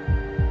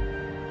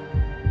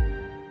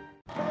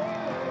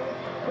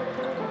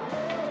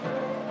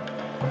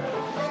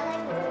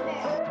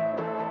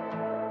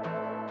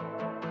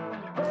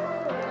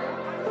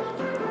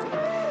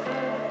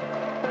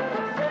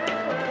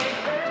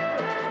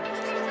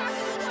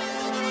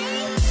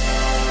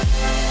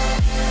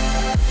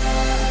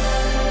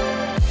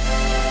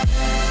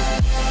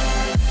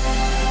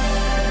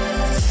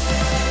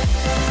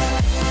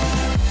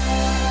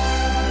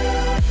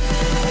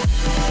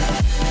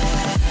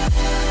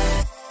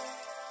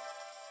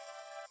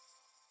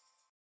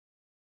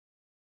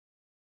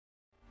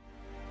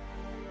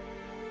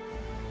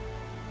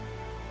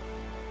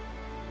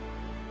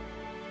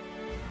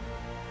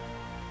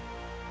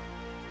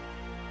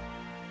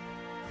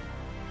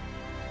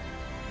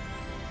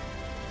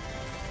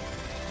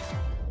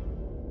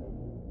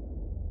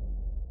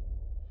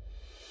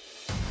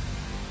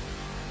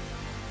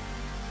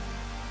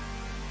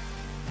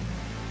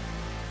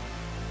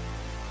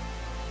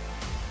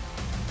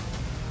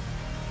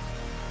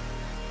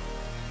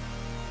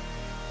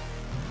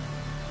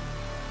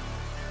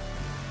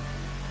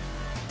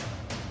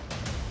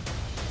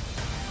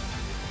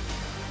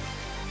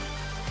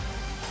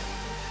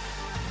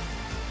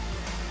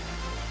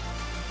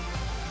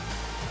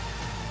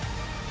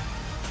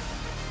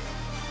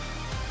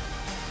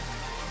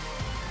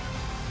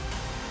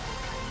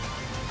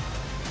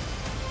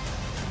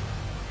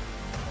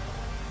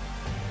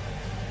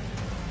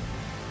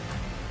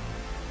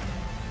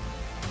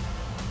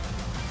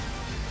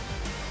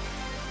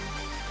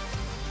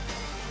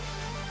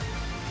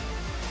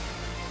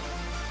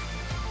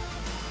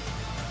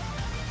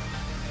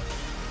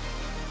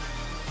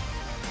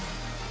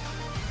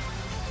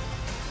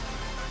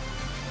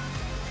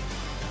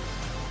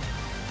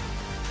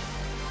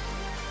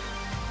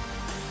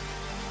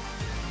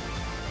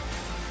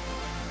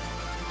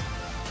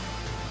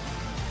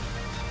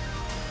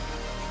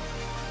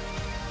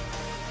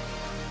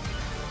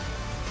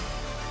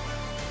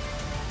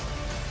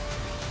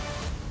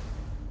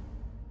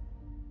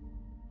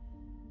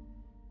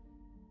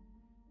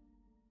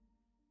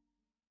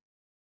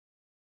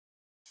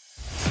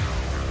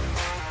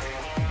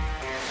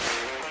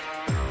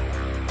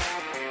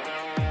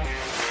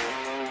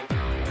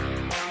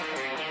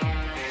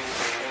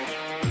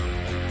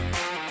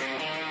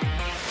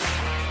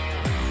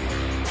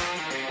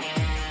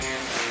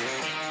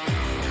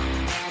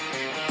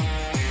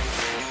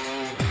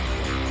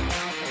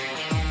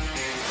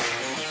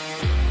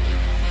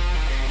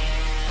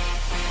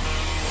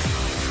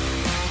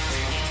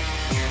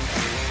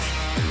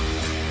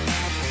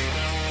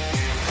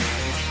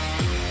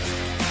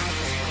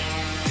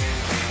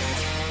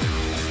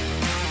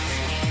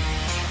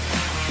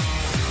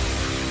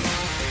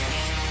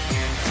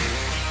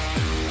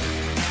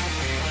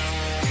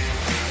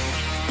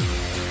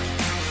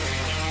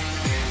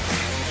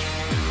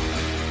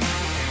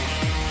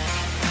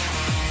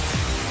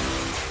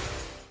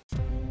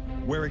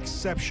 Where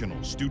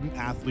exceptional student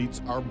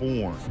athletes are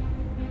born,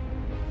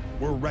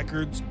 where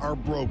records are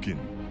broken,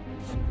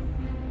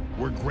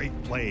 where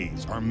great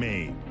plays are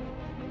made,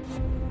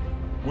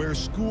 where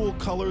school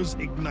colors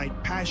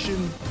ignite passion,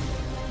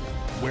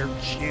 where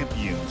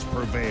champions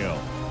prevail,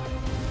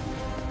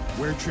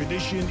 where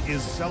tradition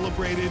is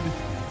celebrated,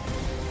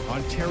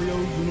 Ontario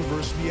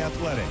University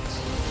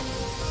Athletics.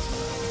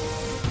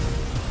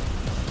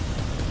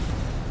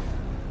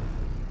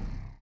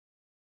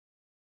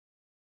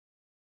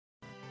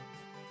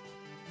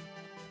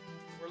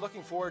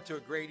 Looking forward to a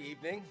great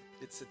evening.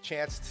 It's a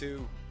chance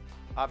to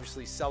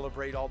obviously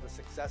celebrate all the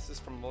successes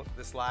from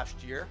this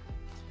last year.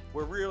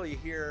 We're really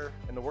here,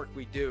 and the work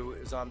we do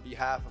is on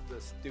behalf of the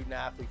student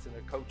athletes and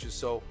their coaches.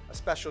 So a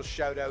special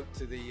shout out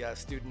to the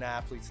student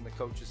athletes and the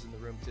coaches in the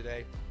room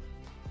today.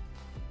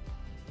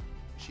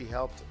 She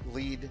helped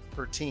lead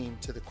her team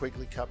to the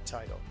Quigley Cup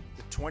title.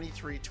 The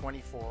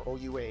 23-24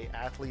 OUA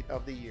Athlete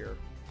of the Year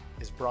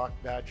is Brock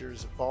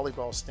Badgers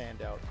volleyball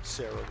standout,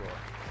 Sarah Roy.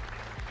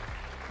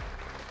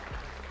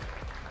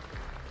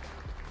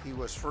 He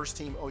was first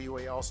team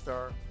OUA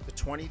All-Star, the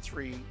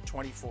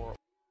 23-24.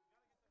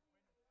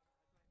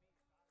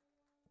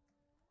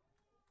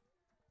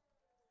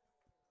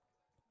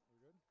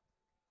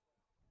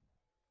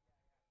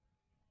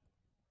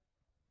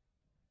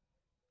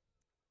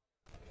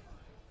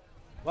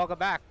 Welcome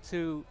back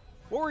to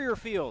Warrior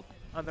Field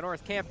on the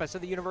North Campus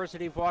of the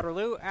University of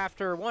Waterloo.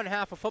 After one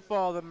half of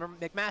football, the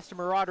McMaster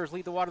Marauders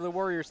lead the Waterloo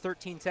Warriors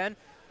 13-10.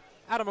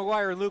 Adam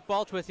McGuire and Luke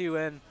Balch with you,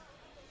 and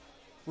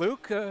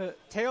Luke,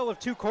 tale of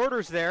two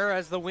quarters there.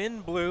 As the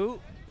wind blew,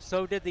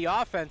 so did the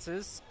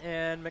offenses,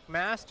 and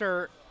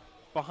McMaster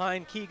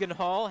behind Keegan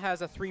Hall,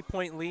 has a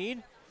 3-point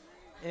lead,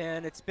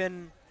 and it's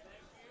been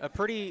a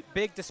pretty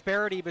big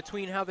disparity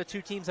between how the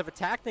two teams have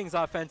attacked things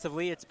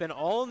offensively. It's been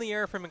all in the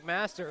air for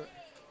McMaster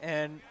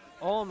and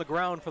all on the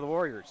ground for the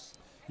Warriors.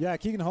 Yeah,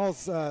 Keegan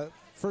Hall's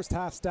first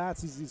half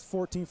stats, he's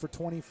 14 for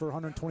 20 for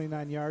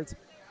 129 yards,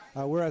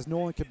 whereas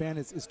Nolan Caban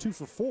is 2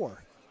 for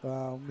 4.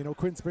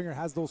 Quentin Springer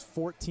has those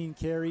 14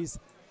 carries.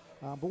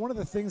 But one of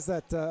the things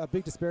that a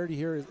big disparity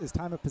here is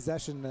time of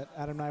possession that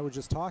Adam and I were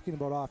just talking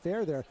about off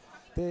air there.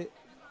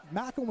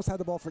 Mac almost had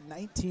the ball for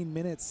 19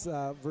 minutes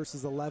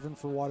versus 11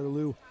 for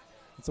Waterloo.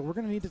 And so we're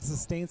going to need to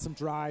sustain some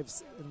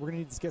drives, and we're going to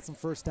need to get some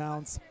first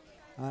downs.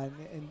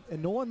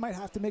 And Nolan might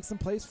have to make some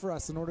plays for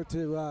us in order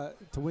to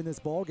win this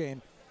ball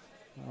game.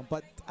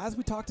 But as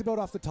we talked about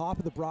off the top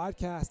of the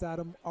broadcast,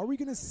 Adam, are we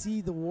going to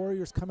see the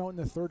Warriors come out in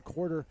the third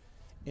quarter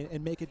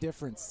and make a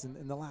difference?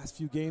 In the last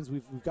few games,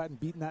 we've gotten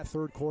beaten that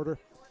third quarter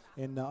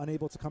and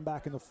unable to come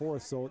back in the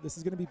fourth. So this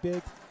is going to be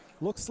big.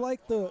 Looks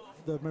like the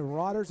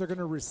Marauders are going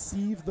to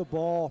receive the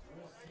ball,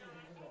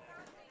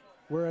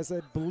 whereas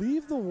I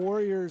believe the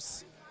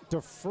Warriors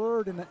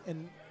deferred, and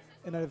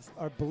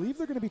I believe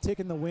they're going to be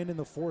taking the win in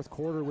the fourth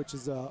quarter, which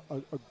is a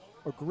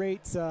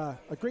great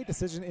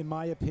decision in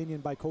my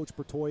opinion by Coach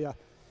Bertoya.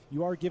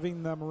 You are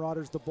giving the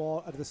Marauders the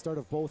ball at the start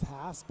of both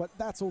halves, but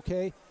that's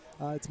okay.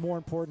 It's more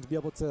important to be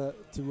able to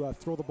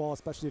throw the ball,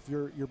 especially if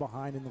you're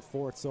behind in the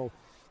fourth. So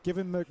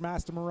giving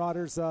McMaster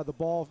Marauders the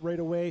ball right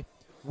away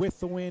with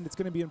the wind, it's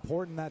going to be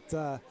important that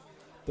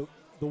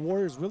the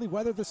Warriors really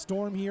weather the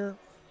storm here,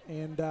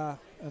 and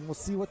we'll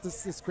see what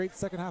this great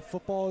second half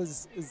football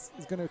is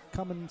going to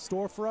come in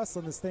store for us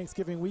on this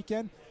Thanksgiving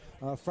weekend.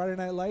 Friday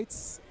Night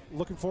Lights,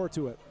 looking forward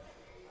to it.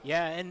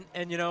 Yeah,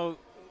 and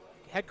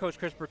head coach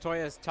Chris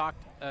Bertoya has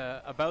talked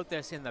about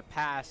this in the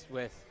past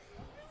with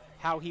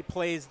how he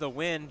plays the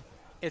wind.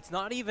 It's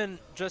not even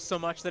just so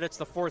much that it's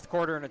the fourth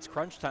quarter and it's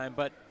crunch time,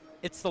 but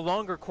it's the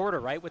longer quarter,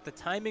 right? With the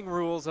timing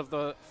rules of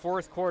the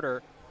fourth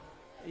quarter,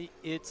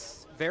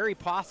 it's very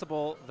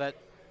possible that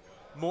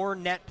more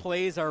net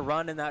plays are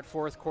run in that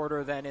fourth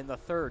quarter than in the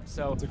third.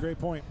 So it's a great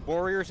point.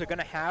 Warriors are going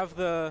to have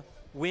the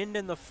wind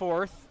in the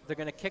fourth. They're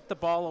going to kick the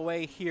ball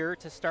away here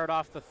to start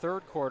off the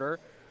third quarter.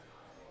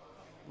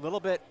 A little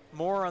bit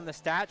more on the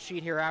stat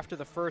sheet here after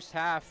the first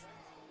half.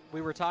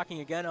 We were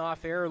talking again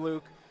off air,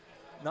 Luke,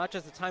 not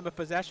just the time of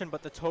possession,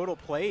 but the total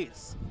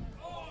plays.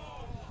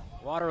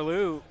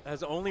 Waterloo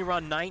has only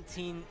run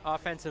 19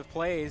 offensive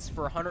plays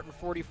for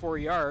 144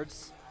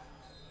 yards.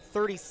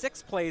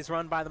 36 plays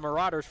run by the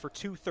Marauders for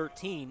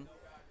 213.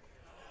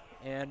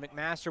 And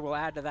McMaster will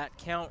add to that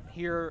count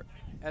here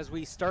as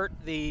we start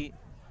the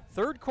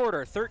third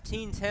quarter.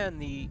 13-10,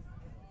 the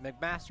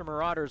McMaster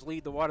Marauders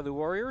lead the Waterloo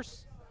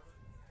Warriors.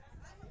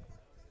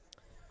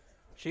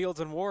 Shields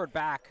and Ward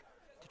back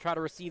to try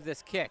to receive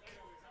this kick.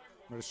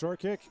 With a short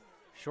kick.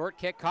 Short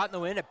kick caught in the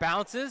wind. It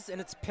bounces,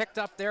 and it's picked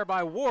up there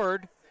by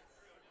Ward.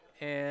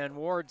 And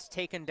Ward's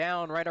taken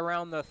down right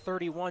around the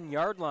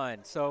 31-yard line.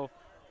 So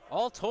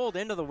all told,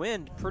 into the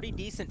wind, pretty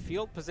decent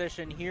field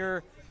position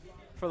here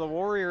for the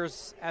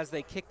Warriors as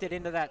they kicked it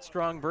into that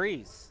strong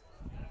breeze.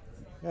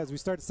 Yeah, as we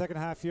start the second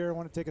half here, I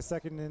want to take a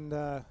second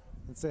and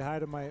say hi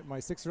to my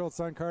 6-year-old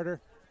son, Carter,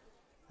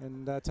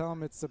 and tell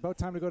him it's about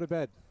time to go to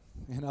bed.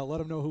 And I'll let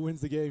him know who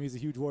wins the game. He's a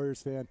huge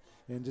Warriors fan,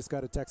 and just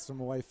got a text from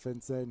my wife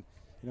and saying,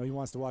 he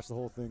wants to watch the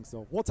whole thing.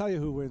 So we'll tell you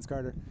who wins,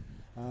 Carter.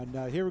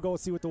 And here we go.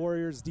 See what the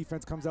Warriors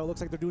defense comes out. Looks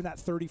like they're doing that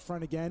 30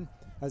 front again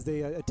as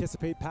they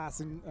anticipate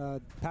passing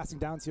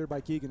downs here by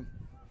Keegan.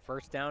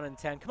 First down and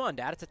 10. Come on,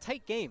 Dad. It's a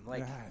tight game.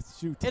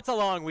 Shoot. It's a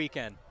long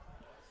weekend.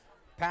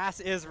 Pass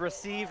is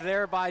received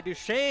there by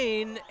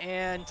Duchesne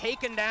and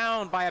taken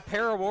down by a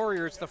pair of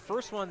Warriors. The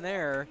first one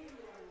there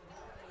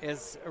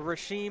is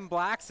Rasheem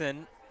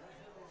Blackson.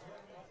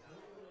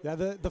 Yeah,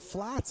 the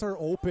flats are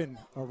open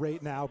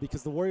right now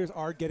because the Warriors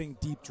are getting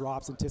deep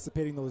drops,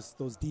 anticipating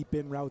those deep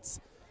in routes.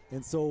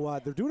 And so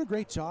they're doing a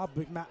great job.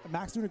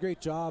 Mac's doing a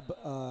great job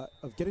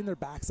of getting their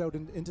backs out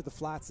into the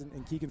flats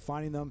and Keegan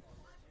finding them.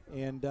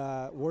 And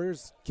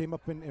Warriors came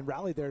up and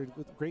rallied there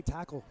with a great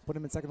tackle, put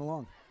him in second and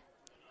long.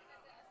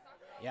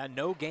 Yeah,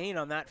 no gain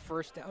on that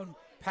first down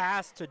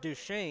pass to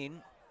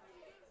Duchesne.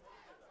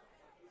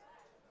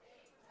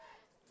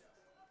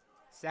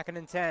 Second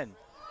and 10.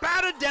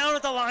 Batted down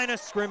at the line of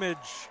scrimmage.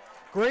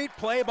 Great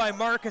play by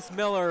Marcus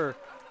Miller,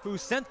 who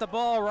sent the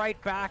ball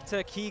right back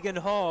to Keegan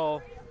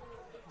Hall.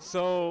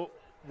 So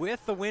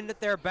with the wind at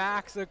their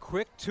backs, a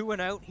quick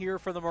 2-and-out here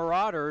for the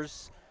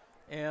Marauders.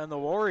 And the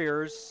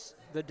Warriors,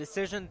 the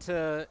decision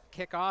to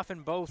kick off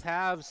in both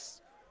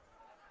halves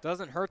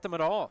doesn't hurt them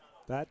at all.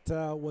 That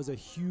was a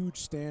huge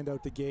stand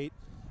out the gate.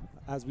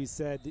 As we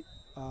said,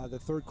 the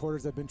third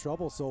quarters have been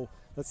trouble. So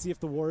let's see if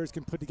the Warriors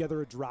can put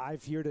together a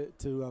drive here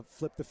to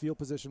flip the field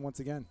position once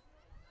again.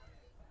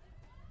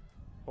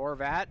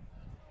 Horvat,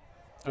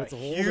 a a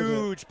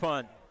huge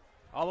punt.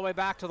 All the way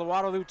back to the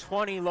Waterloo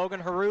 20,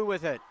 Logan Haru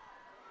with it.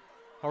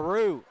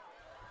 Haru,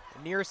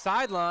 near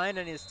sideline,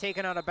 and is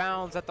taken out of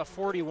bounds at the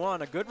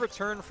 41. A good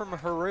return from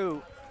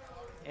Haru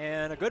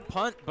and a good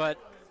punt, but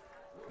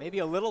Maybe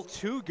a little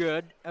too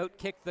good.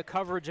 Outkicked the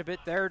coverage a bit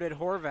there, did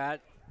Horvat.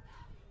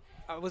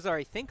 Was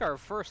I think our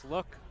first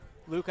look,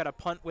 Luke, at a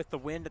punt with the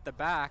wind at the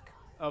back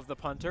of the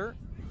punter.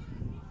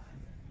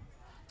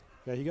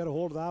 Yeah, you got a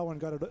hold of that one.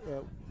 Got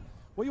to.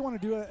 What you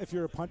want to do if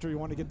you're a punter, you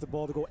want to get the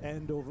ball to go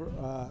end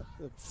over,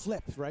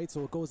 flip, right?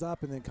 So it goes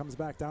up and then comes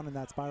back down in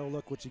that spiral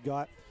look, which you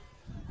got.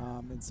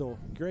 And so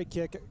great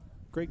kick.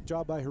 Great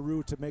job by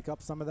Haru to make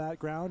up some of that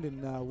ground.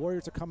 And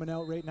Warriors are coming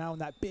out right now in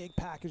that big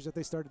package that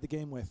they started the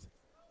game with.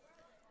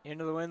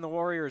 Into the win, the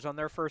Warriors on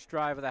their first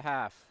drive of the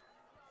half.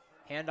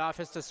 Handoff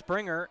is to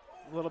Springer.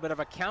 A little bit of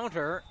a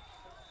counter.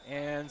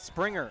 And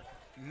Springer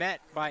met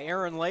by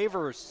Aaron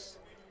Lavers.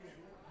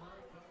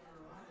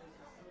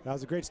 That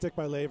was a great stick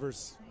by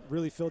Lavers.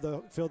 Really filled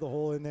the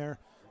hole in there.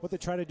 What they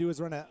try to do is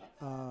run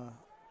a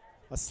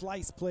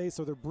slice play,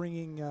 so they're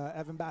bringing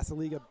Evan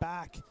Basiliga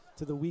back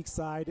to the weak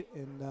side,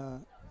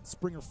 and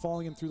Springer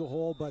following him through the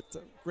hole, but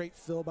great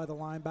fill by the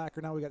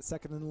linebacker. Now we got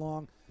 2nd and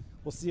long.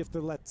 We'll see if they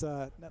let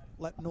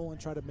Nolan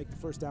try to make the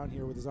first down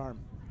here with his arm.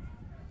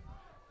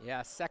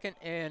 Yeah, 2nd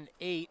and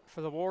 8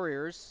 for the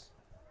Warriors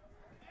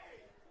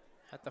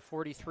at the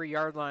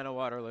 43-yard line of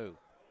Waterloo.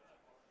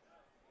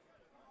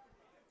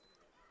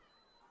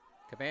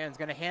 Caban's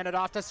going to hand it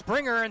off to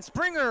Springer, and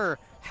Springer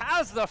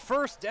has the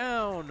first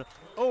down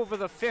over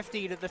the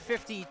 50 to the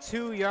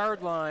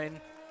 52-yard line.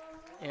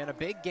 And a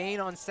big gain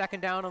on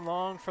 2nd down and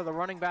long for the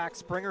running back,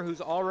 Springer, who's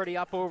already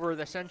up over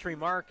the century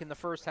mark in the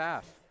first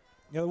half.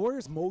 Yeah, the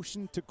Warriors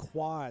motion to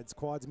quads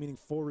meaning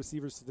 4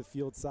 receivers to the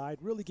field side,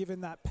 really giving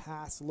that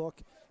pass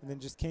look, and then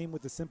just came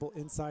with the simple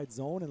inside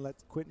zone and let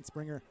Quentin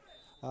Springer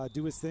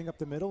do his thing up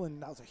the middle,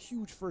 and that was a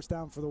huge first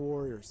down for the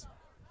Warriors.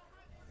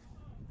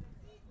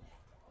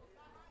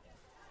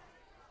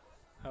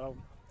 That'll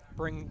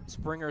bring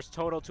Springer's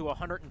total to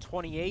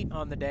 128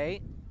 on the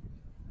day.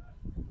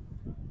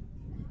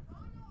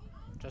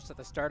 Just at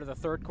the start of the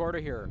 3rd quarter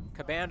here.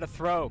 Caban to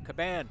throw.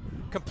 Caban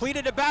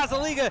completed to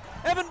Basiliga.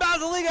 Evan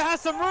Basiliga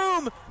has some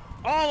room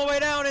all the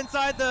way down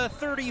inside the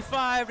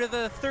 35 to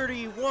the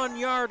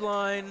 31-yard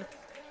line.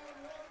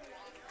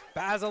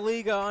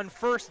 Basiliga on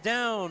first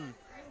down.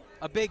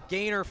 A big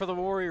gainer for the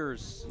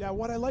Warriors. Yeah,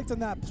 what I liked on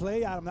that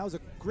play, Adam, that was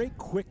a great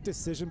quick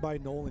decision by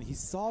Nolan. He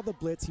saw the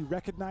blitz, he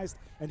recognized,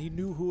 and he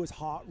knew who his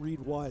hot read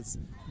was,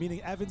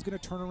 meaning Evan's going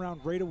to turn around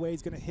right away.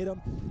 He's going to hit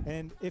him,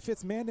 and if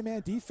it's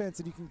man-to-man defense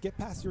and you can get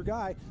past your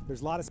guy,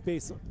 there's a lot of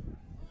space.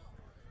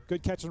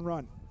 Good catch and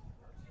run.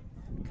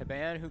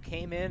 Caban, who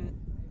came in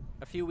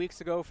a few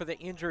weeks ago for the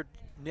injured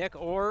Nick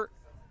Orr.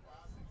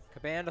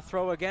 Caban to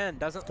throw again.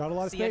 Doesn't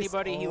see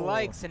anybody he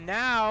likes, and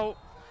now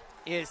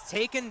is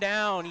taken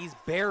down. He's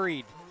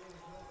buried.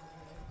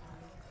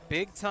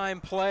 Big time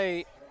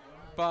play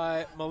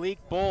by Malik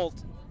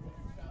Bolt.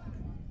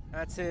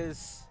 That's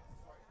his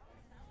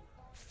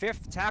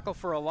 5th tackle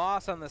for a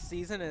loss on the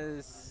season.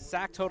 His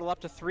sack total up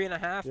to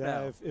 3.5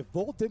 now. If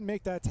Bolt didn't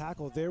make that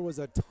tackle, there was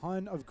a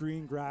ton of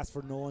green grass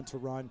for Nolan to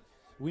run.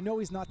 We know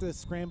he's not the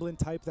scrambling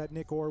type that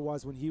Nick Orr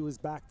was when he was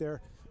back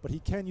there, but he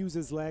can use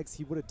his legs.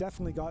 He would have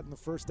definitely gotten the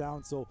first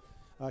down, so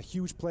a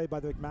huge play by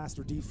the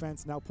McMaster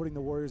defense, now putting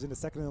the Warriors into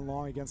 2nd and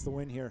long against the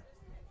win here.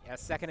 Yeah,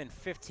 2nd and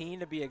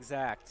 15 to be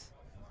exact.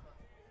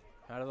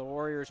 How do the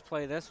Warriors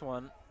play this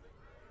one?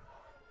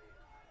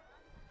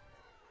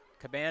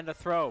 Caban to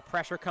throw.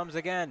 Pressure comes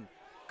again.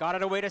 Got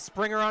it away to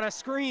Springer on a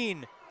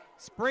screen.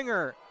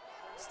 Springer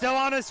still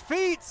on his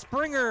feet.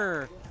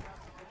 Springer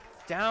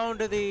down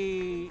to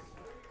the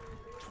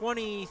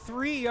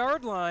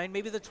 23-yard line,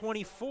 maybe the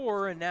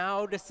 24, and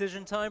now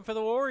decision time for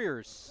the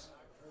Warriors.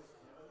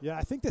 Yeah,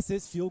 I think this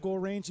is field goal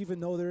range, even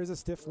though there is a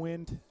stiff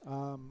wind.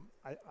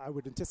 I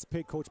would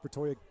anticipate Coach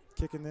Bertoya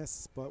kicking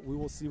this, but we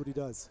will see what he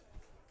does.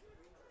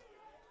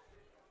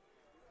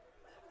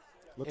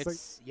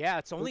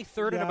 It's only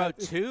 3rd and about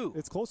 2.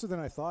 It's closer than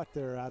I thought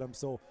there, Adam.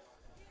 So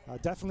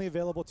definitely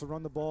available to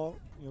run the ball.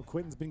 You know,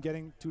 Quentin's been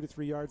getting 2 to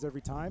 3 yards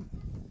every time.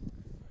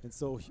 And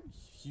so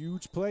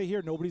huge play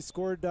here. Nobody's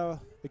scored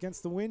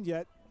against the wind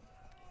yet.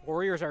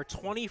 Warriors are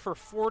 20 for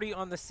 40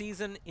 on the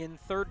season in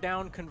 3rd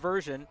down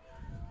conversion.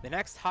 The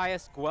next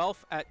highest,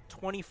 Guelph, at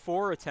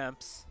 24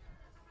 attempts.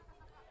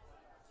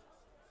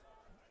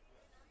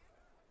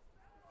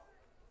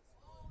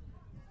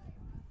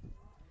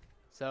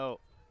 So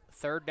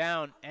 3rd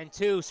down and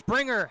 2.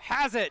 Springer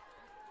has it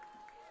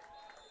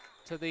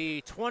to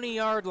the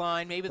 20-yard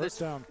line. Maybe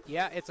first down.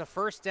 Yeah, it's a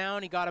first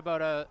down. He got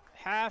about a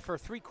half or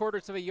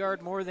 3/4 of a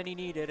yard more than he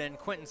needed, and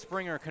Quentin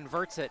Springer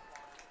converts it.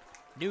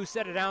 New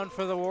set it down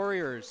for the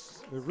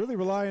Warriors. They're really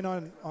relying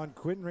on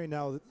Quentin right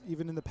now,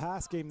 even in the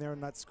pass game there,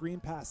 and that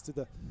screen pass to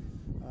the,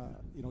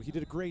 he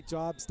did a great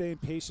job staying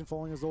patient,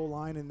 following his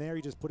O-line in there.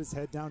 He just put his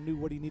head down, knew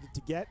what he needed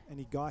to get, and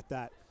he got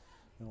that.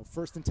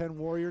 1st and 10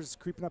 Warriors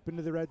creeping up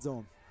into the red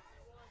zone.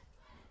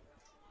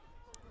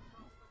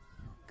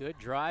 Good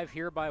drive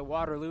here by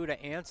Waterloo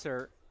to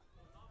answer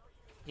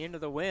into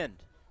the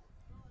wind.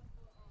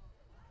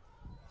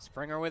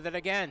 Springer with it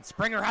again.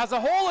 Springer has a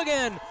hole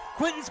again.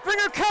 Quentin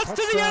Springer cuts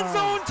to the end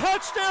zone.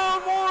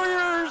 Touchdown,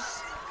 Warriors.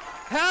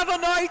 Have a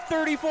night,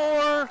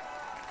 34.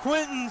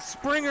 Quinton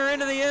Springer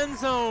into the end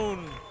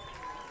zone.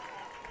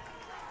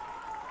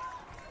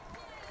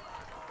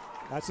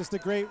 That's just a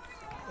great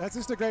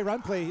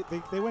run play.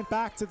 They went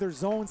back to their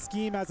zone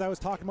scheme, as I was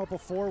talking about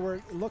before, where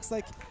it looks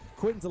like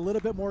Quinton's a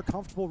little bit more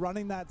comfortable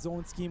running that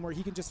zone scheme where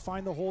he can just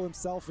find the hole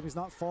himself and he's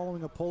not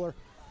following a puller.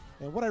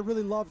 And what I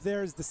really love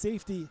there is the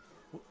safety.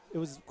 It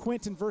was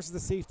Quinton versus the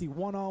safety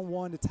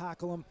one-on-one to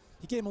tackle him.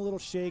 He gave him a little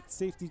shake.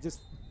 Safety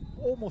just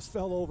almost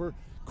fell over.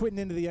 Quinton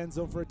into the end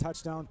zone for a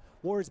touchdown.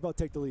 Warriors about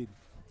to take the lead.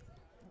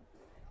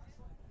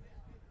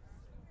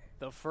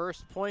 The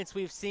first points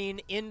we've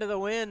seen into the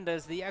wind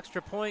as the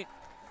extra point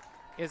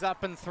is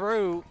up and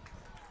through.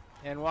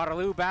 And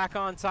Waterloo back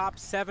on top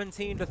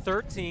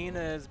 17-13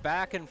 as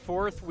back and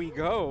forth we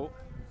go.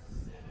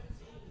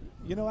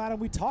 You know, Adam,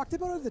 we talked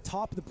about at the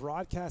top of the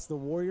broadcast, the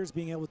Warriors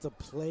being able to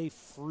play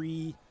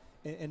free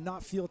and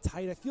not feel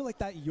tight. I feel like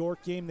that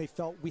York game, they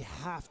felt we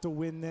have to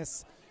win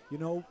this, you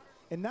know.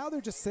 And now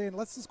they're just saying,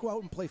 let's just go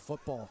out and play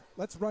football.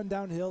 Let's run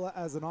downhill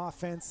as an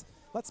offense.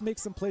 Let's make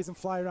some plays and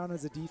fly around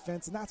as a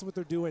defense, and that's what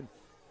they're doing.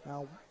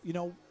 Now, you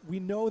know, we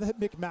know that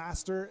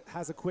McMaster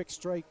has a quick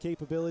strike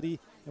capability,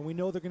 and we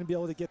know they're going to be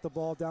able to get the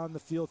ball down the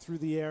field through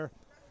the air.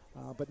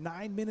 But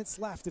 9 minutes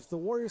left. If the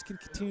Warriors can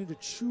continue to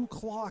chew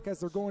clock as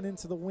they're going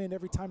into the wind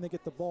every time they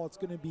get the ball, it's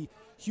going to be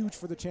huge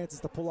for the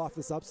chances to pull off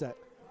this upset.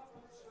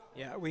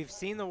 Yeah, we've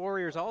seen the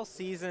Warriors all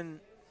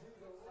season.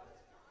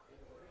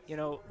 You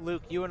know,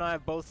 Luke, you and I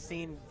have both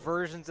seen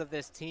versions of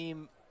this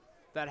team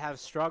that have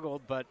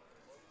struggled, but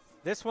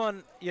this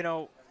one, you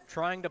know,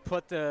 trying to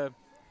put the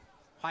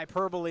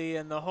hyperbole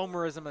and the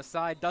homerism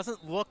aside,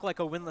 doesn't look like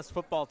a winless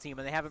football team,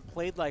 and they haven't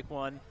played like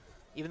one,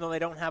 even though they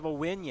don't have a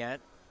win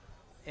yet.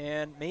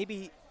 And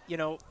maybe, you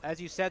know, as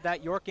you said,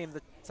 that York game,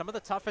 some of the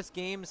toughest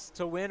games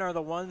to win are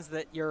the ones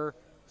that you're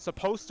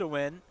supposed to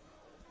win.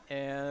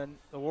 And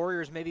the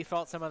Warriors maybe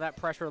felt some of that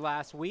pressure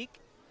last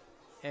week.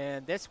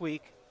 And this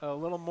week, a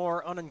little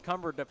more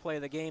unencumbered to play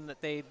the game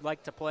that they'd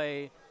like to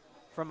play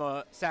from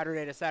a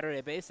Saturday to Saturday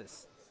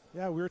basis.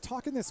 Yeah, we were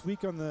talking this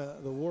week on the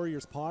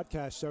Warriors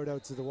podcast, shout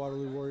out to the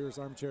Waterloo Warriors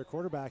Armchair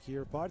Quarterback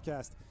here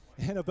podcast,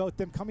 and about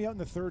them coming out in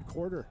the third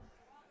quarter.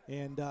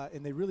 And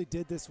they really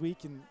did this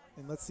week, and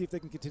let's see if they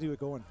can continue it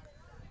going.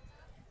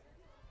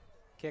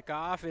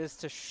 Kickoff is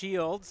to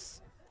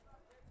Shields.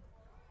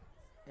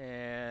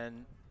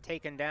 And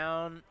taken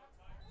down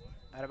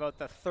at about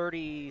the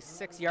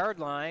 36-yard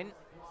line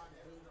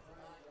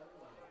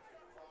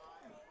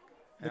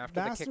after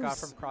the kickoff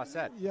from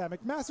Crossett. Yeah,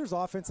 McMaster's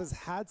offense has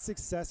had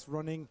success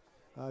running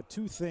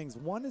two things.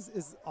 One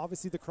is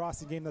obviously the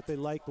crossing game that they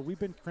like, but we've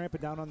been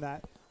cramping down on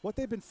that. What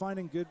they've been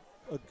finding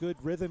a good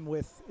rhythm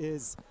with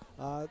is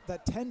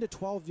that 10 to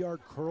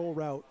 12-yard curl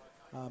route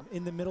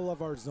in the middle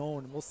of our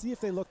zone. We'll see if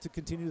they look to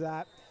continue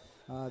that.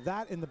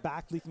 That in the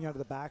back leaking out of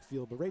the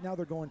backfield. But right now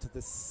they're going to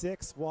the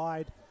 6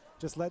 wide,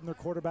 just letting their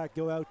quarterback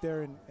go out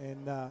there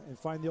and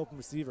find the open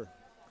receiver.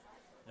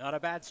 Not a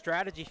bad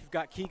strategy. You've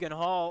got Keegan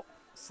Hall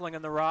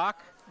slinging the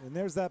rock. And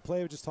there's that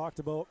play we just talked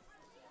about.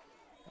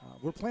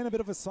 We're playing a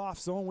bit of a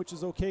soft zone, which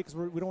is okay because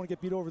we don't want to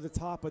get beat over the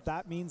top, but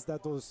that means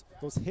that those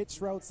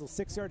hitch routes, those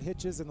 6-yard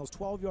hitches and those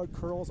 12-yard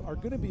curls are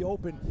going to be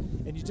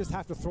open, and you just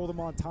have to throw them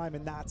on time,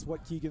 and that's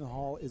what Keegan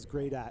Hall is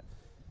great at,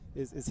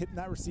 is hitting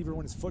that receiver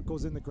when his foot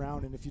goes in the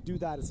ground, and if you do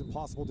that, it's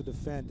impossible to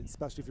defend,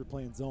 especially if you're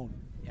playing zone.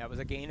 Yeah, it was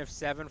a gain of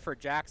 7 for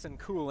Jackson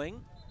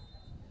Cooling,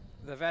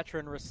 the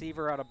veteran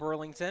receiver out of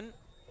Burlington.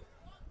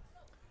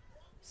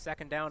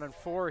 2nd down and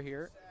 4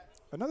 here.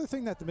 Another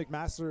thing that the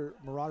McMaster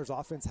Marauders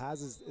offense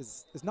has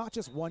is not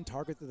just one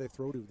target that they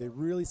throw to. They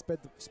really spread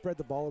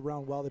the ball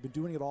around well. They've been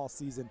doing it all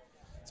season,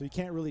 so you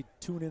can't really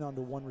tune in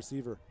onto one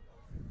receiver.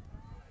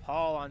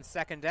 Hall on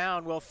 2nd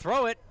down will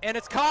throw it, and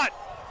it's caught.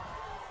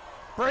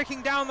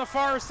 Breaking down the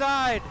far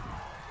side.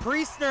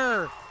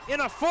 Priestner in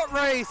a foot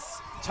race.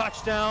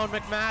 Touchdown,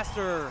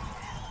 McMaster.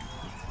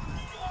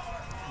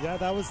 Yeah,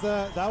 that was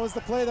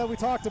the play that we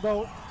talked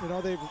about. You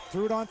know, they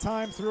threw it on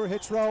time, threw a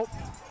hitch route.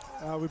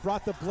 We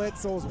brought the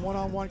blitz, so it was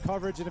one-on-one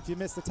coverage, and if you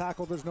miss the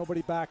tackle, there's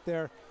nobody back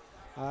there.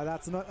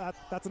 That's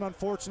an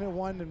unfortunate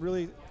one, and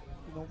really, you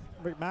know,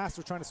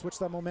 McMaster trying to switch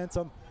that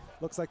momentum.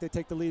 Looks like they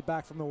take the lead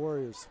back from the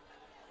Warriors.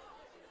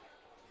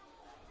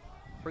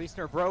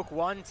 Priestner broke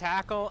one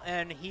tackle,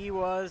 and he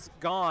was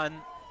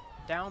gone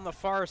down the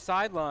far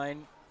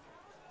sideline.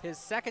 His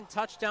 2nd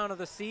touchdown of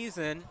the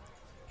season,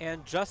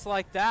 and just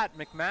like that,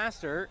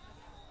 McMaster,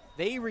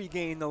 they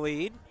regain the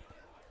lead.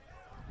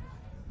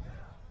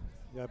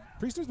 Yeah,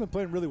 Priestner's been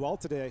playing really well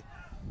today.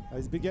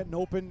 He's been getting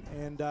open,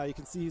 and you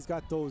can see he's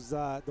got those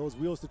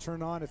wheels to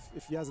turn on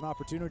if he has an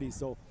opportunity.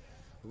 So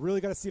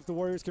really got to see if the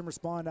Warriors can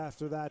respond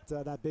after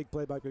that big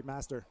play by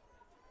McMaster.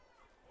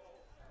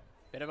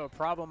 Bit of a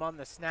problem on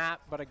the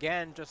snap, but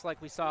again, just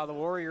like we saw the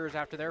Warriors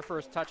after their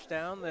first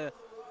touchdown, the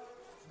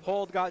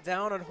hold got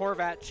down and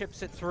Horvat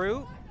chips it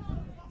through.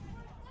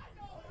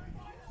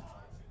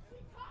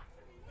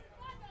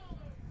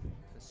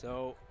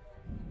 So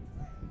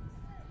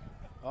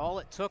all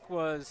it took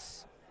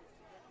was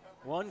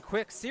one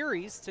quick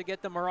series to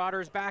get the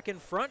Marauders back in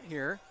front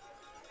here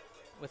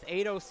with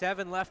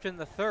 8:07 left in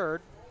the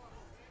third.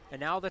 And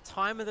now the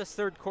time of this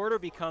third quarter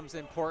becomes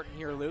important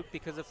here, Luke,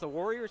 because if the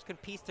Warriors can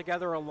piece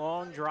together a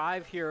long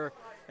drive here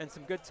and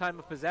some good time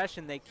of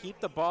possession, they keep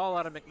the ball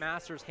out of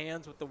McMaster's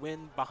hands with the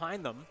wind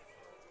behind them.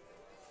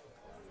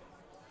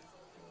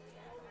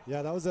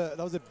 Yeah, that was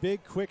a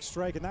big, quick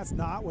strike, and that's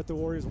not what the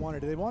Warriors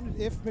wanted. They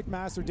wanted, if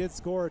McMaster did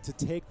score, to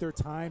take their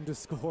time to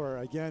score.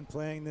 Again,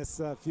 playing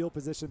this field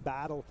position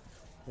battle,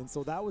 and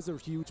so that was a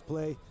huge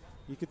play.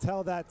 You could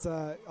tell that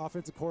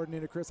offensive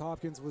coordinator Chris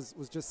Hopkins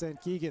was just saying,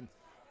 Keegan,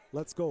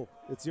 let's go.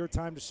 It's your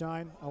time to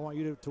shine. I want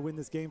you to win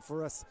this game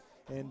for us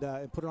and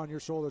put it on your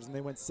shoulders. And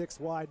they went 6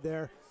 wide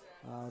there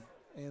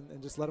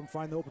and just let them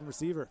find the open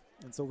receiver.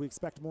 And so we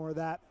expect more of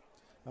that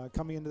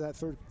coming into that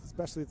third,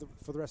 especially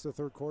for the rest of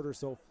the third quarter.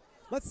 So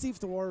let's see if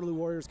the Waterloo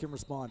Warriors can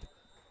respond.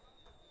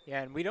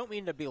 Yeah, and we don't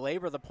mean to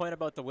belabor the point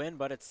about the win,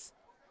 but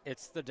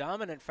it's the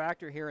dominant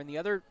factor here. And the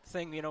other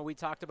thing, we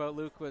talked about,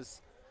 Luke,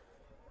 was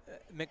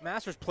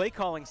McMaster's play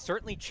calling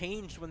certainly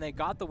changed when they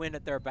got the win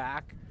at their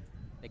back.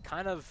 They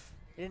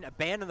didn't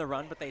abandon the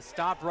run, but they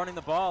stopped running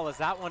the ball as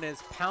that one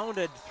is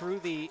pounded through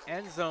the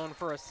end zone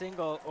for a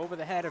single over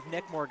the head of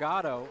Nick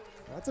Morgado.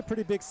 That's a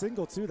pretty big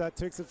single, too. That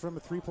takes it from a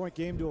 3-point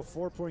game to a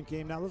 4-point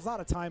game. Now, there's a lot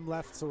of time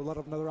left, so a lot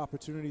of other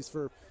opportunities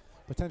for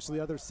potentially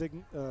other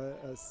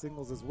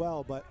singles as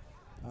well. But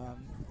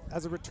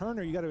as a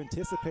returner, you got to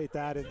anticipate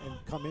that and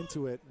come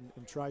into it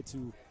and try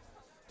to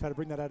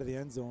bring that out of the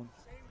end zone.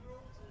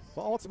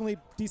 But ultimately,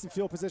 decent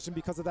field position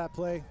because of that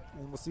play,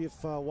 and we'll see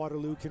if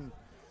Waterloo can,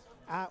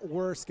 at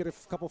worst, get a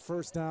couple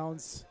first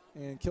downs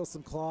and kill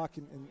some clock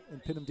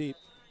and pin them deep.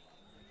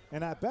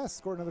 And at best,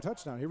 score another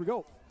touchdown. Here we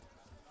go.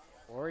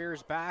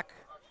 Warriors back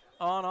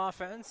on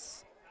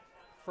offense.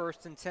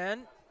 1st and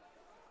 10.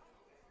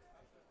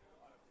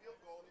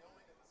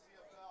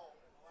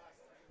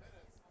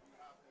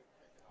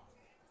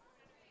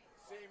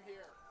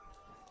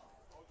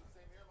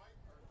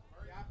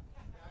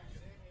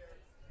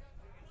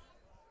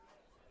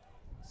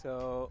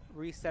 So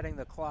resetting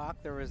the clock,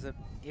 there was an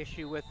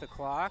issue with the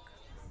clock.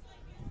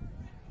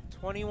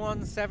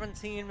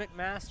 21-17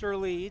 McMaster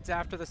leads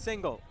after the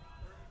single.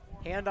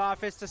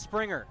 Handoff is to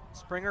Springer.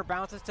 Springer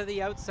bounces to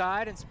the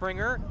outside, and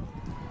Springer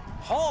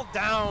hauled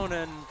down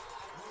and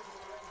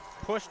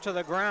pushed to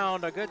the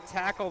ground. A good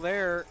tackle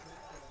there.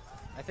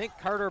 I think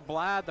Carter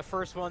Blad, the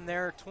first one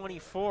there,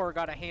 24,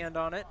 got a hand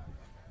on it.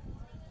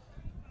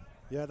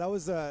 Yeah, that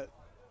was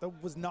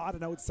not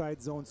an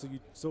outside zone.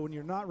 So when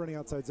you're not running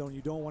outside zone,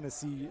 you don't want to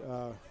see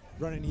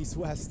running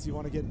east-west. You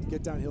want to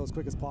get downhill as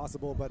quick as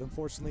possible. But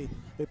unfortunately,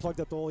 they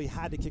plugged up the hole. He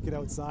had to kick it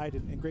outside,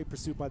 and great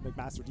pursuit by the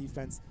McMaster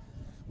defense.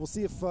 We'll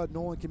see if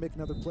Nolan can make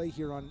another play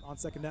here on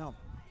 2nd down.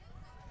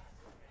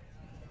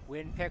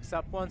 Wind picks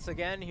up once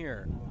again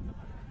here.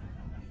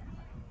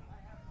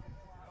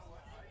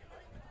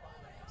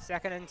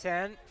 2nd and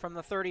 10 from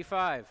the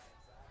 35.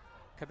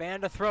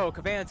 Caban to throw.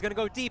 Caban's going to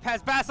go deep.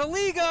 Has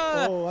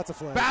Basiliga. Oh, that's a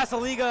flag.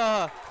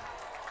 Basiliga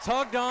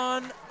tugged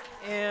on,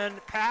 and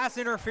pass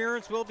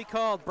interference will be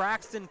called.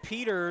 Braxton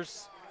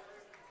Peters.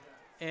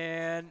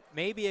 And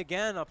maybe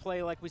again a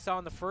play like we saw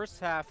in the first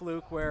half,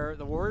 Luke, where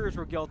the Warriors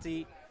were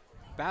guilty.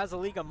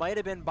 Basiliga might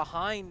have been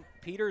behind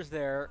Peters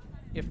there,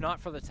 if not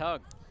for the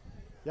tug.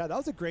 Yeah, that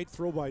was a great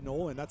throw by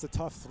Nolan. That's a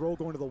tough throw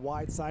going to the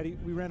wide side.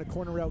 We ran a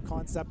corner route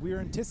concept. We were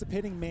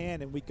anticipating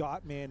man, and we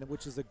got man,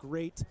 which is a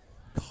great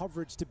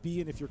coverage to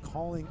be in. If you're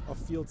calling a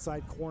field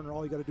side corner,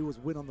 all you got to do is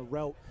win on the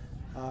route.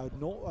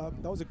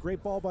 That was a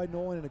great ball by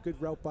Nolan and a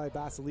good route by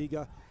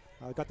Basiliga.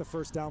 Got the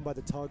first down by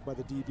the tug by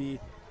the DB,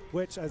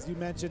 which, as you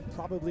mentioned,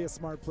 probably a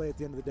smart play at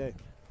the end of the day.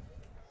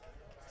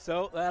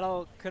 So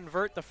that'll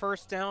convert the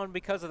first down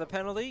because of the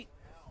penalty.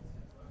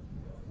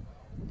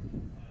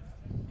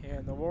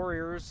 And the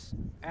Warriors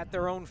at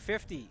their own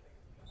 50.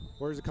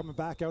 Warriors are coming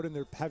back out in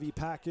their heavy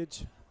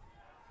package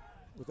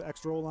with the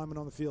extra O-lineman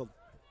on the field.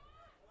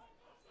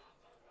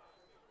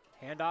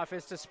 Handoff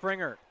is to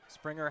Springer.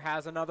 Springer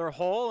has another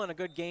hole and a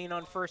good gain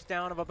on first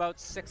down of about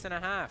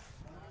 6.5.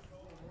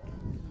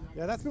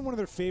 Yeah, that's been one of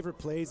their favorite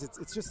plays.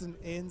 It's just an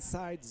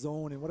inside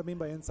zone, and what I mean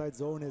by inside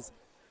zone is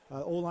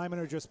O-linemen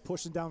are just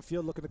pushing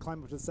downfield, looking to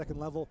climb up to the second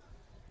level.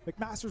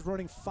 McMaster's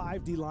running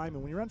 5 D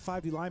linemen. When you run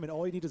 5 D linemen,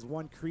 all you need is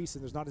one crease,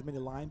 and there's not as many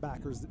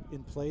linebackers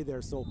in play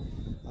there. So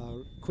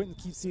Quentin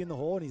keeps seeing the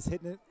hole, and he's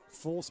hitting it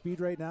full speed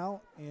right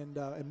now and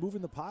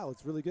moving the pile.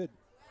 It's really good.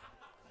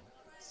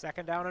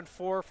 2nd down and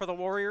 4 for the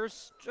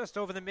Warriors, just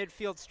over the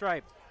midfield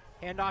stripe.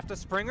 Handoff to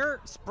Springer.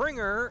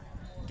 Springer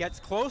gets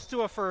close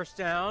to a first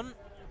down,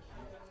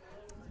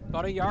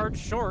 about a yard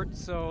short,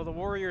 so the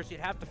Warriors, you'd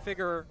have to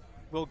figure,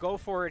 will go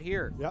for it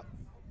here. Yep.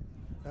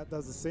 That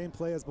does the same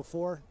play as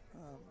before.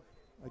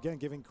 Again,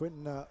 giving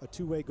Quentin a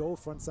two-way go,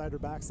 front side or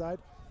backside.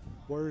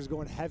 Warriors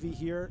going heavy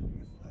here.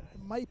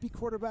 It might be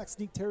quarterback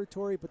sneak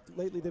territory, but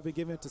lately they've been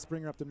giving it to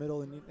Springer up the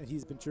middle, and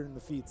he's been churning the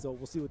feet, so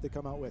we'll see what they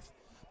come out with.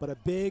 But a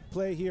big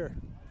play here.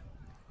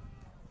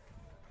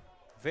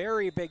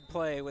 Very big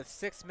play with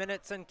 6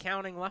 minutes and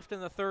counting left in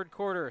the third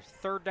quarter.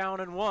 3rd down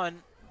and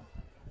 1.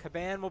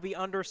 Caban will be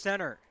under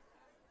center.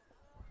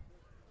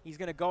 He's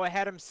going to go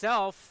ahead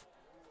himself,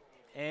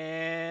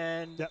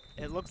 and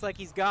it looks like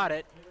he's got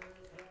it.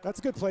 That's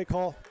a good play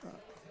call.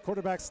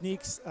 Quarterback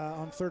sneaks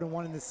on 3rd and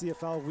 1 in the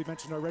CFL. We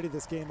mentioned already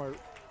this game are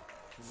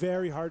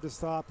very hard to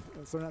stop.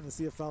 So not in the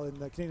CFL, in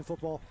the Canadian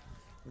football.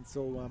 And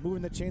so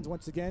moving the chains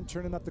once again,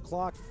 turning up the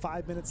clock.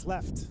 5 minutes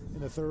left in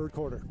the 3rd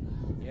quarter.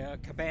 Yeah,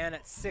 Caban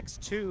at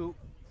 6'2",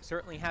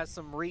 certainly has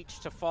some reach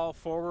to fall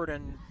forward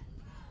and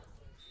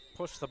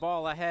push the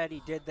ball ahead.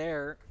 He did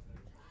there.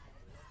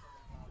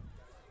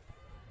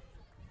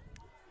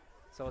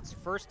 So it's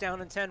 1st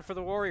down and 10 for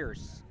the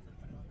Warriors.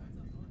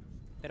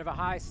 Bit of a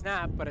high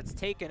snap, but it's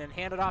taken and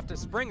handed off to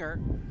Springer.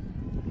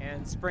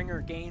 And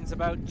Springer gains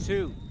about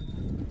 2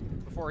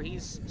 before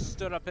he's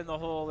stood up in the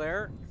hole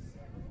there.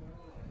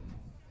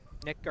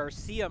 Nick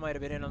Garcia might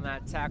have been in on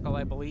that tackle,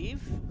 I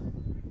believe.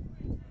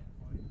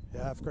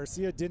 Yeah, if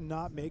Garcia did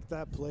not make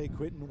that play,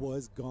 Quinton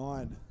was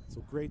gone.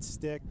 So great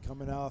stick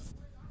coming off.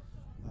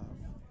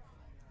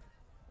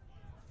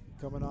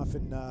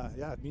 And,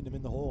 yeah, meeting him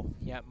in the hole.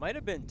 Yeah, it might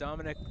have been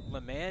Dominic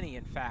Lemani,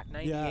 in fact.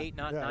 98,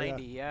 not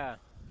 90, yeah.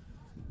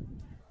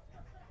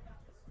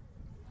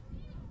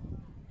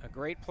 A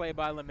great play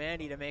by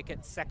Lemani to make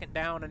it 2nd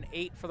down and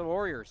 8 for the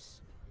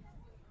Warriors.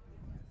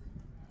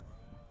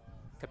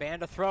 Caban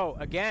to throw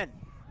again.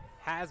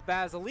 Has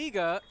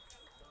Basiliga.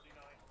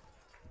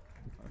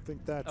 I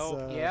think that's.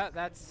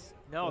 That's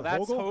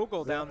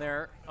Hogel down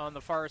there on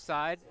the far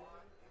side.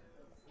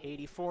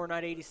 84,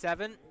 not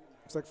 87.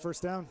 Looks like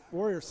 1st down,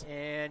 Warriors.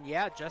 And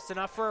yeah, just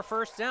enough for a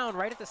 1st down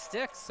right at the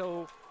sticks.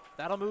 So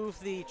that'll move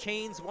the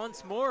chains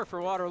once more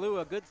for Waterloo.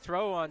 A good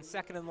throw on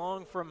 2nd and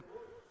long from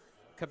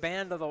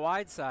Caban to the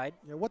wide side.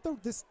 Yeah, what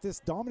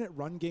this dominant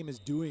run game is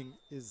doing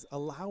is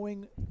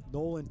allowing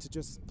Nolan to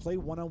just play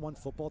one-on-one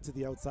football to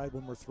the outside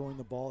when we're throwing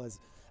the ball,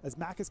 as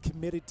Mac is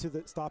committed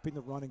to stopping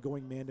the run and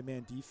going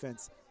man-to-man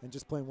defense and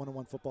just playing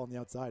one-on-one football on the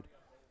outside.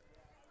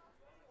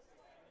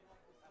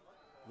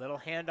 Little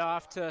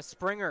handoff to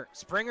Springer.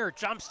 Springer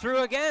jumps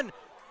through again.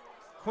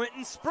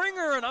 Quinton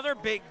Springer, another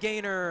big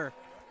gainer.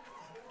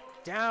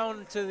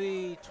 Down to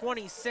the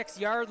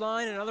 26-yard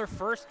line, another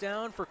 1st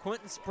down for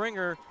Quinton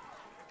Springer,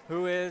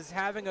 who is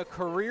having a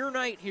career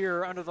night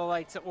here under the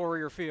lights at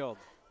Warrior Field.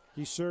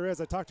 He sure is.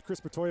 I talked to Chris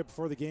Bertoya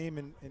before the game,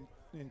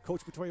 and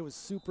Coach Bertoya was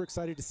super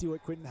excited to see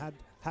what Quinton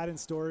had in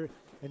store.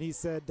 And he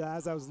said,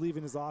 as I was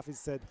leaving his office,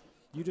 he said,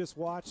 you just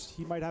watch,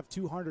 he might have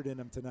 200 in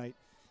him tonight.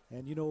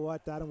 And you know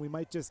what, Adam, we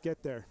might just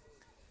get there.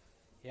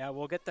 Yeah,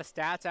 we'll get the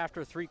stats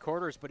after 3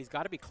 quarters, but he's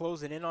got to be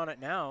closing in on it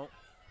now.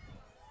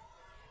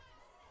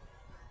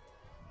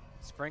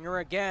 Springer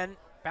again,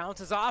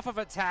 bounces off of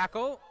a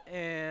tackle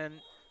and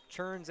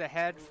turns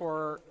ahead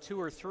for 2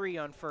 or 3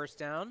 on 1st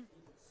down.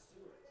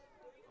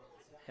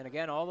 And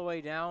again, all the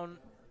way down,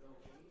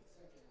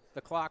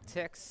 the clock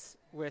ticks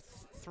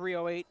with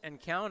 3:08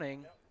 and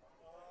counting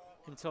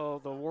until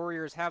the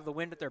Warriors have the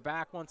wind at their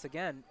back once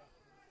again.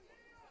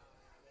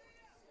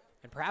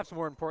 And perhaps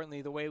more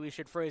importantly, the way we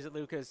should phrase it,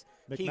 Luke, is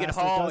Keegan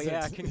Hall.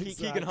 Exactly.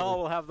 Keegan Hall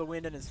will have the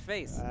wind in his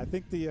face. I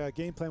think the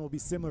game plan will be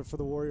similar for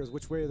the Warriors,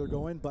 which way they're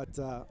going, but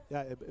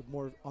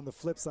more on the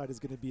flip side is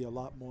going to be a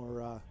lot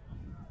more,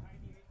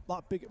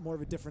 more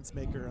of a difference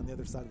maker on the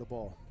other side of the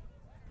ball.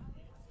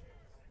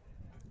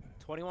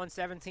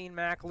 21-17,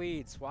 Mac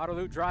leads.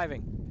 Waterloo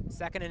driving.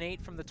 2nd and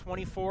 8 from the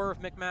 24 of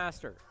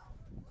McMaster.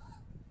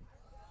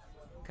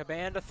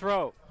 Caban to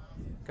throw.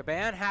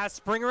 Caban has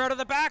Springer out of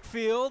the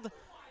backfield.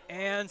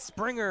 And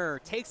Springer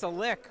takes a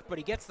lick, but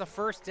he gets the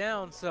 1st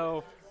down.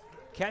 So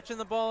catching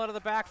the ball out of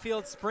the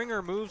backfield,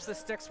 Springer moves the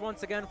sticks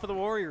once again for the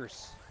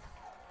Warriors.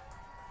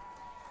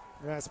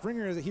 Yeah,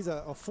 Springer, he's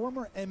a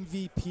former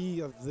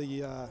MVP of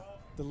the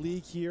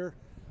league here,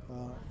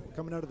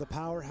 coming out of the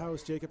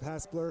powerhouse, Jacob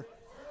Haspler.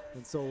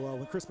 And so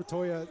when Chris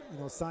Bertoya,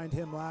 signed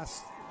him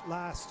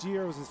last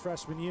year, it was his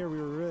freshman year, we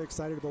were really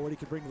excited about what he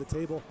could bring to the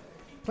table.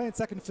 Playing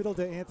second fiddle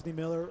to Anthony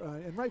Miller,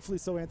 and rightfully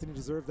so, Anthony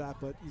deserved that,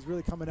 but he's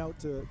really coming out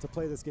to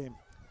play this game.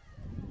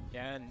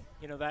 Yeah,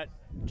 and that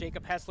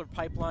Jacob Hessler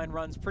pipeline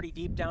runs pretty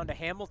deep down to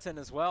Hamilton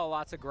as well.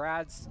 Lots of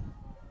grads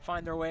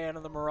find their way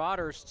into the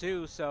Marauders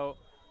too, so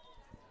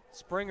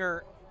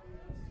Springer,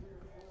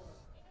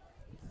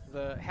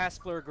 the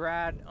Hessler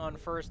grad on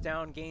 1st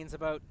down, gains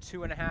about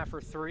 2.5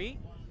 or 3.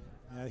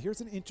 Here's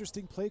an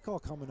interesting play call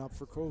coming up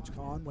for Coach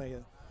Conway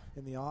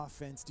in the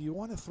offense. Do you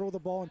want to throw the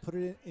ball and put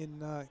it in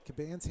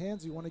Caban's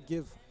hands? Or you want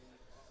to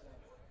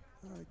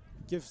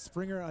give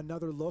Springer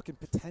another look and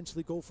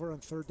potentially go for it on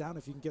 3rd down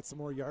if you can get some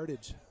more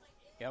yardage?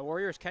 Yeah,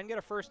 Warriors can get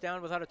a 1st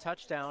down without a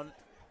touchdown.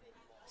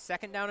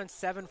 2nd down and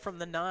 7 from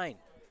the 9.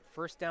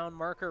 1st down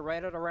marker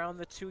right at around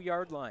the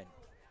 2-yard line.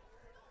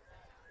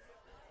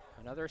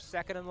 Another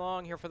 2nd and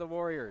long here for the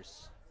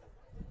Warriors.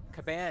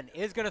 Caban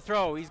is going to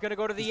throw. He's going to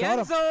go to the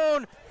end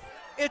zone.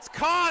 It's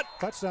caught.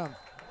 Touchdown.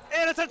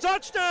 And it's a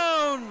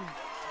touchdown.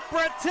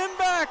 Brett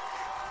Timbeck.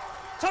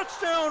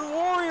 Touchdown,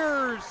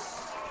 Warriors.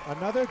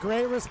 Another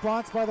great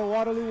response by the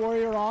Waterloo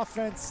Warrior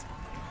offense.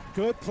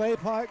 Good play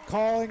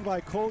calling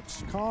by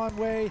Coach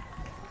Conway.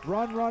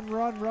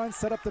 Run,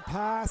 set up the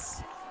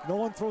pass.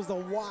 Nolan throws the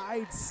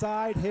wide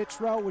side hitch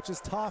route, which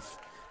is tough.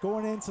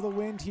 Going into the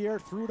wind here,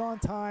 threw it on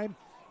time.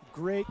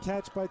 Great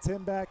catch by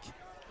Timbeck.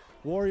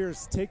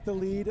 Warriors take the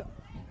lead.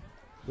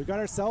 We got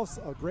ourselves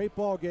a great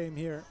ball game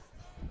here.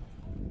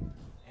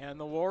 And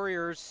the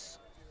Warriors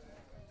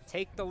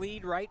take the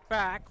lead right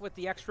back with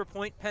the extra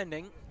point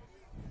pending.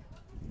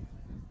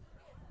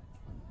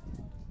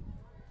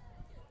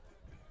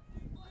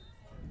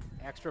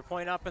 Extra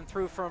point up and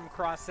through from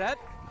Crossett.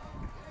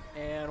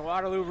 And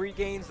Waterloo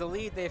regains the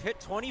lead. They've hit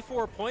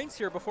 24 points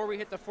here before we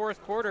hit the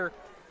fourth quarter.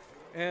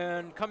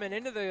 And coming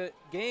into the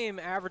game,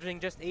 averaging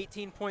just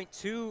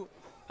 18.2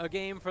 a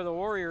game for the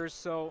Warriors.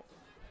 So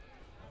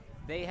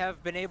they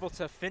have been able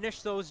to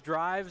finish those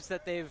drives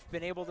that they've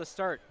been able to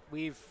start.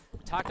 We've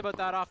talked about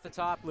that off the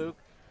top, Luke.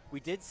 We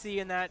did see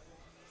in that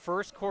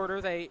first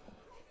quarter they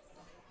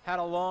had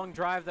a long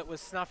drive that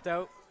was snuffed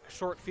out, a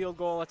short field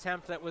goal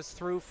attempt that was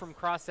through from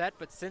Crossett,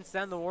 but since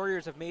then the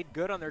Warriors have made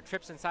good on their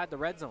trips inside the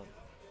red zone.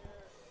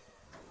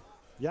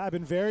 Yeah, I've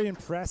been very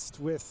impressed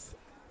with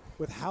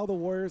how the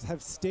Warriors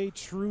have stayed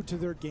true to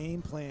their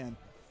game plan.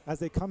 As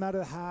they come out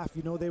of the half,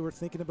 you know, they were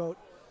thinking about,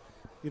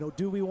 you know,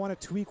 do we want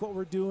to tweak what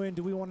we're doing?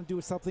 Do we want to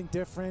do something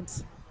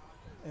different?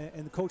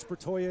 And Coach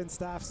Bertoya and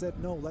staff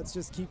said, no, let's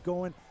just keep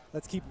going.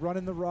 Let's keep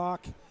running the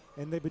rock.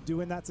 And they've been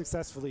doing that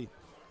successfully.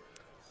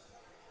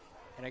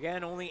 And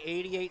again, only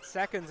 88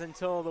 seconds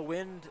until the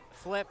wind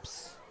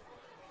flips.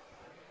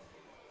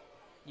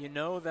 You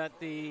know that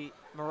the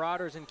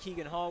Marauders and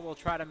Keegan Hall will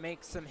try to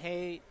make some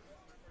hay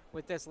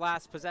with this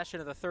last possession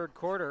of the third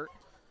quarter.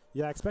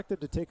 Yeah, I expected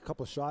to take a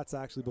couple shots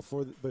actually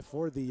before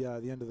the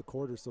end of the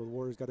quarter, so the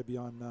Warriors got to be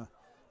on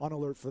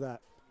alert for that.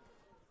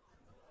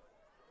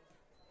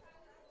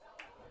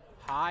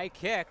 High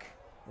kick.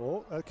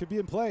 Oh, that could be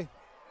in play.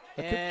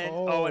 And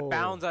it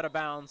bounds out of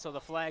bounds, so the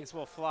flags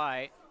will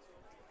fly.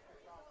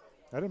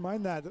 I didn't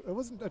mind that. It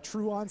wasn't a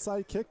true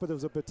onside kick, but there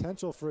was a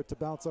potential for it to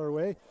bounce our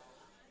way.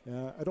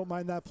 I don't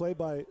mind that play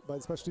by the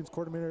special teams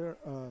coordinator,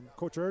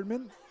 Coach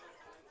Erdman.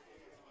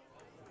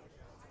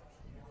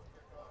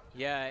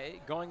 Yeah,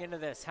 going into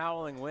this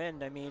howling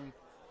wind, I mean,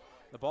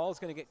 the ball is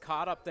going to get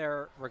caught up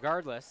there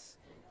regardless.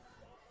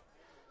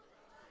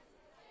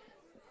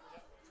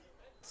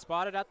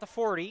 Spotted at the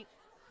 40.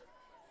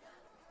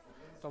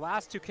 The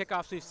last two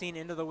kickoffs we've seen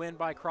into the wind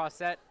by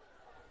Crossett,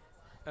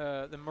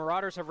 the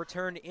Marauders have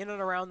returned in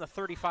and around the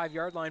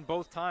 35-yard line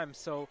both times,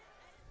 so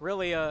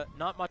really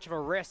not much of a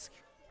risk.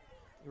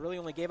 You really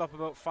only gave up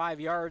about 5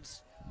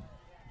 yards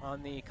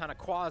on the kind of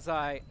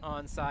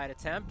quasi-onside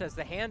attempt as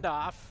the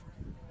handoff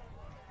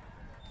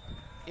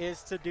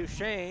is to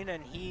Duchesne,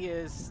 and he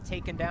is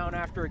taken down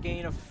after a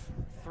gain of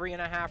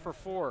 3.5 or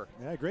 4.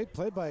 Yeah, great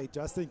play by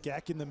Justin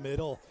Geck in the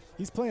middle.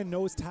 He's playing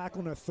nose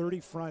tackle in a 30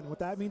 front. What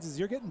that means is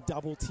you're getting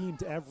double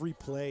teamed every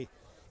play.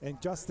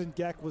 And Justin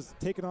Geck was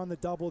taking on the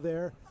double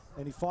there,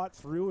 and he fought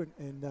through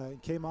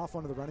and came off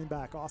onto the running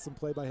back. Awesome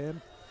play by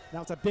him.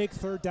 Now it's a big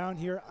third down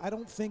here. I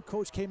don't think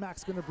Coach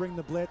K-Mac's going to bring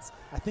the blitz.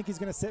 I think he's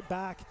going to sit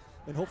back,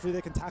 and hopefully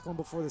they can tackle him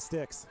before the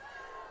sticks.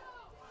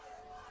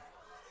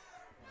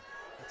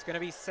 It's going to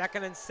be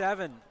 2nd and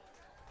 7.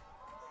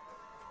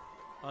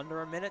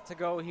 Under a minute to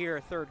go here,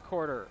 third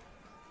quarter.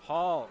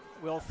 Hall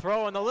will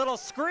throw in the little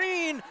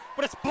screen,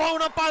 but it's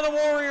blown up by the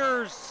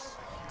Warriors.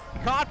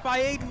 Caught by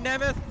Aiden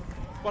Nemeth,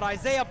 but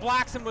Isaiah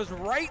Blackson was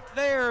right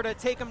there to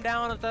take him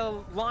down at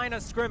the line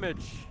of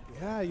scrimmage.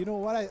 Yeah, you know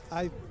what?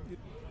 It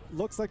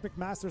looks like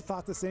McMaster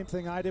thought the same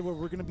thing I did, where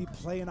we're going to be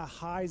playing a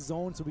high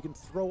zone so we can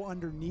throw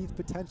underneath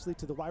potentially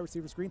to the wide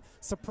receiver screen.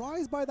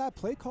 Surprised by that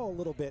play call a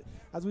little bit,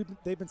 as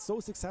they've been so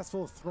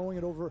successful throwing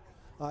it over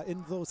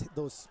in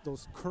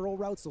those curl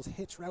routes, those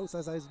hitch routes,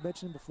 as I was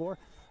mentioning before.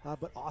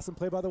 But awesome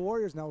play by the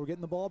Warriors. Now we're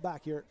getting the ball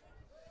back here.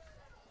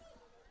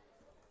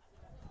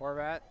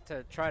 Horvat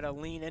to try to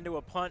lean into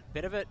a punt.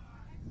 Bit of it.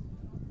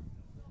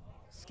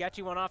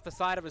 Sketchy one off the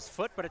side of his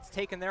foot, but it's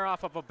taken there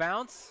off of a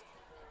bounce.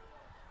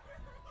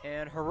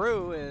 And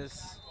Haru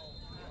is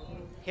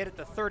hit at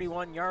the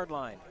 31-yard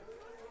line.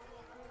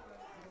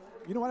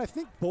 You know what? I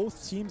think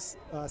both teams,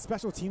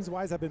 special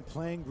teams-wise, have been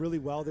playing really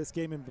well this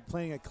game and been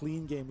playing a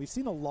clean game. We've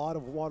seen a lot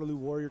of Waterloo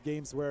Warrior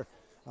games where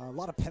a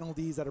lot of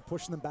penalties that are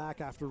pushing them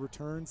back after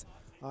returns.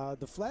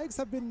 The flags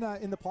have been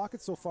in the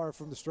pocket so far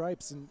from the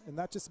Stripes, and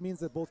that just means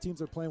that both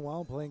teams are playing well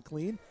and playing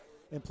clean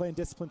and playing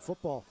disciplined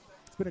football.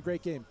 It's been a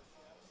great game.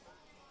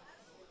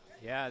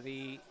 Yeah,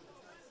 the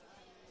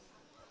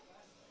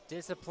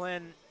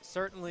discipline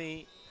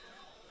certainly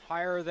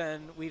higher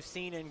than we've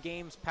seen in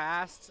games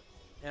past,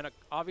 and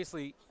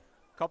obviously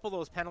a couple of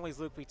those penalties,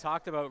 Luke, we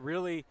talked about,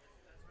 really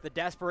the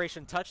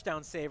desperation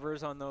touchdown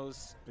savers on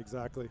those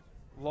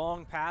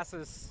long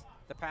passes,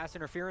 the pass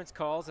interference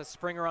calls, as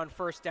Springer on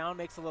first down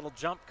makes a little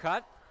jump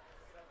cut,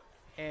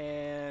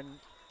 and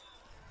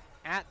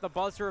at the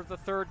buzzer of the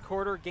third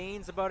quarter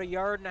gains about 1.5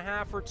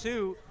 yards or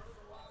 2.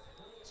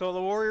 So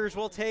the Warriors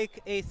will take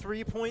a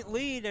 3-point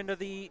lead into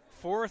the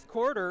fourth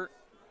quarter.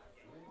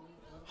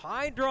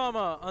 High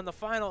drama on the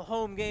final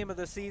home game of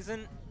the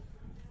season.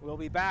 We'll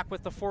be back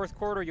with the fourth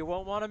quarter. You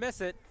won't want to miss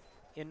it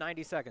in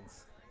 90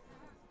 seconds.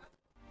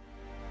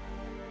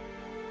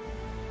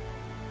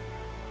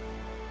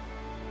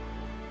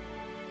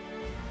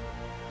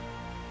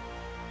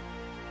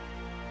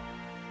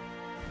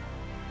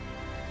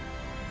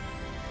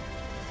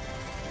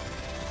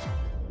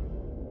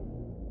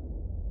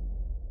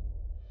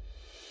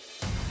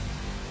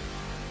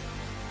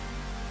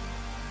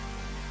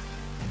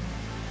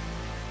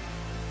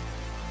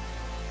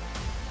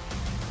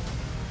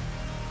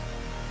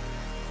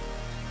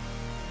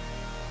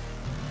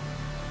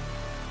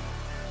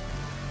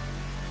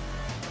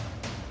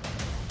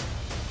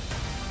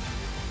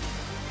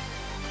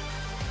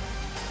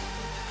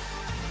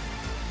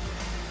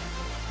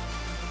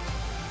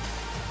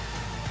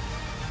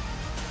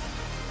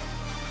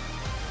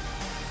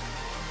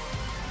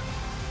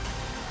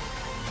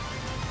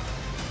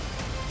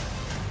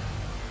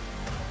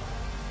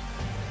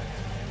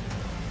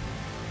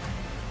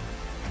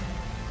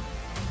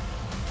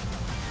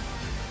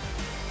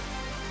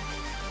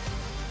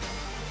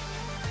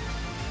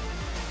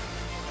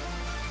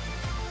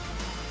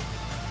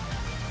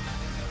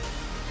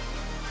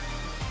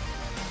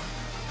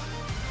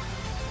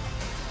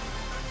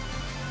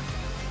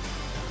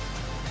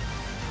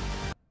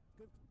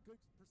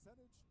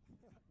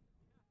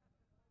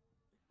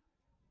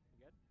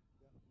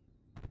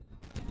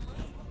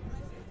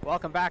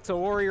 Welcome back to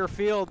Warrior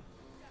Field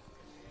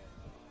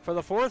for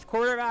the fourth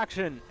quarter of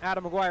action.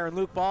 Adam McGuire and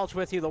Luke Balch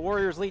with you. The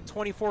Warriors lead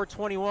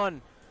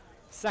 24-21.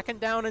 Second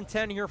down and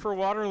 10 here for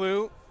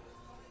Waterloo.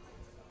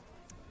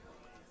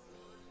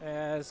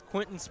 As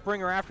Quentin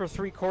Springer, after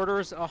 3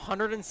 quarters,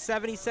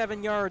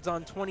 177 yards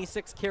on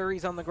 26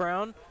 carries on the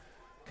ground.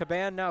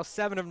 Caban now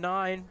 7 of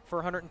 9 for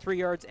 103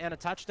 yards and a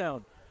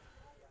touchdown.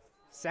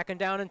 Second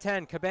down and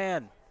 10,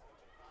 Caban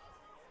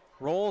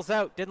rolls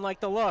out, didn't like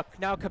the look.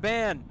 Now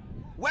Caban,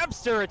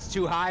 Webster, it's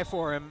too high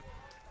for him.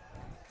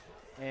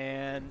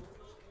 And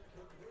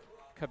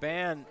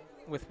Caban,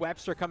 with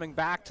Webster coming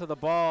back to the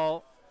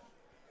ball,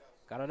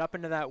 got it up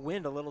into that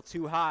wind a little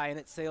too high, and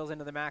it sails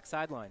into the MAC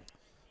sideline.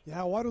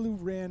 Yeah, Waterloo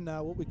ran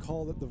what we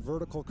call the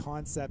vertical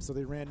concept. So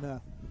they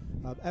ran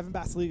Evan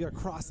Basiliga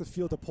across the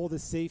field to pull the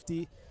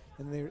safety,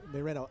 and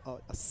they ran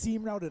a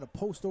seam route and a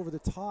post over the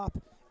top.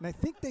 And I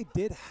think they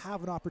did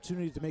have an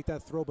opportunity to make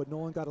that throw, but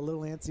Nolan got a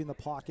little antsy in the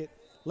pocket,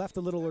 left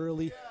a little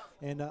early,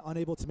 and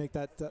unable to make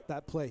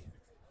that play.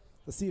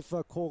 Let's see if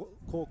Cole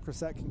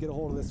Cressette can get a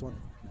hold of this one.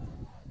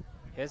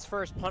 His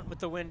first punt with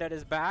the wind at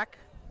his back.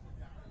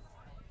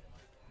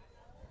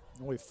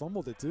 Oh, he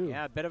fumbled it too.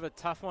 Yeah, a bit of a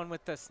tough one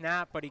with the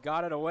snap, but he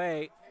got it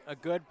away. A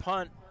good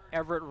punt.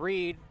 Everett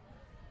Reed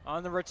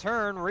on the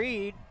return.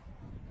 Reed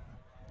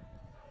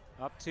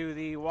up to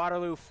the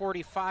Waterloo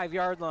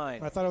 45-yard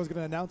line. I thought I was going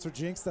to announce or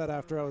jinx that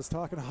after I was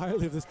talking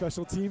highly of the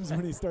special teams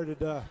when he started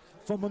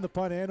fumbling the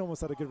punt and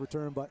almost had a good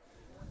return. But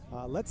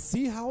let's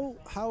see how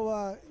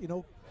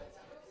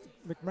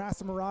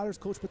McMaster Marauders,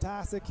 Coach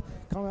Potasic,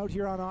 come out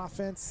here on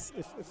offense.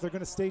 If they're going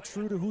to stay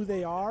true to who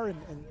they are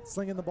and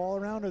slinging the ball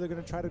around, or they're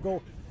going to try to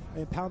go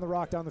and pound the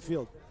rock down the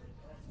field.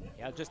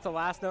 Yeah, just the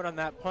last note on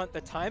that punt.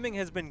 The timing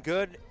has been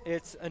good.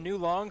 It's a new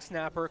long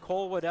snapper.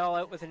 Cole Waddell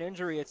out with an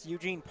injury. It's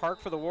Eugene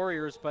Park for the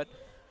Warriors, but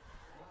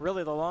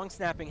really the long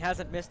snapping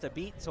hasn't missed a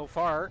beat so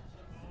far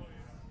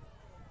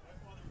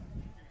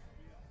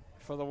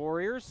for the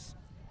Warriors.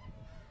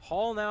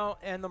 Hall now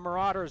and the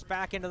Marauders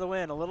back into the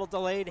win. A little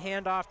delayed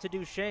handoff to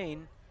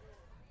Duchesne.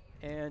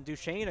 And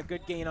Duchesne, a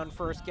good gain on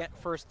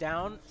first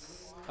down,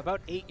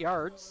 about 8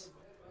 yards.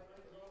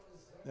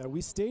 Yeah,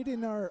 we stayed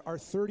in our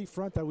 30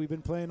 front that we've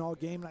been playing all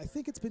game, and I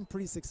think it's been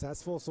pretty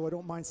successful, so I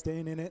don't mind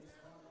staying in it.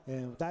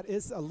 And that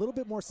is a little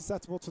bit more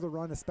susceptible to the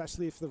run,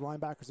 especially if the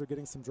linebackers are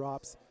getting some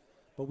drops.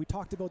 But we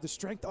talked about the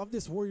strength of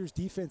this Warriors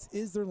defense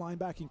is their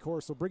linebacking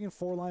core, so bringing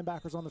 4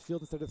 linebackers on the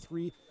field instead of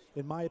 3,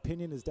 in my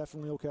opinion, is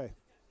definitely okay.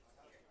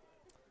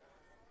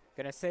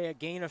 Gonna say a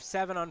gain of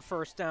 7 on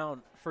first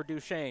down for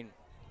Duchesne.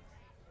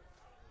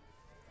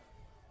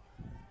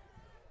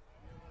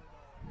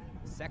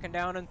 Second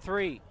down and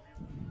 3.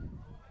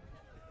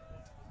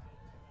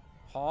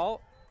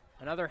 Hall,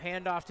 another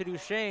handoff to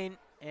Duchesne,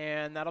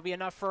 and that'll be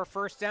enough for a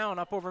first down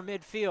up over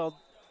midfield.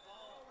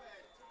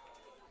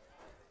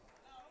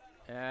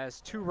 As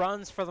 2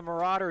 runs for the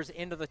Marauders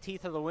into the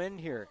teeth of the wind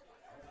here.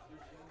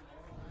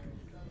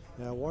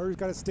 Yeah, Warriors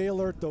got to stay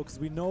alert, though, because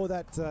we know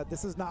that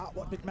this is not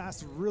what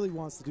McMaster really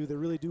wants to do. They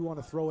really do want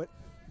to throw it.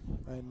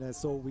 And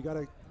so we got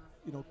to,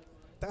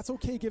 that's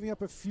okay giving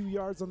up a few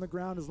yards on the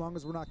ground as long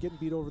as we're not getting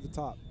beat over the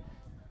top.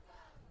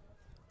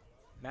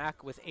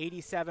 Mack with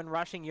 87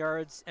 rushing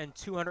yards and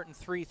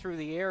 203 through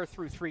the air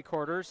through 3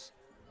 quarters.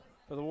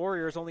 For the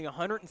Warriors, only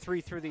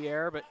 103 through the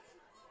air, but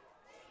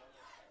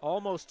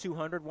almost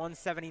 200,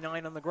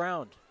 179 on the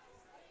ground.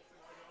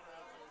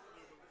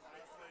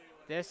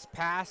 This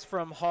pass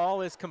from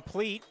Hall is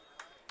complete.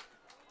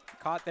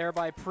 Caught there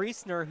by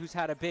Priestner, who's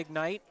had a big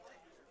night.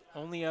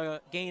 Only a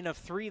gain of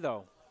 3,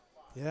 though.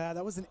 Yeah,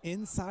 that was an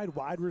inside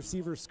wide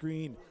receiver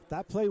screen.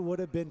 That play would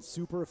have been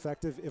super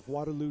effective if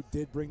Waterloo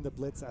did bring the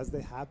blitz, as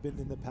they have been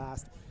in the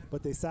past.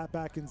 But they sat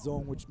back in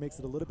zone, which makes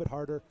it a little bit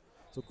harder.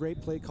 So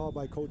great play call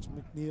by Coach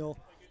McNeil.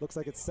 Looks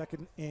like it's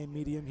second and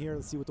medium here.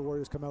 Let's see what the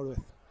Warriors come out with.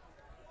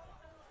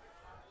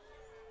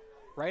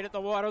 Right at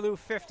the Waterloo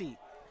 50.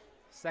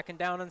 Second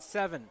down and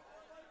 7.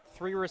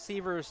 3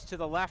 receivers to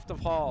the left of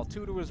Hall,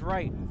 2 to his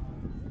right.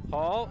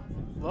 Hall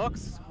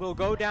looks, will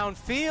go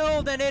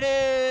downfield, and it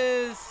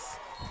is...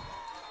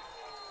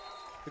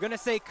 We're going to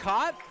say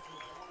caught.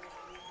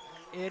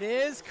 It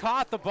is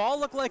caught. The ball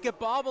looked like it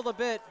bobbled a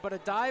bit, but a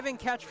diving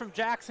catch from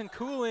Jackson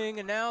Cooling,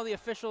 and now the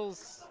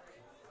officials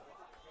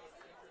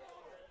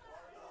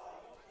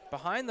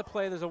behind the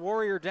play. There's a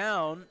Warrior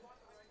down.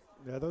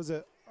 Yeah, that was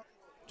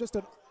just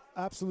an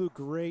absolute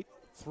great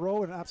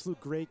throw and an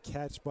absolute great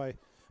catch by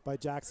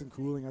Jackson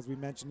Cooling. As we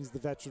mentioned, he's the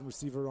veteran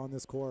receiver on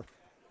this core.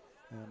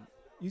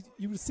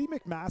 You see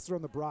McMaster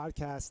on the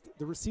broadcast,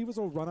 the receivers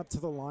will run up to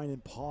the line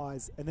and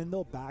pause, and then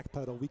they'll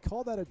backpedal. We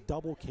call that a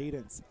double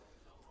cadence.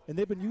 And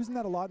they've been using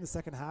that a lot in the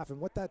second half, and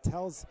what that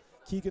tells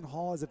Keegan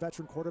Hall as a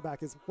veteran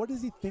quarterback is, what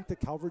does he think the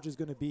coverage is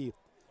going to be?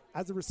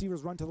 As the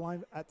receivers run to the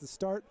line at the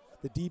start,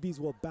 the DBs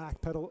will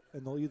backpedal,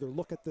 and they'll either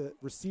look at the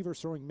receiver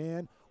showing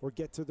man or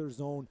get to their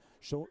zone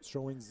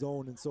showing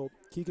zone. And so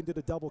Keegan did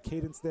a double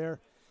cadence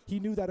there. He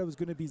knew that it was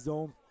going to be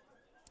zone,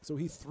 so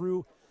he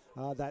threw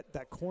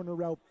that corner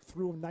route,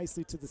 threw him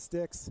nicely to the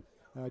sticks.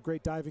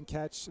 Great diving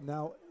catch.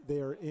 Now they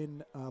are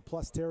in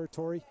plus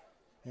territory.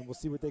 and we'll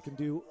see what they can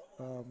do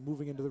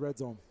moving into the red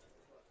zone.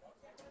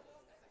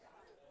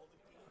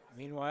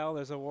 Meanwhile,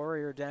 there's a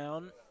Warrior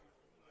down.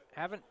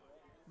 Haven't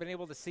been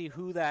able to see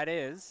who that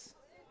is.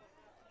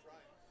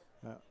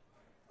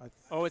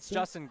 It's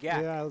Justin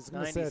Geck. Yeah, I was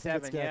going to say, I think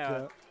it's Geck,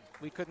 yeah.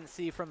 We couldn't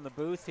see from the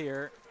booth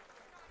here.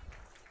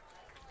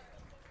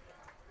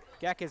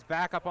 Geck is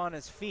back up on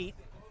his feet.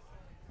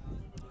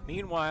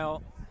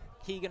 Meanwhile,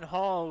 Keegan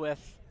Hall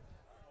with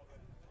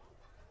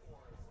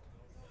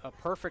a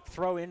perfect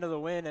throw into the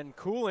wind, and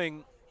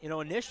Cooling,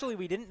 initially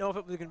we didn't know if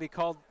it was going to be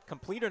called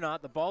complete or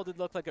not. The ball did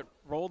look like it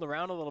rolled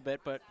around a little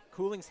bit, but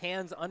Cooling's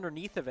hands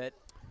underneath of it.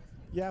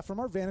 Yeah, from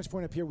our vantage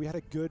point up here, we had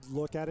a good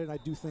look at it, and I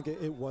do think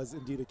it was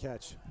indeed a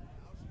catch.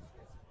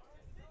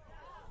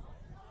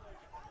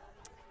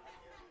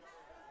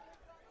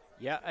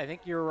 Yeah, I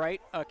think you're right,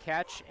 a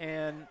catch,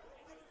 and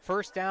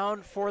first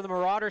down for the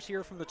Marauders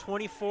here from the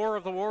 24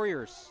 of the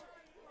Warriors.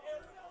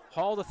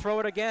 Hall to throw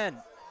it again,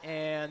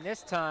 and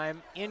this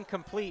time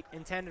incomplete,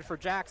 intended for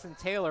Jackson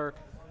Taylor.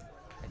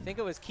 I think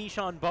it was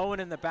Keyshawn Bowen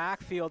in the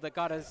backfield that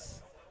got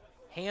his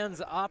hands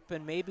up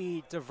and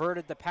maybe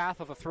diverted the path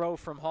of a throw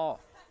from Hall.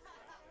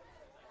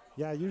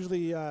 Yeah,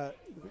 usually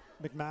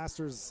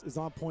McMaster is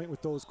on point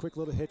with those quick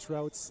little hitch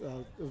routes.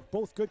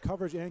 Both good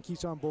coverage and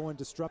Keyshawn Bowen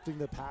disrupting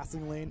the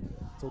passing lane.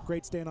 So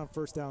great stand on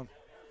first down.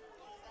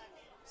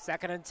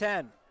 2nd and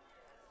 10.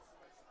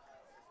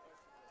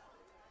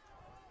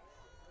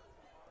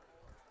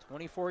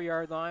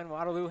 24-yard line.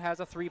 Waterloo has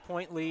a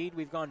 3-point lead.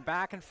 We've gone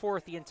back and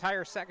forth the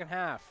entire second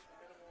half.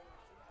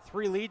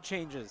 3 lead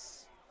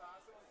changes.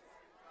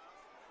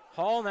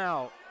 Hall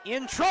now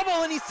in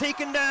trouble, and he's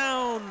taken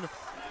down.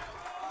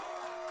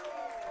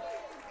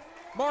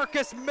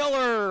 Marcus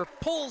Miller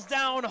pulls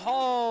down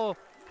Hall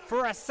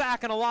for a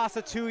sack and a loss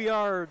of 2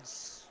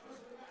 yards.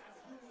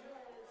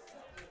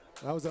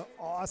 That was an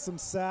awesome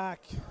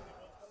sack.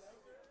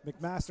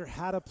 McMaster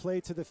had a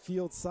play to the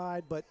field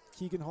side, but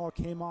Keegan Hall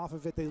came off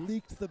of it. They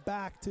leaked the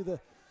back to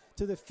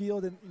the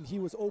field, and he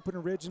was open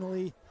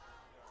originally.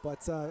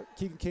 But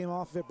Keegan came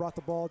off of it, brought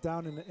the ball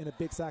down in a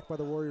big sack by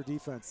the Warrior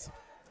defense.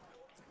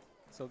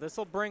 So this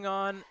will bring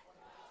on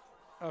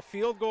a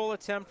field goal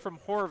attempt from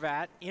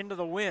Horvat into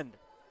the wind.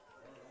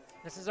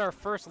 This is our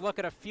first look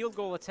at a field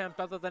goal attempt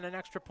other than an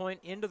extra point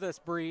into this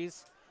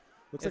breeze.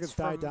 Looks like it's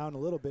died down a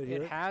little bit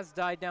here. It has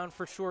died down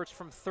for sure. It's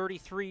from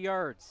 33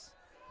 yards.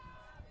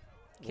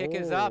 Kick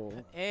is up,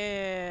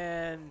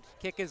 and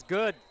kick is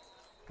good.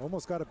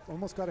 Almost got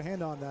a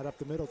hand on that up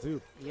the middle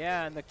too.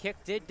 Yeah, and the kick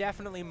did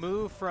definitely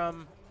move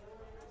from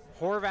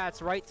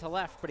Horvat's right to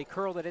left, but he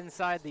curled it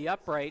inside the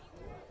upright.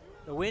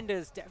 The wind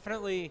is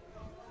definitely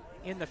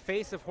in the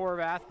face of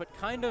Horvath, but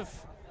kind of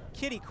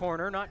kitty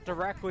corner, not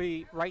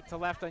directly right to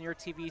left on your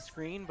TV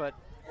screen, but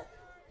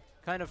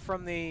kind of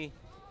from the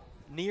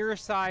near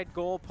side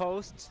goal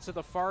posts to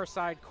the far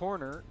side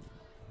corner.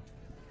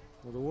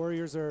 Well, the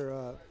Warriors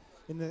are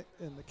in the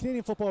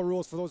Canadian football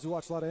rules, for those who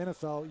watch a lot of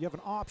NFL, you have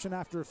an option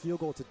after a field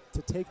goal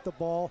to take the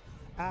ball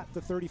at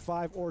the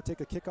 35 or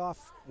take a kickoff.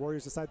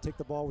 Warriors decide to take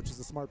the ball, which is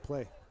a smart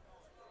play.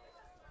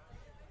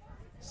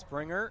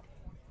 Springer.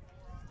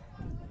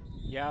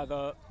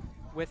 Yeah,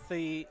 with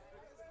the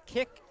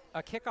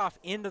kickoff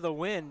into the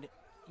wind,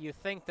 you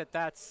think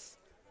that's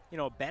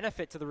a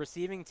benefit to the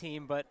receiving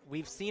team, but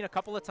we've seen a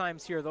couple of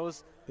times here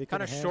those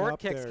kind of short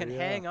kicks can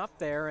hang up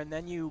there, and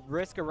then you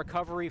risk a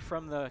recovery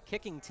from the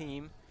kicking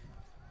team.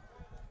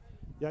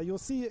 Yeah, you'll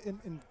see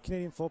in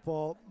Canadian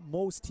football,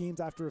 most teams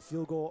after a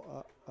field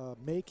goal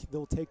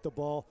they'll take the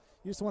ball.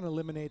 You just want to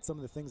eliminate some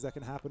of the things that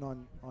can happen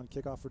on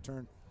kickoff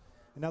return.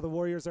 And now the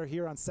Warriors are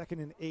here on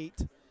 2nd and 8.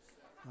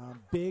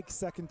 Big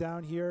second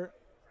down here.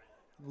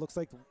 It looks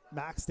like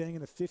Max staying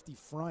in the 50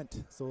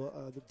 front,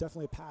 so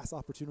definitely a pass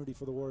opportunity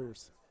for the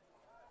Warriors.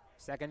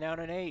 2nd down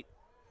and 8.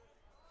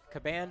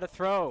 Caban to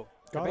throw.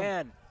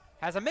 Caban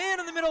has a man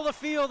in the middle of the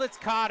field. It's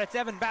caught. It's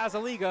Evan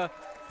Basiliga.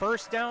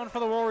 First down for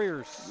the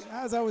Warriors.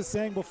 As I was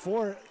saying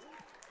before,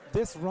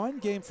 this run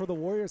game for the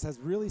Warriors has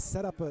really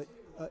set up an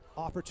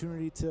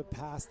opportunity to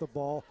pass the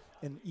ball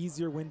in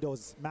easier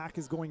windows. Mac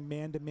is going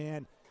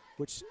man-to-man,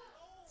 which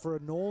for a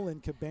Nolan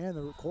Caban,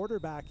 the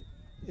quarterback,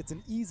 it's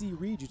an easy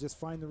read. You just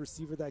find the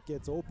receiver that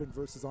gets open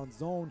versus on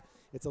zone.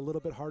 It's a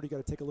little bit harder. You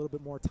got to take a little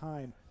bit more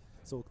time.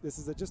 So this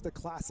is just a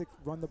classic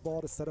run the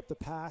ball to set up the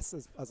pass,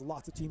 as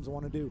lots of teams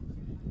want to do.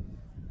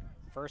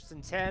 1st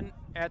and 10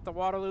 at the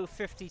Waterloo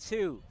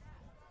 52.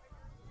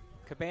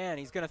 Caban,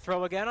 he's going to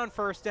throw again on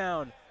first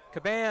down.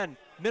 Caban,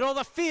 middle of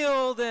the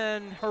field,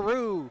 and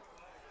Haru.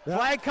 Yep.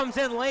 Flag comes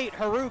in late.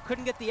 Haru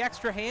couldn't get the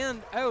extra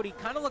hand out. He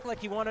kind of looked like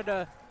he wanted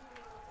to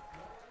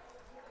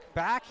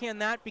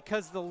backhand that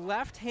because the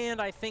left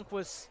hand, I think,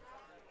 was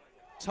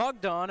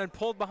tugged on and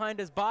pulled behind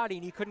his body,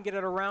 and he couldn't get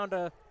it around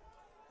to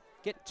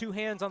get 2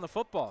 hands on the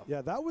football.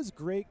 Yeah, that was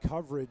great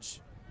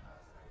coverage.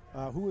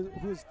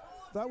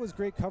 That was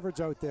great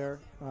coverage out there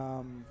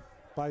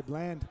by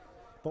Bland.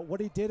 But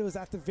what he did was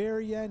at the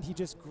very end, he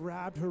just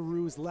grabbed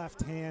Haru's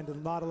left hand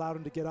and not allowed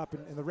him to get up.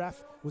 And the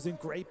ref was in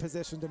great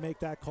position to make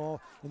that call,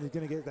 and he's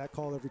going to get that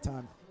call every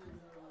time.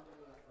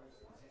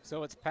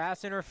 So it's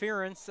pass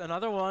interference,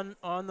 another one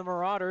on the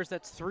Marauders.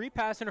 That's 3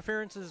 pass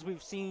interferences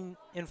we've seen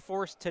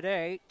enforced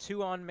today,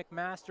 2 on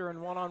McMaster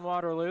and 1 on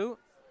Waterloo.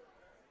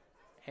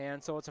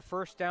 And so it's a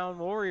first down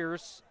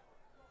Warriors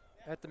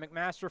at the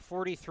McMaster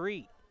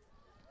 43.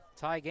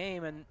 Tie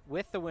game, and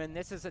with the win,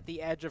 this is at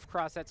the edge of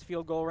Crosset's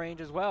field goal range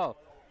as well.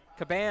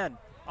 Caban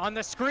on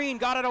the screen,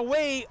 got it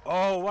away.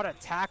 Oh, what a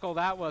tackle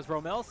that was.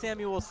 Romel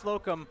Samuel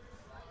Slocum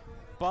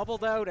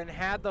bubbled out and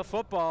had the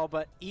football,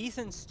 but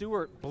Ethan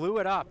Stewart blew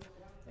it up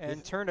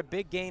and turned a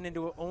big gain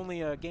into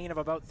only a gain of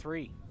about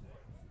 3.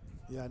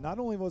 Yeah, not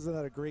only was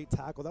that a great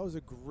tackle, that was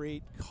a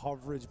great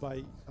coverage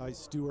by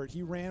Stewart.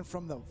 He ran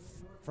from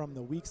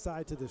the weak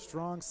side to the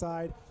strong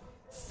side,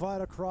 fought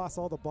across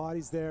all the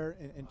bodies there,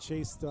 and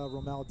chased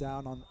Romel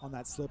down on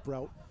that slip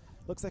route.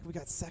 Looks like we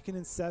got 2nd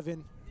and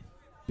 7.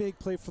 Big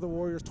play for the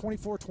Warriors.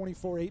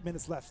 24-24, 8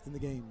 minutes left in the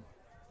game.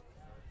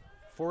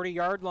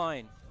 40-yard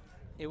line.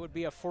 It would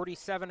be a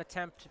 47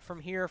 attempt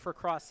from here for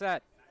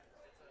Crosset.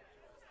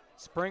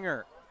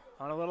 Springer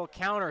on a little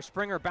counter.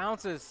 Springer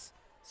bounces.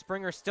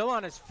 Springer still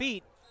on his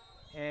feet,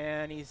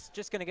 and he's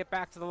just going to get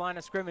back to the line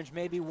of scrimmage,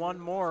 maybe one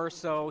more.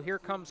 So here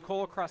comes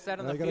Cole Crosset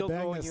in the field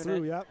goal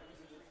unit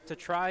to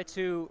try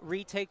to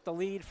retake the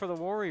lead for the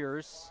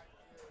Warriors.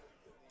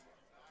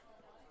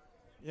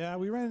 Yeah,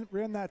 we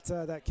ran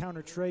that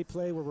counter tray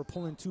play where we're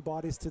pulling 2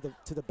 bodies to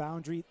the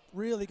boundary.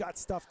 Really got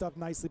stuffed up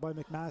nicely by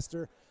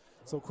McMaster.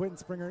 So Quentin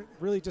Springer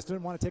really just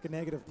didn't want to take a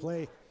negative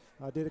play.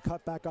 Did a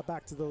cut back, got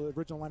back to the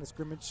original line of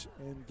scrimmage,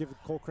 and give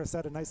Cole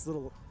Crosset a nice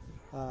little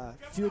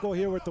field goal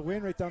here with the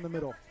win right down the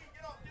middle.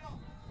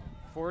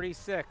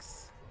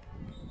 46.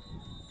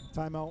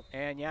 Timeout.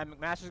 And yeah,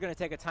 McMaster's going to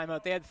take a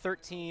timeout. They had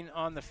 13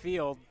 on the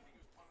field.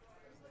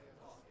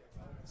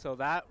 So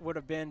that would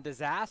have been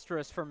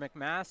disastrous for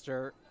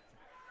McMaster.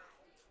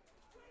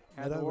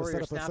 Had the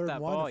Warriors snapped that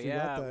ball,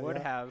 would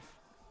have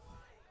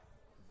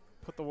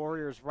put the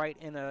Warriors right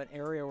in an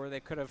area where they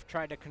could have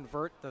tried to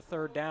convert the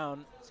 3rd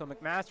down. So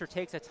McMaster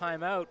takes a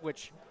timeout,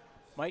 which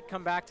might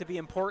come back to be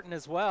important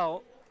as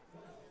well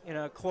in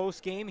a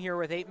close game here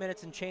with 8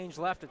 minutes and change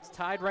left. It's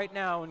tied right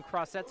now, and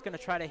Crosset's going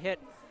to try to hit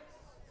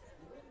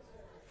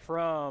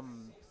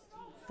from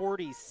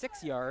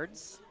 46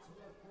 yards.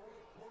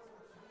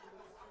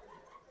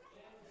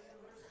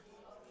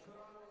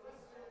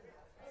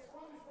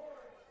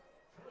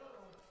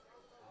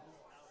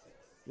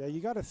 Yeah,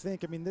 you got to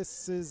think. I mean,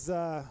 this is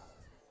a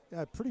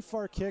pretty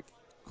far kick.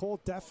 Cole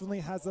definitely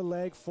has a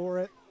leg for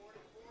it.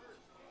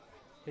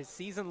 His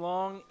season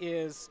long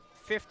is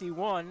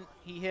 51.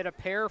 He hit a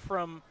pair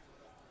from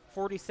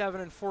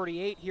 47 and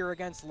 48 here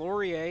against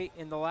Laurier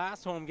in the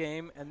last home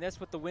game, and this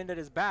with the wind at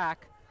his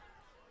back.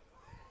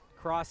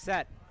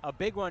 Crosset, a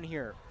big one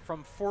here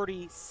from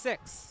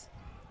 46.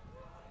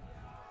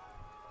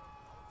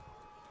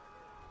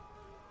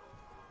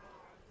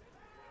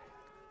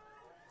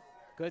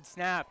 Good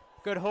snap.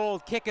 Good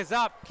hold, kick is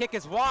up, kick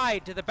is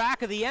wide to the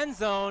back of the end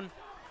zone,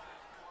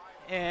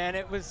 and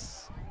it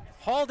was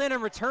hauled in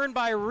and returned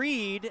by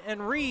Reed,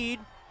 and Reed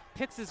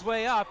picks his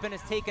way up and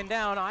is taken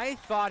down. I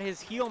thought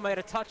his heel might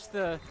have touched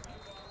the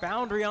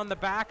boundary on the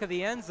back of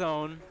the end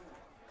zone.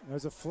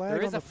 There's a flag.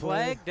 There is a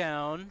flag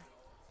down.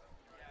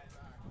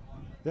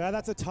 Yeah,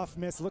 that's a tough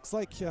miss. Looks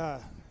like,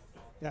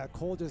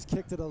 Cole just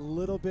kicked it a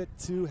little bit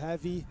too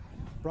heavy.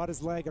 Brought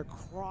his leg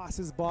across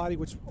his body,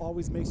 which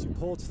always makes you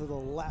pull to the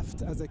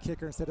left as a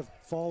kicker instead of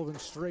following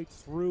straight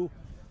through.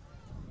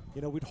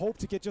 You know, we'd hope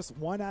to get just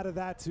one out of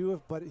that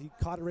too, but he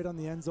caught it right on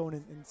the end zone,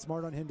 and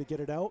smart on him to get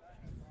it out.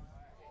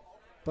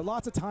 But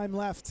lots of time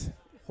left.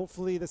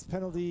 Hopefully this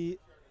penalty,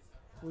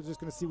 we're just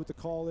going to see what the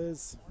call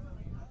is.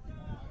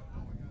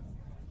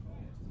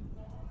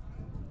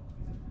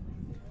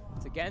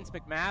 It's against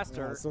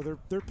McMaster. Yeah, so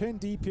they're pinned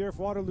deep here. If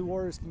Waterloo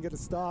Warriors can get a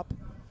stop,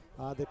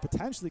 they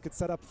potentially could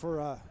set up for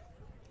a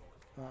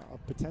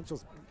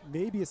potential,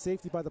 maybe a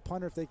safety by the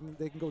punter if they can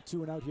go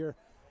 2 and out here.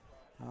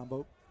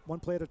 But one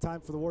play at a time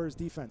for the Warriors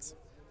defense.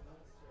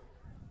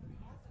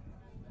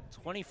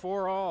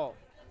 24 all.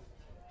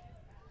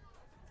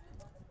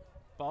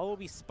 Ball will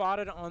be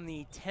spotted on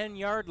the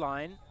 10-yard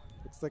line.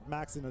 Looks like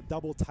Max in a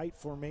double tight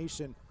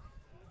formation,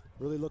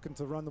 really looking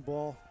to run the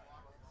ball.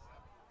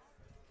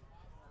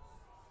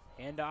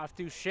 Hand off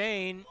to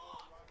Shane.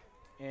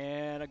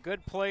 And a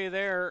good play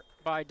there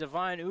by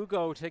Divine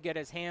Ugo to get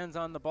his hands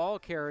on the ball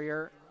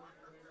carrier.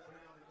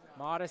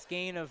 Modest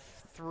gain of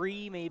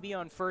 3 maybe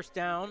on first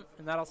down,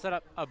 and that'll set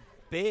up a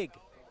big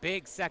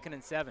 2nd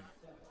and 7.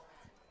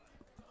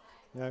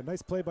 Yeah,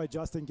 nice play by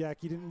Justin Geck.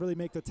 He didn't really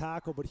make the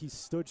tackle, but he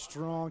stood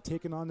strong,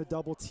 taking on the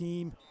double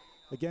team.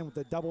 Again, with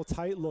the double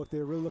tight look, they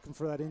were really looking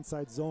for that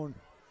inside zone.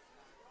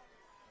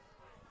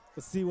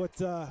 Let's see what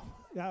Coach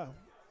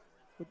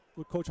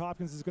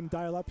Hopkins is going to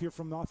dial up here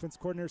from the offense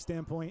coordinator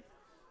standpoint.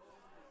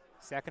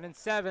 2nd and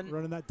 7.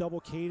 Running that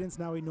double cadence.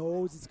 Now he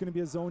knows it's going to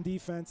be a zone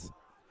defense.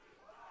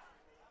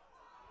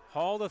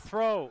 Hall to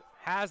throw.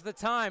 Has the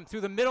time.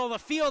 Through the middle of the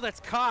field. It's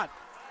caught.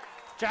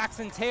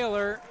 Jackson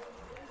Taylor.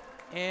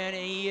 And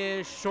he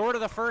is short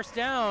of the first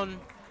down.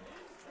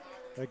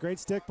 A great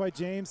stick by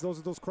James. Those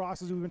are those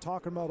crosses we've been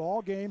talking about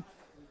all game.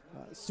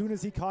 As soon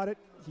as he caught it,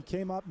 he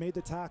came up, made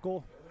the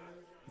tackle.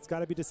 It's got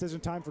to be decision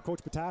time for Coach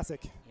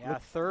Potasic. Yeah,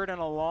 third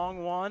and a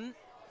long one.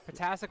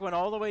 Potasic went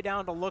all the way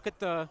down to look at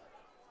the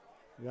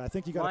I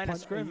think you got line to of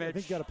punt. scrimmage. I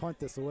think you got to punt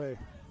this away.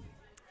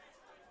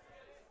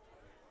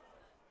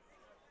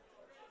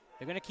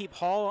 They're going to keep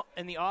Hall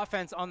and the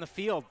offense on the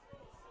field.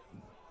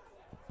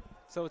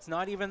 So it's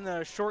not even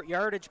the short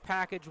yardage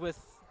package with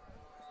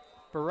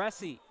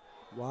Baresi.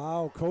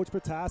 Wow, Coach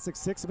Potasic,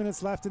 6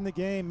 minutes left in the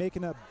game,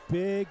 making a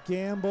big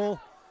gamble,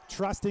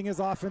 trusting his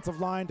offensive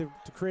line to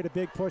create a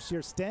big push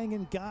here, staying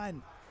in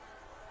gun.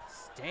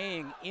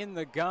 Staying in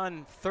the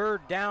gun,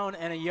 third down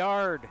and a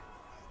yard.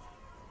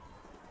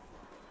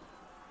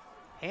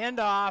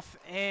 Handoff,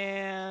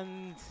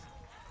 and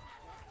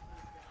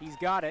he's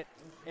got it.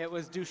 It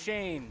was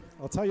Duchesne.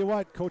 I'll tell you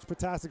what, Coach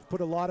Potasic put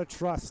a lot of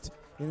trust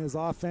in his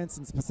offense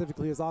and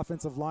specifically his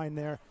offensive line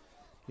there.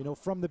 You know,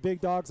 from the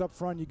big dogs up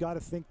front, you got to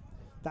think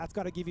that's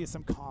got to give you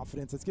some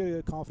confidence. It's giving you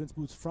a confidence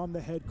boost from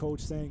the head coach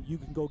saying you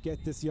can go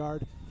get this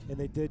yard, and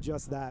they did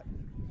just that.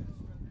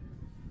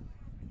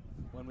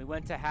 When we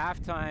went to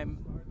halftime,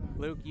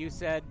 Luke, you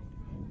said,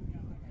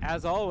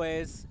 as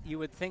always, you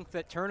would think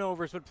that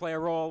turnovers would play a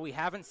role. We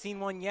haven't seen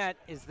one yet.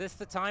 Is this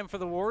the time for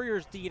the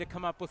Warriors, D, to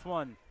come up with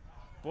one?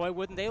 Boy,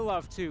 wouldn't they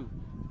love to.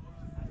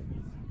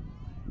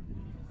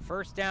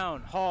 First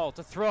down, Hall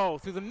to throw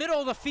through the middle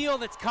of the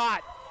field. It's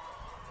caught.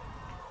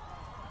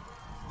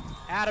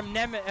 Aiden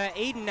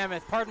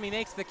Nemeth,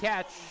 makes the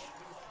catch.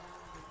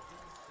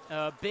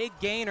 A big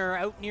gainer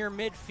out near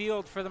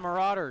midfield for the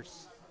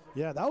Marauders.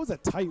 Yeah, that was a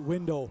tight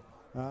window.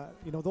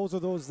 You know, those are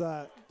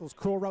those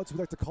curl routes we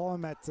like to call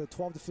them at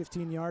 12 to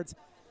 15 yards.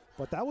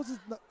 But that was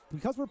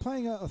because we're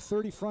playing a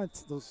 30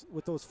 front.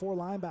 With those 4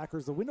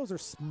 linebackers, the windows are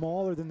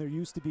smaller than there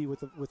used to be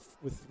with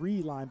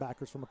 3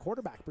 linebackers from a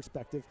quarterback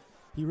perspective.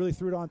 He really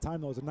threw it on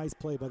time. Though it was a nice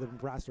play by the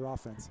McMaster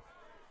offense.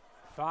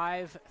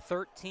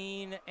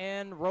 5-13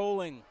 and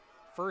rolling.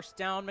 First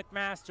down,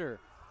 McMaster.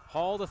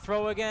 Hall to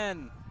throw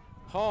again.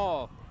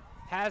 Hall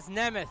has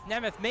Nemeth.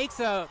 Nemeth makes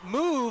a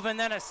move and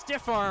then a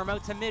stiff arm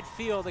out to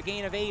midfield. A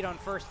gain of 8 on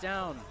first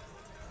down.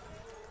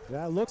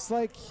 Yeah, looks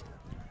like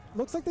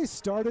they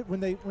started when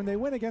they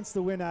went against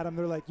the wind, Adam.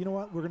 They're like, you know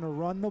what, we're going to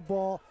run the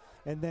ball,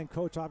 and then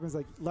Coach Hopkins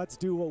like, let's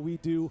do what we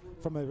do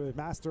from a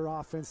master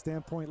offense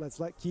standpoint. Let's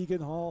let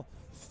Keegan Hall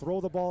throw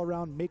the ball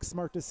around, make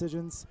smart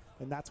decisions,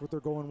 and that's what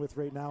they're going with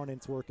right now, and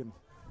it's working.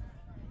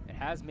 It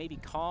has maybe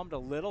calmed a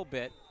little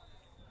bit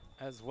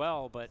as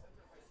well, but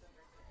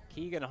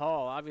Keegan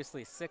Hall,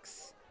 obviously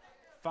 6'5",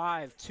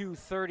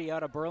 230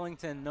 out of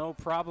Burlington, no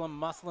problem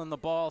muscling the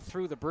ball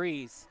through the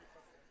breeze.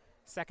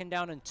 Second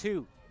down and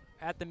 2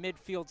 at the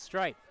midfield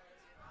stripe.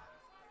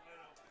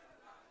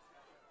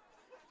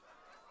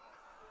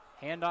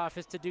 Handoff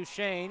is to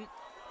Duchesne,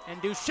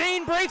 and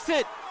Duchesne breaks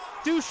it.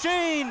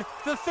 Duchesne,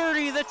 the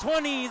 30, the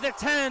 20, the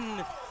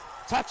 10.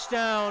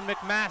 Touchdown,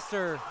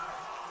 McMaster.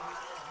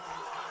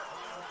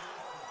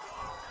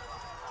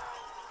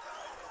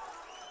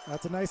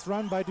 That's a nice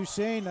run by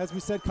Duchesne. As we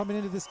said, coming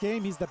into this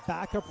game, he's the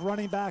backup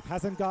running back.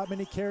 Hasn't got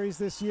many carries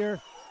this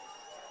year.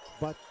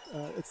 But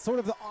it's sort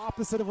of the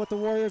opposite of what the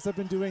Warriors have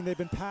been doing. They've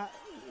been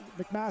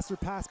McMaster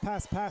pass,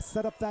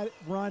 set up that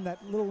run,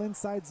 that little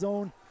inside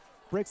zone,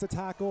 breaks a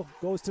tackle,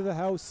 goes to the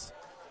house.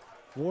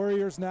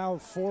 Warriors now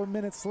 4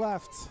 minutes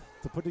left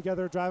to put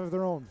together a drive of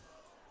their own.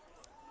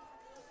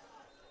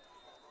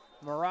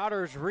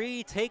 Marauders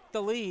retake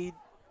the lead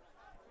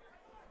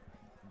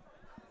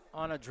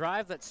on a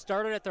drive that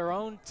started at their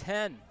own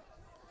 10.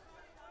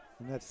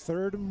 And that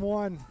 3rd and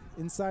 1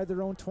 inside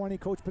their own 20,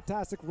 Coach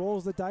Potasic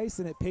rolls the dice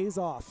and it pays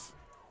off.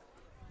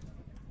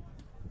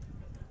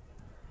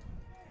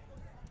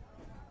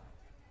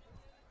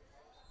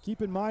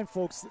 Keep in mind,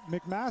 folks,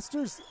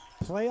 McMaster's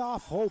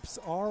playoff hopes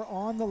are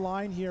on the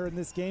line here in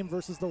this game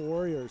versus the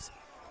Warriors.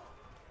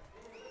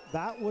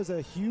 That was a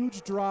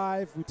huge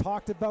drive. We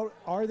talked about,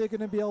 are they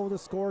going to be able to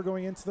score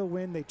going into the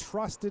win? They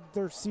trusted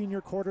their senior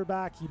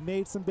quarterback. He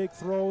made some big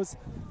throws,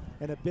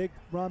 and a big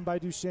run by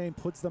Duchesne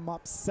puts them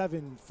up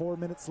 7, 4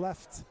 minutes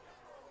left.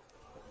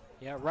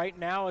 Yeah, right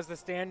now as the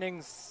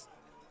standings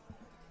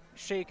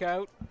shake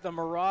out, the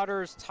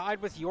Marauders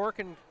tied with York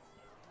and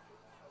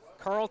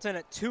Carleton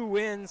at 2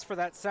 wins for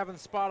that 7th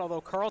spot,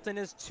 although Carleton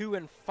is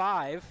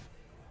 2-5.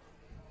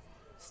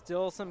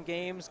 Still some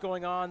games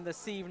going on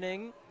this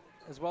evening,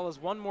 as well as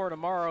one more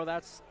tomorrow.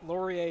 That's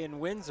Laurier and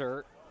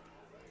Windsor.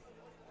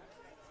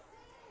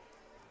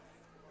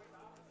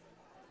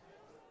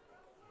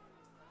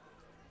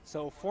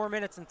 So 4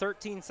 minutes and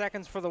 13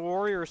 seconds for the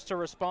Warriors to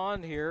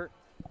respond here.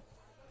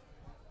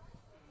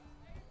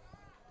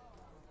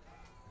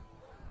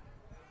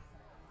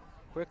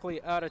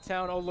 Quickly out of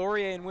town. Oh,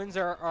 Laurier and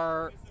Windsor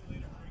are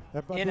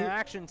in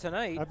action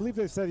tonight. I believe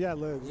they said,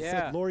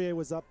 said Laurier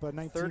was up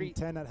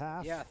 19-10 at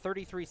half. Yeah,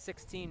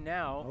 33-16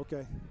 now.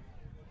 Okay.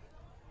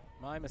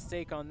 My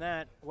mistake on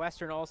that.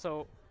 Western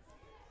also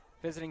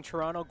visiting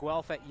Toronto,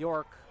 Guelph at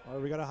York. Oh,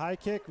 we got a high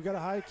kick.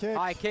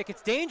 High kick.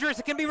 It's dangerous.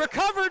 It can be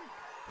recovered.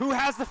 Who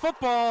has the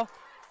football?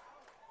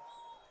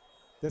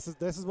 This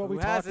is what we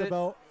talked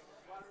about.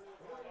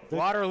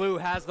 Waterloo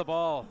has the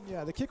ball.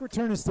 Yeah, the kick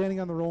return is standing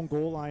on their own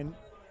goal line.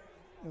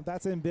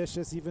 That's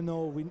ambitious, even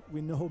though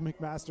we know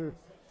McMaster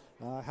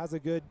has a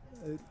good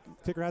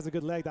kicker has a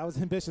good leg. That was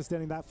ambitious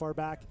standing that far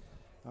back.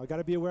 Got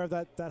to be aware of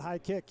that high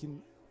kick.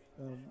 And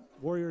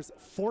Warriors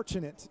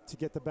fortunate to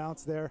get the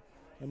bounce there,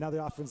 and now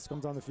the offense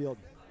comes on the field.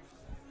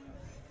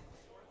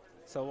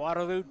 So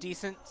Waterloo,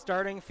 decent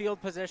starting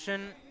field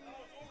position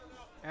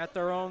at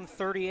their own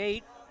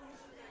 38.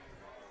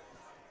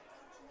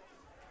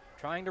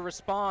 Trying to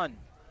respond.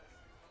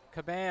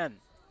 Caban.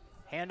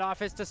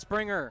 Handoff is to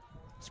Springer.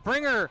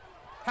 Springer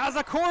has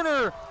a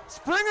corner.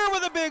 Springer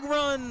with a big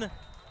run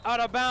out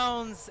of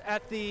bounds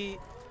at the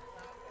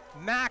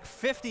MAC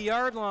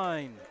 50-yard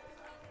line.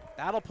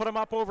 That'll put him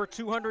up over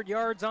 200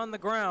 yards on the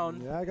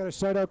ground. Yeah, I got to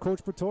shout out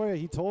Coach Bertoya.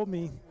 He told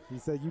me, he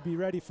said, you be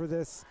ready for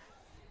this.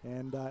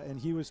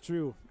 And he was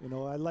true. You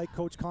know, I like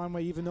Coach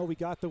Conway, even though we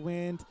got the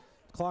wind,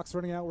 clock's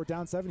running out, we're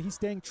down 7. He's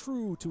staying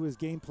true to his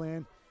game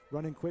plan,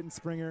 running Quentin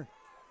Springer.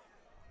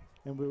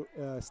 And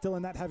we're still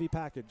in that heavy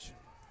package.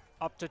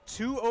 Up to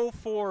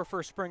 2:04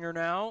 for Springer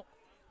now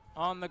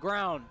on the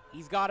ground.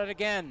 He's got it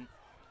again.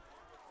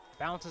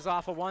 Bounces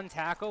off of one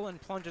tackle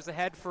and plunges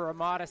ahead for a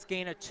modest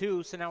gain of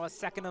 2. So now a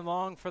 2nd and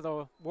long for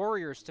the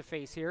Warriors to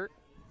face here.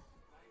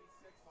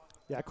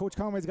 Yeah, Coach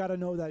Conway's got to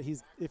know that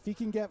if he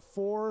can get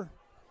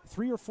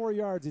 3 or 4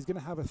 yards, he's going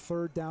to have a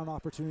 3rd down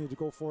opportunity to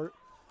go for it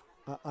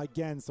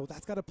again. So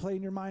that's got to play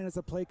in your mind as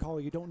a play caller.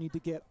 You don't need to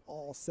get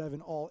all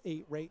 7, all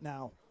 8 right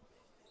now.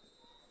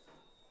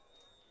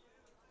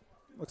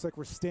 Looks like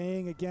we're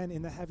staying again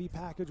in the heavy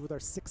package with our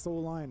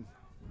 6-0 line.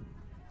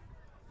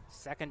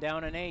 2nd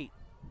down and 8.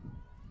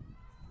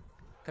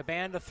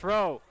 Caban to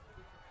throw.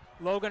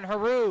 Logan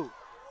Haru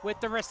with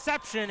the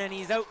reception, and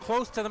he's out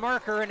close to the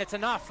marker, and it's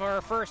enough for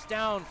a 1st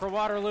down for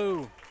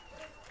Waterloo.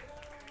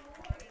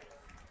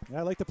 Yeah,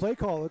 I like the play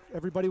call.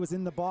 Everybody was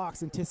in the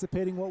box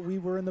anticipating what we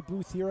were in the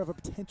booth here of a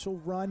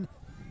potential run.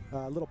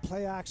 A little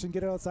play action,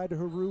 get it outside to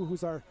Haru,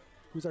 who's our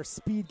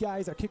speed guy,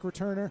 he's our kick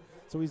returner.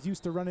 So he's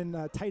used to running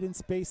tight in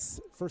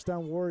space, 1st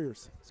down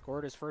Warriors.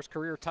 Scored his first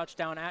career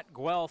touchdown at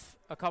Guelph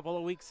a couple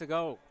of weeks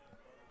ago.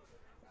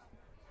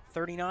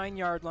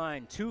 39-yard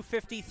line,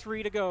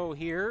 2:53 to go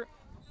here.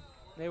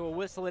 They will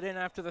whistle it in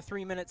after the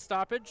 3-minute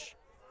stoppage.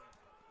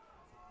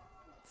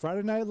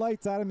 Friday Night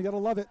Lights, Adam, you gotta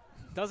love it.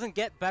 Doesn't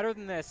get better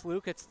than this,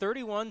 Luke. It's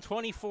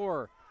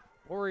 31-24.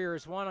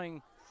 Warriors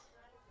wanting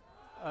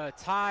a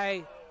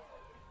tie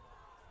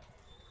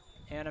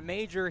and a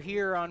major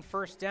here on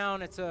 1st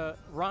down. It's a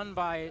run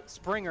by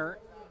Springer.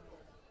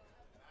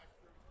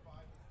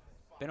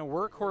 Been a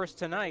workhorse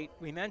tonight.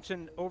 We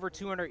mentioned over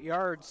 200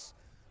 yards,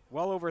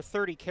 well over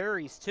 30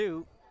 carries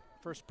too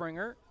for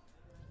Springer.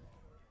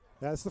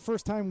 That's the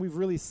first time we've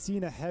really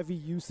seen a heavy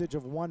usage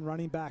of one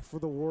running back for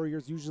the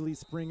Warriors. Usually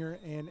Springer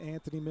and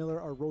Anthony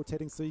Miller are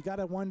rotating, so you got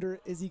to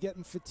wonder, is he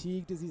getting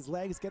fatigued? Is his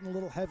legs getting a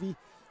little heavy?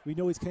 We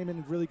know he's came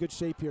in really good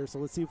shape here, so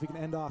let's see if we can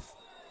end off.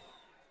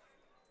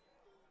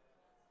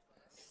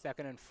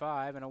 2nd and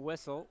 5 and a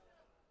whistle.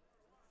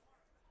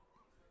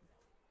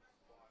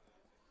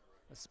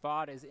 The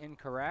spot is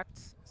incorrect,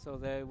 so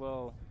they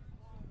will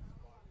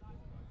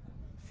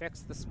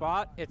fix the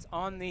spot. It's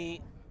on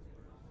the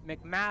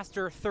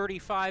McMaster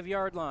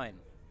 35-yard line.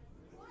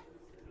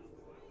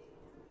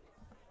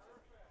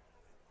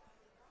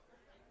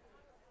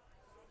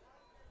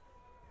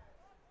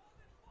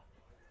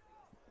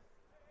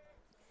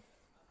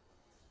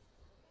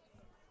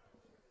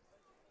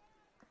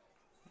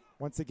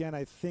 Once again,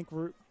 I think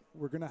we're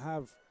going to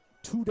have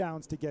 2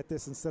 downs to get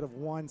this instead of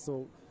 1,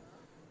 so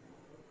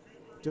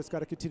just got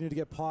to continue to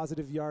get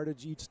positive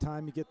yardage each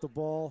time you get the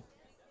ball,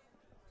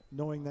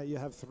 knowing that you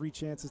have 3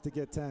 chances to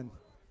get 10.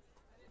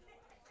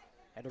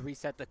 Had to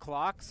reset the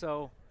clock,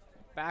 so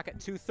back at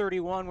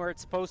 2:31 where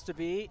it's supposed to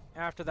be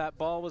after that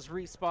ball was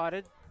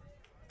respotted.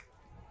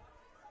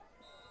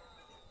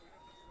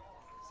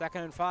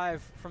 2nd and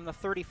 5 from the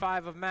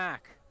 35 of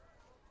Mac.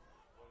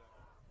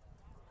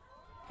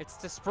 It's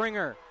to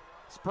Springer.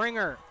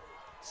 Springer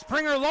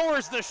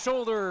lowers the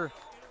shoulder.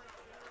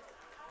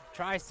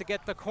 Tries to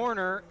get the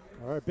corner.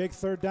 All right, big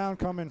 3rd down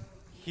coming.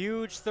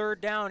 Huge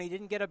 3rd down. He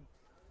didn't get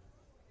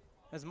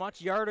as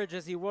much yardage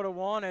as he would have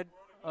wanted.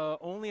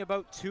 Only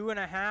about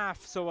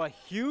 2.5, so a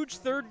huge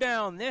 3rd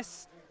down.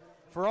 This,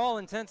 for all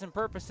intents and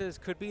purposes,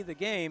 could be the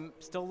game.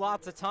 Still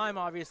lots of time,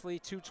 obviously,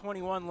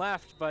 2:21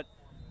 left, but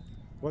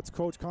what's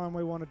Coach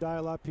Conway want to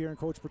dial up here and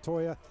Coach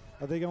Bertoya?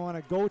 Are they going to want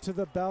to go to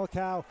the bell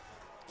cow,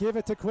 give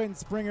it to Quentin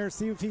Springer,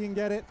 see if he can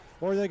get it,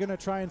 or are they going to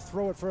try and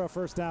throw it for a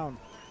 1st down?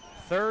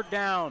 3rd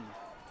down.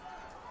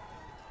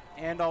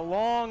 And a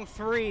long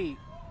 3.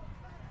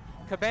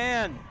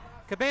 Caban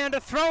to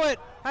throw it.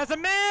 Has a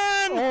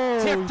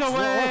man tipped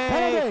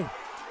away.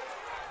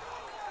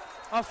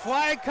 A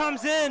flag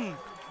comes in.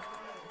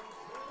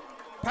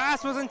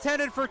 Pass was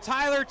intended for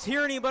Tyler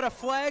Tierney, but a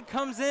flag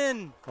comes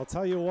in. I'll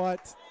tell you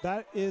what,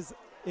 that is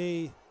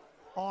a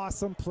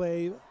awesome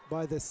play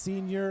by the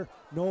senior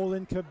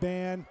Nolan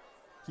Caban.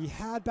 He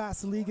had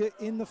Basiliga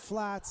in the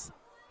flats.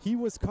 He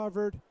was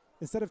covered.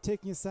 Instead of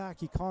taking a sack,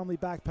 he calmly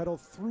backpedaled,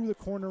 threw the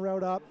corner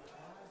route up.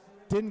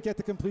 Didn't get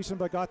the completion,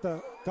 but got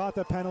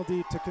the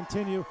penalty to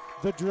continue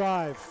the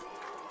drive.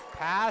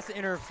 Pass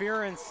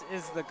interference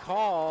is the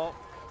call.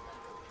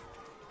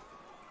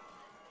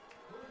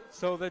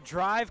 So the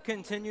drive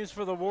continues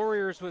for the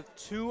Warriors with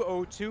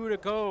 2:02 to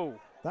go.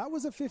 That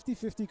was a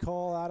 50-50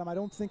 call, Adam. I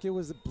don't think it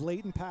was a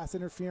blatant pass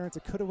interference.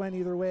 It could have went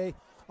either way.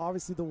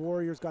 Obviously, the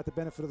Warriors got the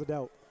benefit of the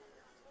doubt.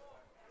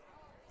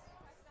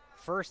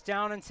 First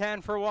down and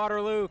 10 for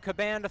Waterloo.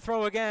 Caban to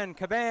throw again.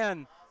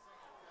 Caban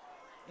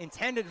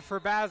intended for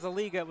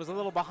Basiliga. It was a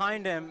little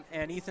behind him,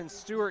 and Ethan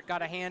Stewart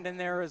got a hand in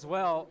there as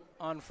well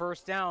on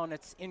first down.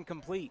 It's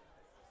incomplete.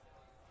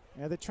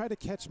 Yeah, they tried to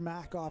catch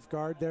Mack off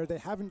guard there. They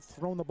haven't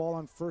thrown the ball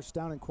on first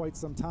down in quite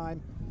some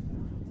time.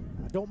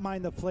 I don't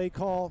mind the play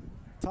call.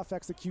 Tough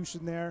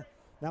execution there.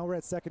 Now we're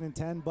at 2nd and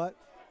 10, but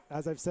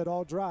as I've said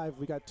all drive,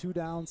 we got 2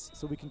 downs,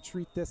 so we can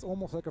treat this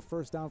almost like a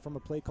first down from a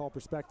play call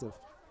perspective.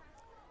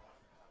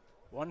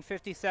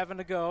 1:57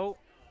 to go.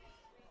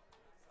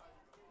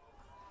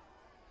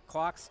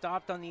 Clock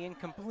stopped on the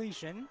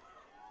incompletion,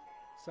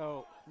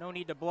 so no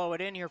need to blow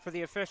it in here for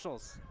the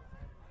officials.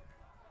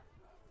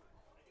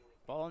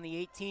 Ball on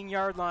the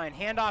 18-yard line.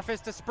 Handoff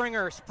is to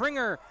Springer.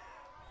 Springer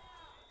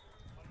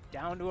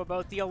down to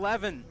about the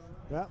 11.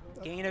 Yeah.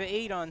 Gain of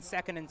 8 on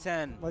 2nd and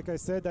 10. Like I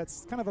said,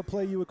 that's kind of a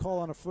play you would call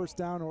on a first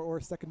down or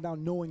a second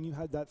down, knowing you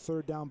had that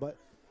third down. But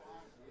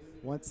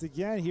once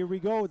again, here we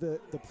go. The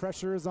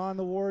pressure is on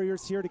the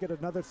Warriors here to get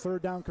another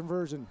third down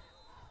conversion.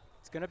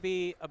 It's going to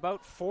be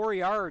about 4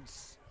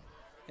 yards.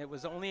 It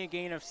was only a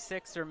gain of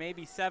 6 or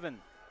maybe 7.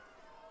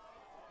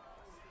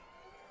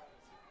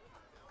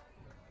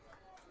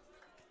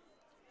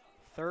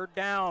 Third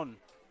down.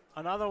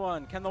 Another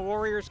one. Can the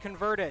Warriors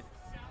convert it?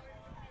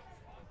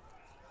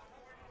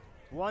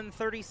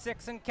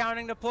 1:36 and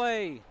counting to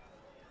play.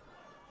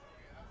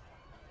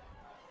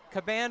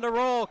 Caban to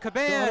roll.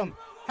 Caban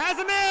has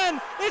him in.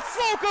 It's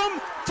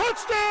Slocum.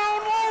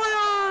 Touchdown,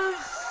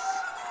 Warriors!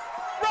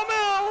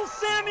 Ramel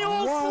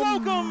Samuel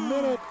Slocum. 1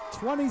 minute,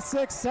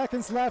 26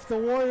 seconds left. The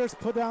Warriors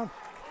put down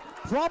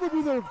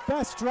probably their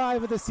best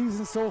drive of the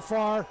season so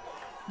far.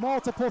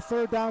 Multiple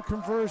third down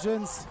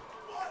conversions.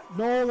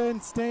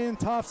 Nolan staying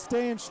tough,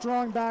 staying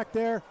strong back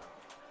there.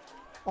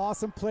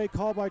 Awesome play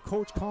call by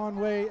Coach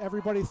Conway.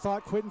 Everybody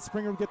thought Quentin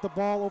Springer would get the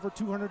ball over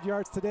 200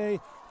 yards today.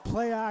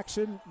 Play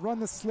action, run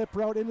the slip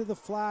route into the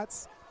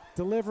flats,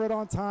 deliver it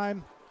on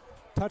time.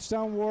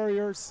 Touchdown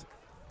Warriors,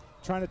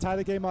 trying to tie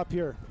the game up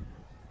here.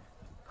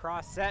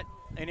 Cross set,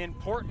 an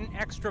important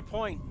extra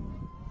point.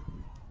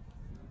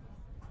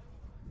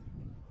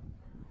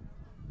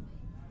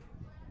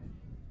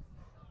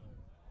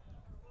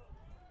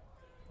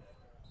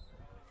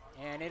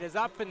 And it is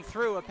up and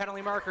through. A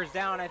penalty marker's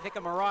down. I think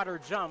a Marauder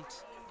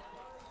jumped.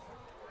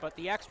 But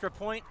the extra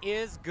point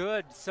is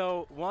good.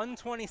 So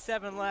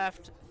 1:27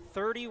 left,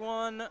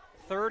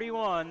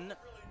 31-31.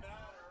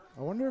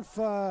 I wonder if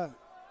a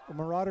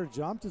Marauder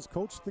jumped. Does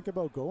coach think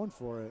about going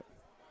for it?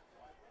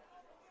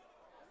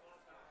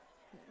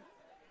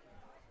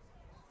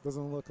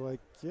 Doesn't look like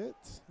it.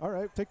 All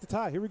right, take the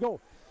tie. Here we go.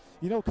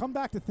 You know, come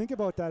back to think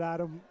about that,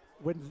 Adam.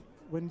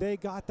 When they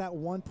got that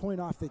 1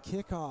 point off the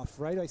kickoff,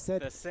 right? I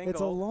said it's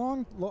a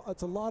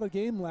lot of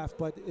game left,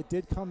 but it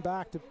did come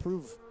back to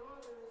prove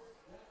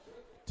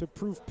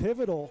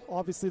pivotal.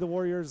 Obviously, the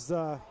Warriors,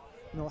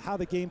 how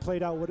the game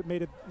played out would have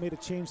made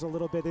it change a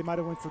little bit. They might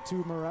have went for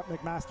 2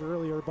 McMaster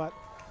earlier, but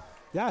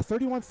yeah,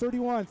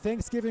 31-31.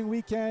 Thanksgiving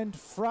weekend,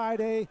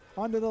 Friday,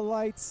 under the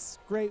lights,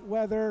 great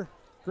weather,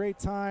 great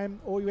time.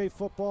 OUA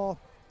football,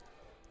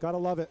 gotta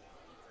love it.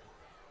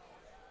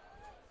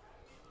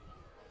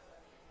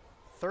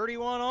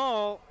 31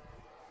 all.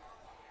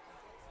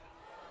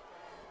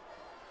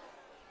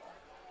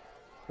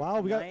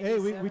 Wow, we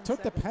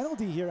took the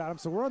penalty here, Adam,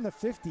 so we're on the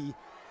 50.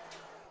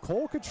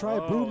 Cole could try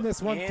boom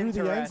this one through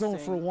the end zone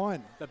for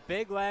 1. The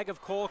big leg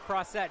of Cole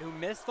Crossett, who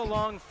missed the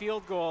long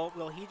field goal.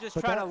 Will he just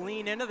try to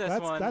lean into this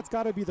one? That's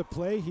got to be the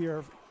play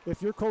here.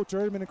 If you're Coach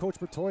Erdman and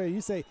Coach Bertoya,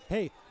 you say,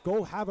 hey,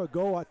 go have a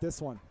go at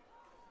this one.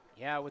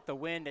 Yeah, with the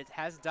wind, it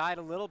has died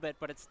a little bit,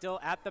 but it's still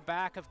at the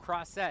back of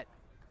Crossett.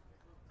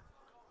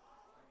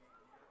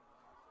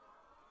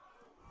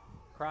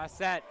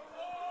 Crossett,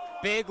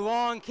 big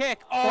long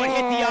kick. Oh, it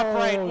hit the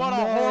upright. What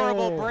a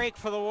horrible break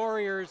for the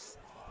Warriors.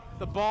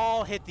 The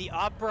ball hit the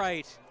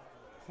upright.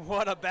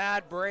 What a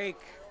bad break.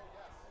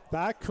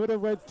 That could have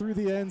went through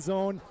the end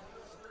zone.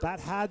 That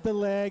had the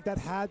leg, that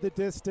had the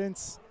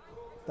distance.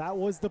 That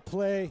was the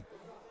play.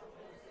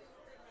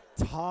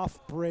 Tough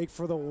break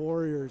for the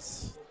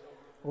Warriors.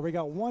 Well, we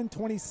got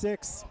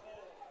 1:26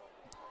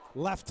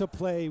 left to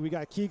play. We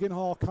got Keegan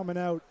Hall coming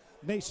out,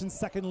 nation's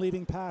second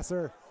leading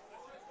passer.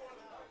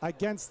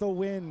 Against the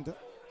wind,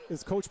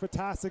 is Coach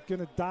Potasic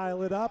going to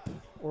dial it up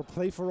or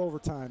play for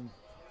overtime?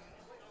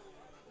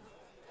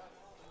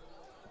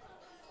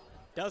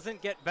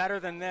 Doesn't get better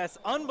than this.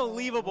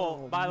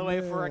 Unbelievable, by the way,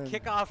 for a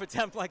kickoff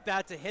attempt like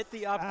that to hit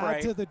the upright.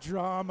 Add to the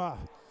drama.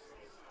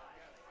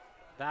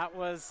 That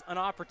was an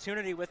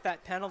opportunity with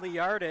that penalty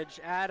yardage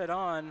added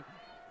on.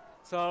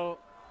 So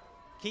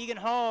Keegan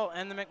Hall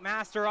and the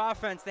McMaster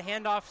offense, the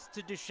handoffs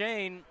to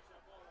Duchesne.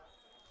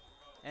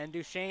 And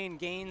Duchesne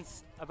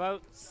gains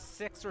about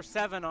 6 or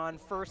 7 on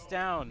first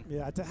down.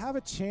 Yeah, to have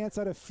a chance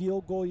at a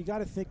field goal, you got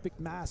to think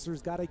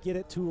McMaster's got to get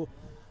it to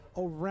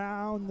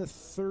around the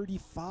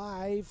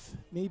 35,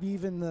 maybe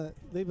even a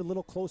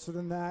little closer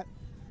than that.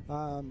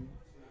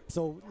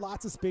 So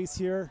lots of space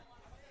here.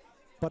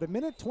 But a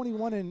minute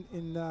 21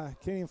 in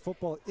Canadian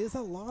football is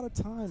a lot of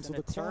time. It's so an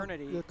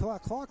eternity. The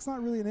clock's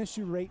not really an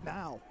issue right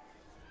now.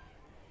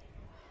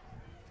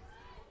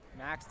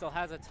 Mac still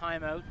has a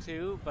timeout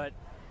too, but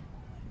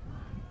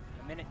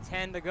a minute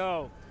 10 to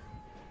go.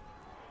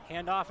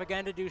 Handoff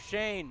again to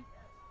Duchesne.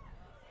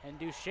 And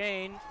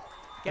Duchesne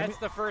gets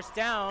the first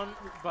down,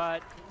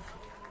 but...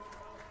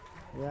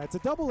 Yeah, it's a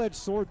double-edged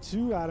sword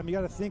too, Adam. You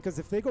got to think, because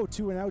if they go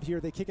 2 and out here,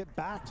 they kick it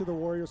back to the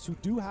Warriors, who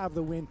do have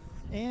the win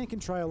and can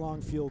try a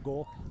long field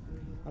goal.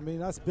 I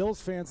mean, us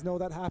Bills fans know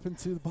that happened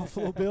to the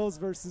Buffalo Bills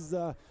versus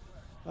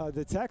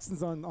the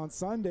Texans on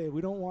Sunday.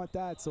 We don't want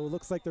that, so it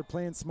looks like they're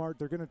playing smart.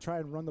 They're going to try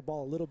and run the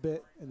ball a little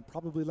bit and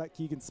probably let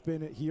Keegan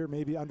spin it here,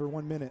 maybe under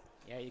 1 minute.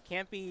 Yeah, you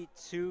can't be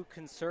too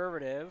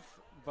conservative,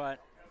 but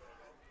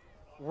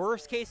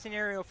worst case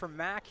scenario for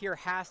Mac here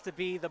has to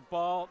be the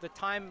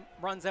time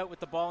runs out with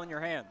the ball in your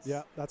hands.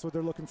 Yeah, that's what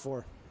they're looking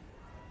for.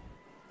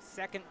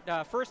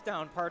 First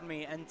down,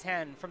 and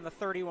 10 from the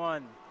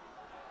 31.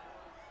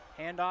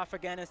 Handoff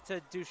again is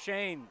to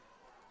Duchesne.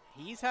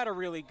 He's had a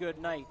really good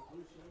night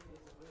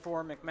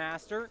for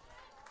McMaster.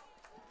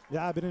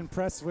 Yeah, I've been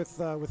impressed with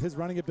his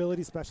running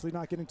ability, especially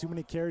not getting too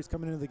many carries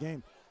coming into the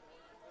game.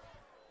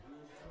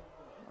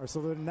 All right,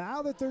 so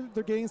now that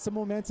they're gaining some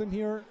momentum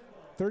here,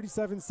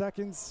 37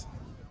 seconds.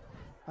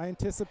 I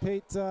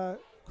anticipate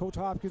Coach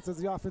Hopkins as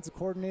the offensive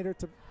coordinator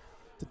to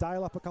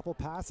dial up a couple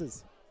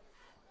passes.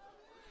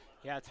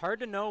 Yeah, it's hard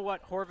to know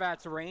what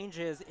Horvat's range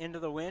is into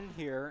the wind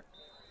here.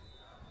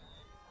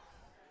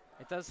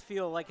 It does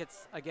feel like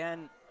it's,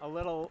 again, a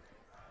little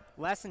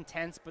less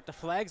intense, but the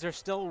flags are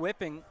still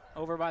whipping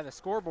over by the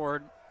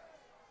scoreboard.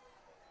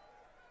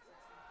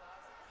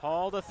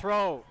 Hall to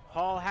throw.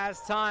 Hall has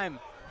time.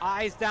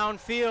 Eyes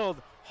downfield.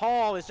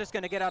 Hall is just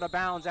going to get out of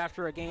bounds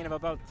after a gain of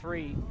about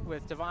 3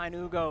 with Divine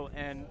Ugo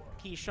and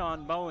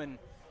Keyshawn Bowen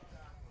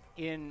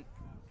in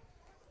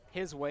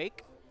his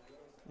wake.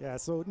 Yeah,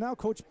 so now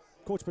Coach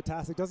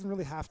Potasic doesn't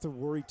really have to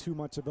worry too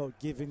much about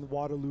giving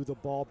Waterloo the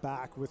ball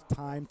back with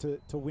time to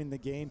win the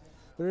game.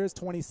 There is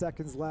 20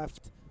 seconds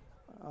left,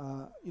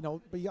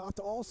 but you have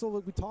to also,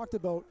 like we talked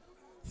about,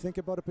 think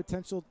about a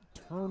potential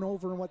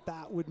turnover and what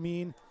that would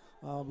mean.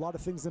 A lot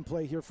of things in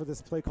play here for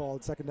this play call,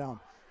 second down.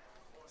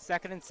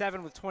 2nd and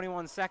 7 with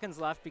 21 seconds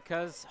left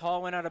because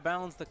Hall went out of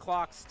bounds. The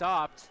clock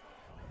stopped.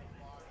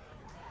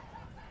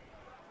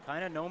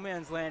 Kind of no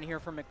man's land here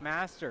for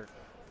McMaster.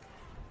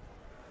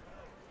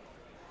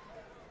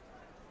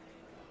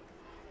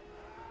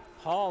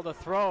 Hall to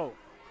throw.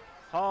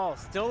 Hall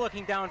still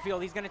looking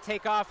downfield. He's going to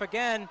take off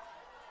again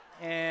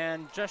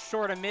and just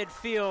short of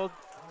midfield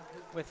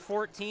with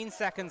 14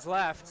 seconds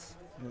left.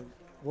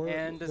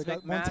 And does they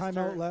got one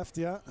timeout left,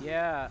 yeah.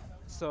 Yeah,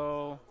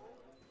 so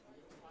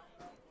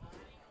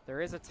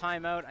there is a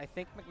timeout. I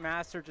think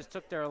McMaster just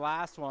took their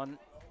last one.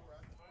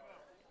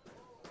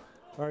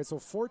 All right, so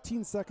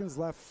 14 seconds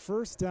left.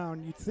 First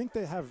down. You'd think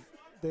they have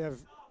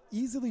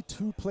easily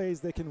 2 plays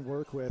they can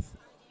work with.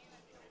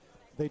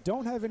 They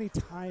don't have any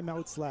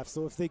timeouts left,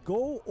 so if they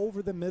go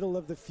over the middle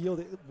of the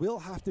field, it will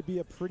have to be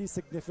a pretty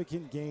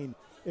significant gain.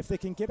 If they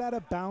can get out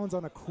of bounds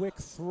on a quick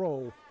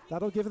throw,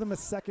 that'll give them a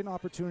second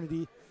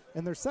opportunity.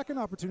 And their second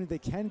opportunity, they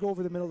can go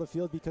over the middle of the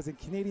field because in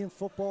Canadian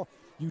football,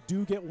 you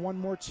do get one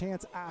more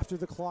chance after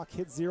the clock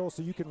hits 0,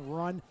 so you can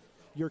run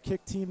your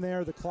kick team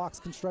there. The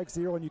clocks can strike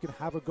 0, and you can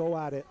have a go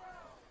at it.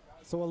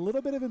 So a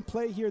little bit of in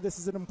play here. This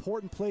is an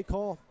important play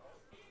call.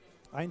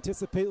 I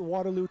anticipate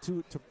Waterloo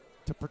to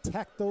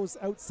protect those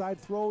outside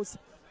throws.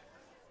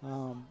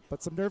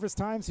 But some nervous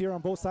times here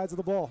on both sides of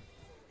the ball.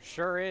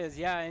 Sure is,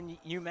 yeah, and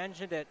you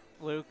mentioned it,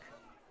 Luke.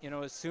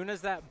 As soon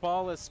as that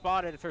ball is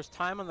spotted, if there's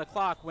time on the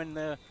clock, when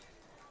the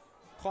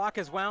clock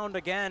is wound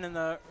again and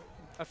the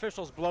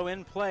officials blow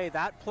in play,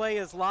 that play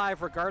is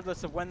live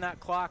regardless of when that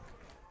clock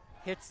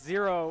hits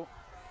 0.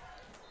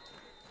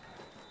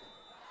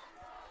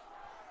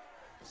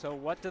 So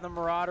what do the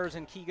Marauders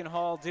and Keegan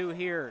Hall do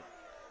here?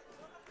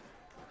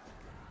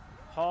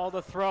 Hall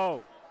to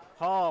throw.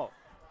 Hall.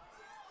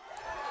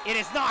 It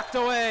is knocked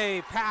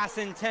away. Pass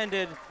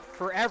intended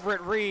for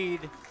Everett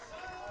Reed.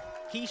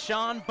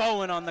 Keyshawn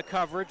Bowen on the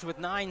coverage with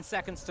 9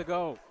 seconds to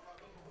go.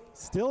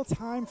 Still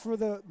time for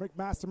the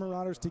McMaster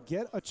Marauders to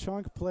get a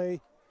chunk play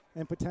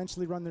and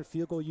potentially run their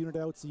field goal unit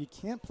out. So you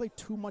can't play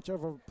too much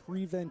of a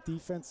prevent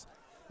defense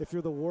if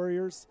you're the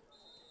Warriors.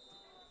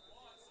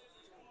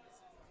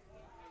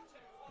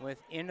 With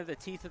into the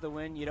teeth of the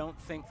wind, you don't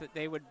think that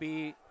they would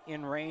be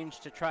in range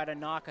to try to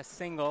knock a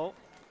single.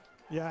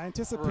 Yeah, I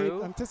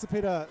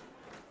anticipate a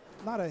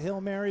not a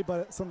Hail Mary,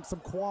 but some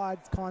quad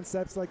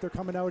concepts like they're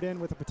coming out in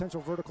with a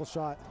potential vertical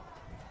shot.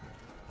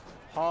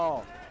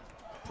 Hall,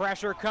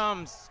 pressure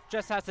comes,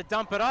 just has to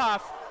dump it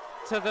off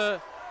to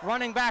the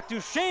Running back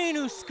Duchesne,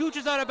 who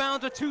scooches out of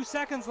bounds with 2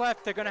 seconds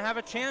left. They're going to have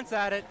a chance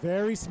at it.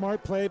 Very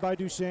smart play by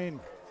Duchesne.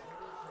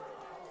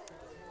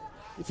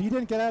 If he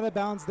didn't get out of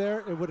bounds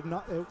there,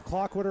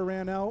 clock would have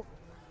ran out.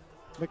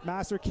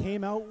 McMaster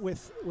came out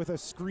with a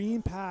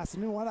screen pass.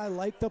 You know what? I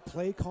like the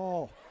play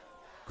call.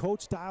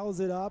 Coach dials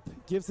it up,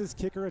 gives his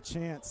kicker a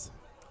chance.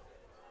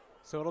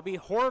 So it'll be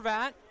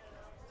Horvat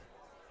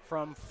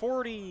from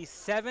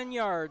 47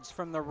 yards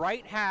from the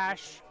right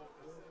hash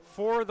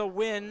for the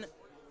win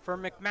for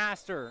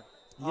McMaster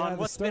on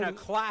what's been a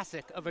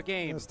classic of a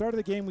game. The start of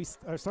the game,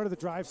 started the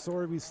drive,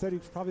 sorry, we said he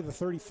was probably the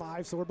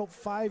 35, so we're about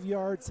 5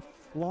 yards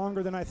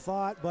longer than I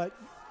thought, but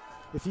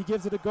if he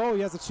gives it a go,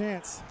 he has a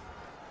chance.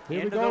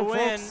 Here we go, the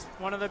win, folks.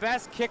 one of the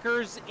best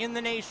kickers in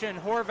the nation,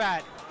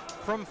 Horvat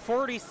from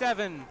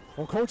 47.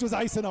 Well, coach is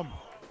icing him.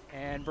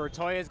 And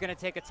Bertoya is going to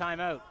take a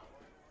timeout.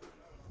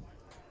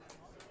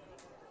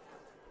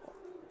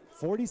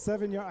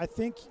 47 yards. I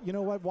think, you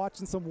know what,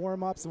 watching some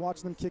warm-ups and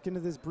watching them kick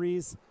into this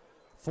breeze,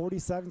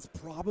 47's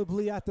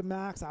probably at the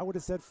max. I would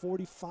have said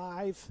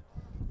 45.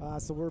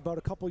 So we're about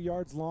a couple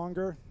yards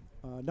longer.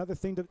 Another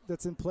thing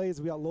that's in play is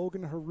we got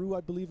Logan Haru,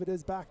 I believe it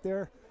is, back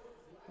there.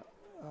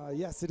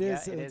 Yes, it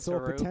is. Yeah, it is so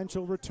Haru. A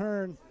potential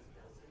return.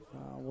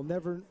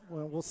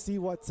 We'll see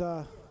what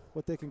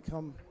they can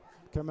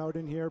come out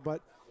in here.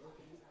 But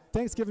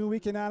Thanksgiving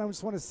weekend, Adam, I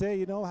just want to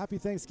say, happy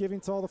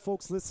Thanksgiving to all the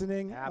folks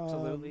listening.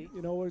 Absolutely.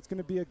 It's going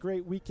to be a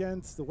great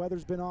weekend. The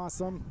weather's been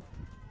awesome.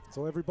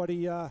 So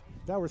everybody,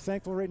 we're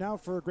thankful right now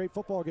for a great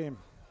football game.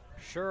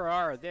 Sure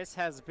are. This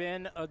has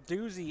been a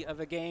doozy of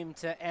a game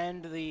to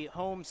end the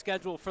home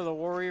schedule for the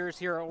Warriors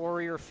here at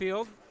Warrior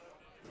Field.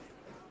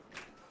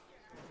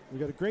 We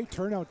got a great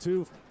turnout,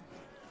 too.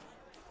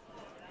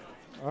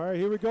 All right,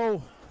 here we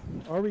go.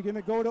 Are we going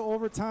to go to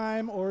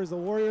overtime, or is the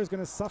Warriors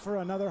going to suffer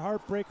another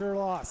heartbreaker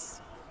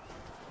loss?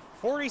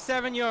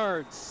 47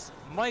 yards,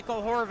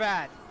 Michael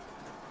Horvat.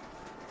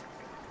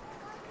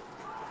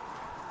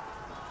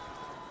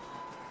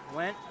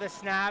 Went the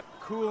snap,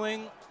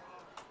 cooling,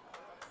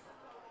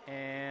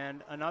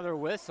 and another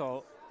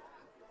whistle.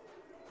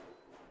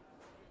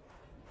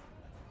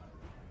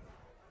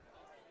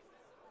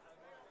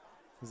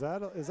 Is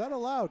that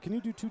allowed? Can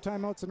you do 2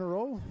 timeouts in a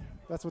row?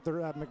 That's what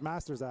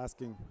McMaster's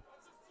asking.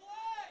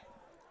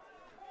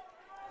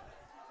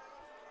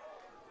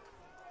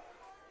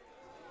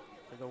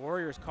 The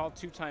Warriors called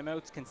 2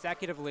 timeouts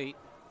consecutively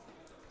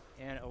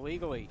and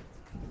illegally.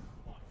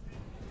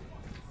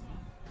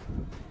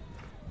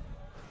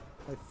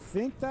 I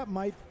think that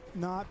might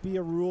not be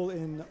a rule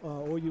in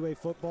OUA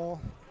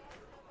football.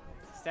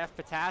 Steph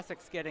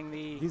Potasik's getting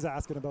the... He's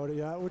asking about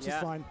it, which is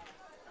fine.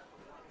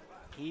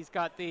 He's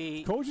got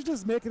the... Coach is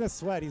just making us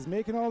sweat. He's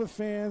making all the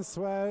fans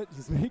sweat.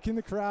 He's making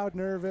the crowd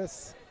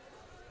nervous.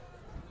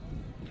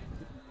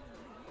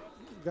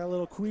 Got a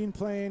little Queen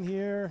playing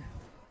here.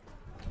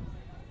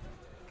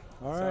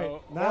 All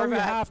right, now we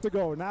have to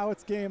go. Now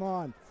it's game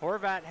on.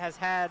 Horvat has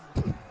had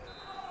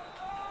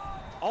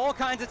all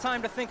kinds of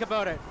time to think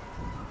about it.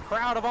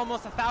 Crowd of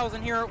almost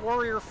 1,000 here at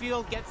Warrior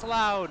Field gets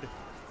loud.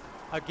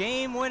 A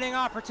game-winning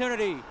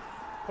opportunity.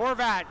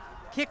 Horvat,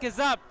 kick is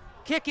up.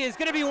 Kick is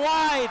going to be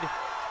wide.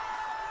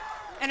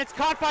 And it's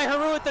caught by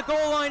Haru at the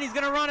goal line. He's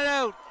going to run it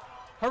out.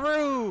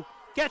 Haru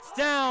gets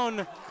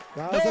down.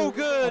 No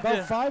good.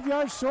 About 5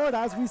 yards short,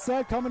 as we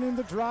said, coming in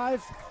the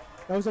drive.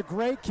 That was a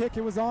great kick.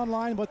 It was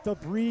online, but the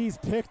breeze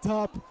picked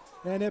up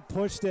and it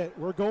pushed it.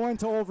 We're going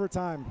to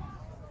overtime.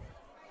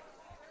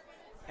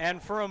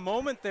 And for a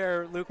moment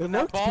there, Luke, when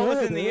that ball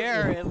was in the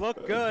air, it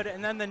looked good.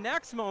 And then the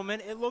next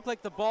moment, it looked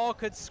like the ball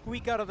could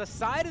squeak out of the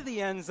side of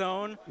the end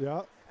zone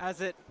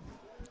as it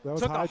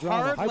took a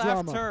hard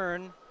left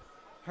turn.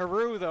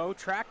 Haru, though,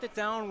 tracked it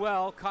down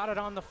well, caught it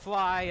on the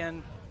fly,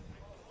 and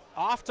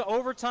off to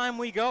overtime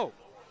we go.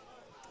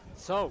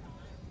 So,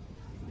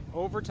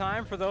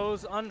 overtime, for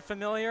those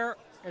unfamiliar,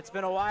 it's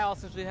been a while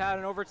since we had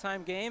an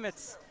overtime game.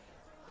 It's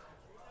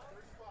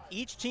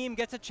each team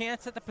gets a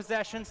chance at the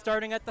possession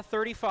starting at the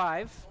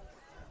 35.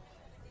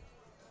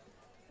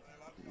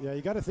 Yeah,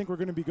 you got to think we're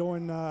going to be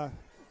going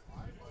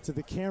to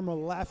the camera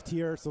left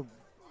here.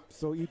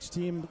 So each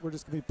team, we're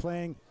just going to be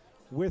playing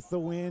with the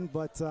wind.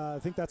 But I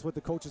think that's what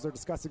the coaches are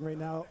discussing right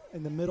now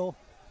in the middle.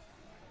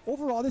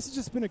 Overall, this has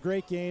just been a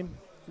great game.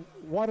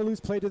 Waterloo's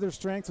played to their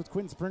strengths with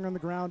Quentin Springer on the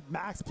ground.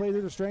 Max played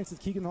to their strengths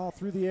with Keegan Hall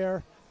through the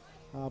air.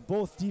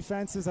 Both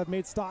defenses have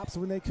made stops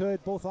when they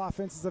could. Both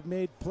offenses have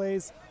made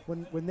plays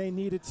when they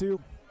needed to.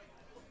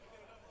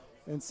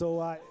 And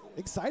so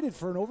excited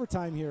for an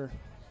overtime here.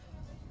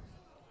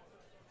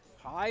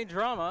 High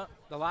drama.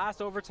 The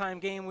last overtime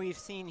game we've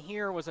seen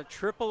here was a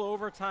triple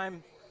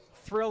overtime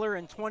thriller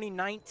in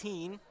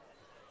 2019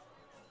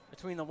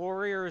 between the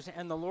Warriors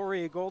and the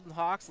Laurier Golden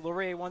Hawks.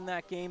 Laurier won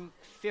that game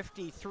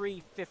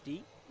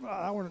 53-50.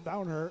 That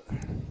one hurt.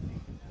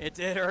 It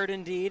did hurt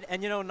indeed.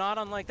 And, not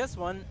unlike this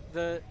one,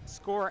 the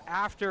score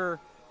after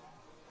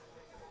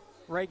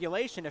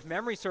regulation, if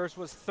memory serves,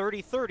 was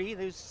 30-30.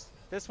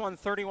 This one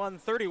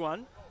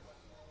 31-31.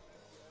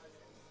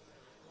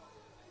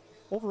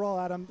 Overall,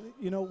 Adam,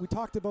 we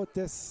talked about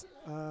this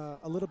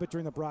a little bit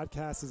during the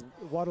broadcast, is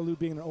Waterloo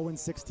being an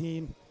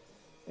 0-16.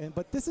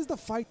 But this is the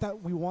fight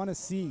that we want to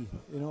see.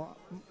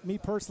 Me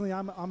personally,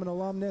 I'm an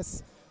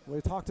alumnus.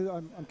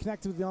 I'm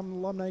connected with the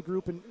alumni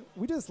group, and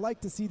we just like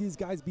to see these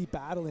guys be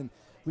battling.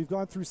 We've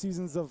gone through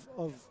seasons of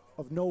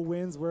no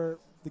wins where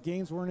the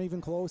games weren't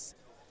even close.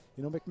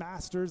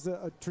 McMaster's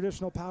a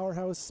traditional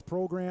powerhouse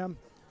program,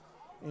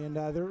 and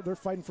they're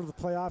fighting for the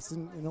playoffs.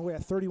 And we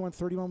had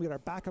 31-31. We got our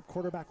backup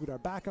quarterback, we got our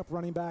backup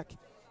running back.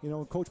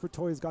 Coach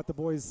Bertoya's got the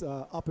boys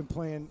up and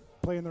playing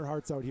their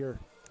hearts out here.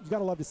 You got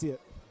to love to see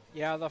it.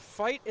 Yeah, the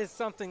fight is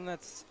something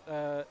that's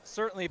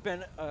certainly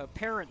been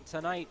apparent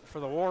tonight for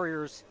the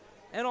Warriors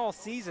and all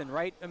season,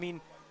 right? I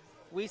mean,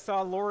 we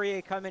saw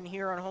Laurier come in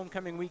here on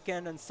homecoming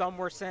weekend, and some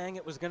were saying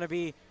it was going to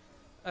be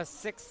a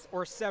 6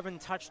 or 7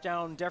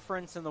 touchdown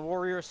difference, and the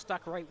Warriors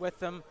stuck right with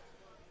them.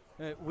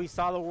 We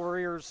saw the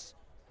Warriors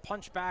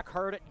punch back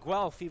hard at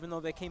Guelph, even though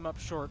they came up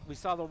short. We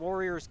saw the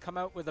Warriors come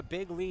out with a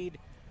big lead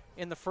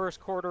in the first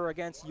quarter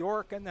against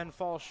York and then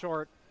fall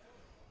short.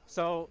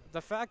 So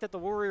the fact that the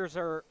Warriors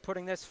are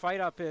putting this fight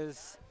up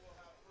is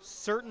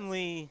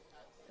certainly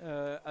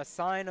a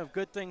sign of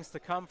good things to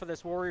come for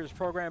this Warriors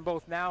program,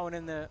 both now and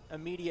in the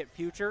immediate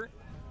future,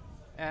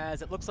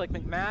 as it looks like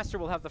McMaster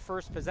will have the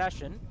first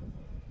possession.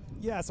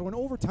 Yeah, so in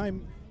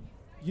overtime,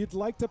 you'd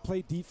like to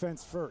play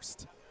defense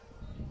first.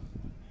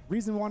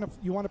 Reason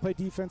you want to play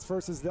defense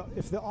first is that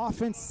if the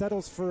offense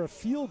settles for a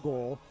field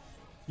goal,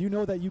 you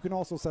know that you can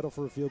also settle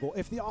for a field goal.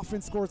 If the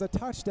offense scores a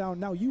touchdown,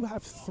 now you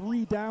have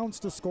 3 downs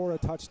to score a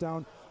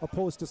touchdown,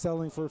 opposed to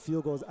settling for a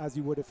field goal as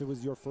you would if it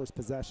was your first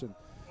possession.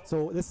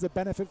 So this is a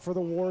benefit for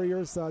the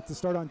Warriors to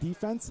start on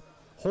defense.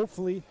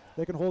 Hopefully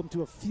they can hold them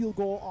to a field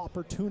goal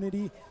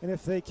opportunity, and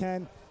if they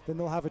can, then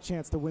they'll have a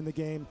chance to win the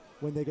game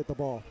when they get the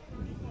ball.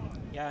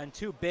 Yeah, and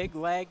 2 big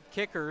leg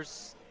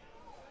kickers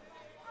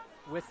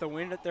with the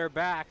wind at their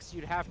backs.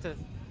 You'd have to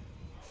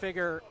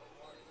figure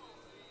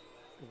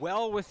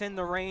well within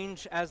the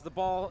range as the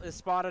ball is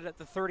spotted at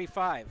the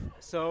 35.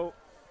 So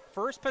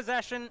first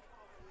possession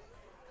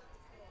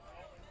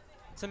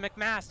to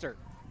McMaster.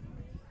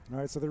 All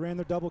right, so they ran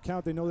their double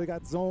count. They know they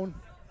got zone.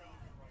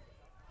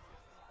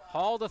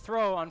 Hall to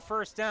throw on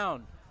first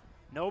down.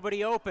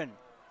 Nobody open.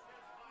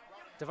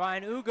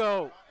 Divine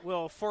Ugo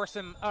will force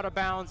him out of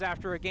bounds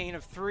after a gain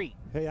of 3.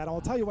 Hey,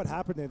 I'll tell you what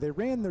happened there. They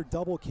ran their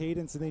double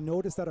cadence, and they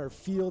noticed that our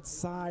field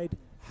side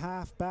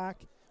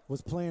halfback was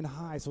playing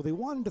high. So they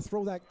wanted to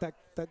throw that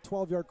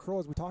 12-yard curl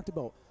as we talked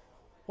about.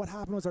 What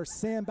happened was our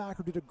Sam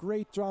backer did a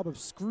great job of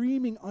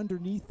screaming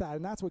underneath that,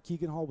 and that's what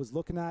Keegan Hall was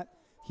looking at.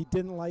 He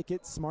didn't like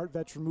it. Smart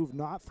veteran move,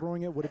 not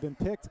throwing it, would have been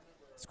picked.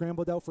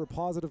 Scrambled out for a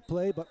positive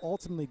play, but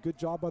ultimately good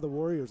job by the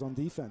Warriors on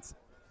defense.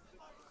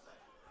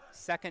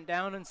 2nd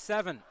down and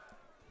 7.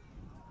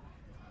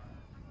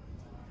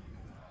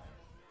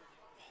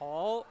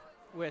 Hall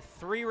with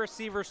 3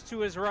 receivers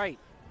to his right.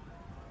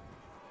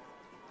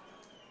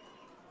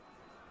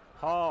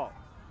 Hall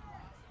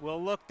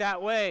will look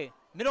that way.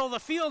 Middle of the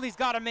field, he's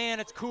got a man.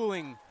 It's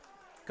Cooling.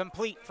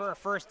 Complete for a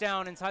first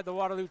down inside the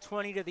Waterloo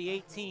 20 to the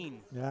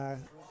 18. Yeah,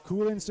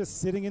 Cooling's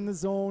just sitting in the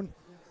zone.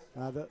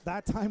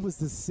 That time was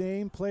the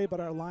same play, but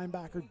our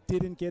linebacker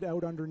didn't get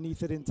out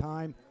underneath it in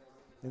time.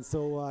 And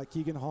so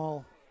Keegan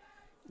Hall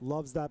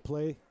loves that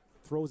play,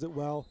 throws it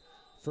well.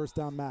 First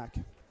down, Mac.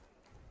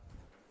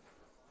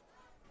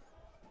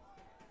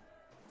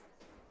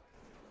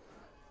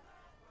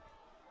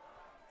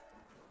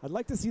 I'd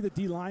like to see the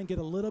D-line get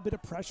a little bit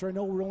of pressure. I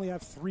know we only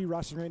have 3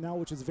 rushing right now,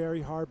 which is very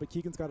hard, but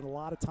Keegan's got a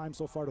lot of time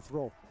so far to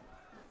throw.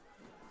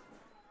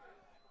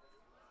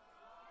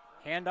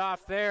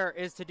 Handoff there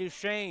is to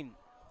Duchesne.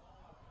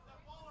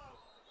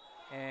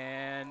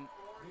 And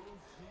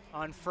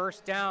on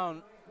first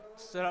down,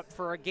 stood up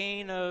for a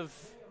gain of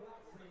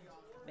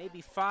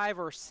maybe 5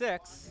 or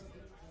 6.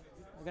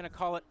 We're going to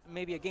call it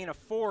maybe a gain of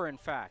 4, in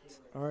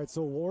fact. All right,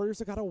 so Warriors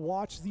have got to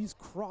watch these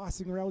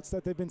crossing routes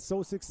that they've been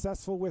so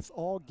successful with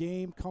all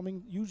game,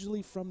 coming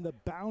usually from the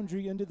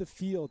boundary into the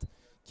field.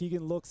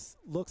 Keegan looks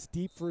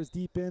deep for his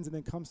deep ends and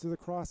then comes to the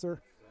crosser.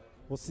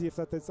 We'll see if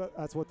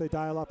that's what they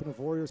dial up and if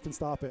Warriors can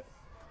stop it.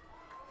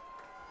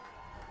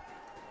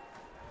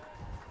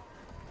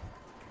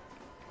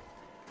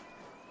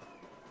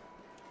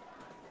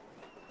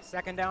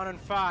 Second down and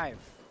 5.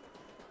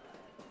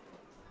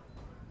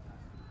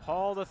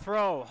 Hall to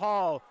throw.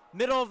 Hall,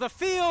 middle of the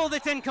field,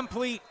 it's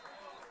incomplete.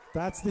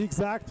 That's the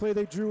exact play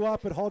they drew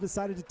up, but Hall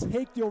decided to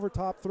take the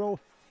overtop throw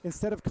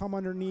instead of come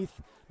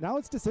underneath. Now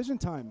it's decision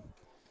time.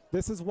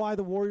 This is why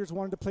the Warriors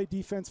wanted to play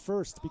defense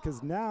first,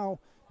 because now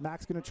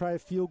Mac's going to try a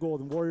field goal.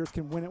 The Warriors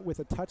can win it with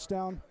a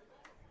touchdown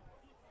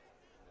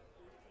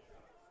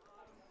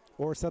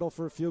or settle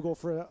for a field goal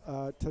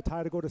for to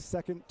tie to go to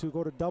second, to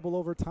go to double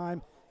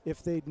overtime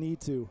if they need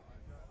to.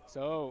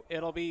 So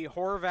it'll be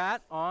Horvat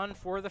on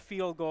for the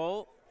field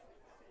goal.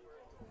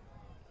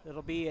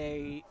 It'll be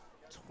a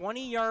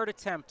 20-yard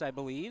attempt, I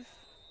believe.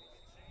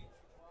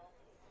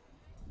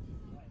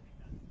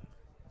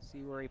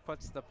 See where he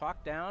puts the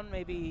puck down.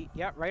 Maybe,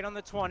 yeah, right on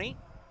the 20.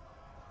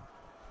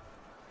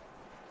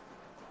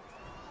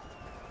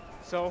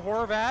 So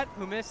Horvat,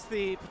 who missed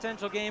the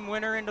potential game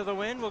winner into the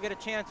wind, will get a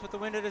chance with the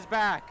wind at his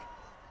back.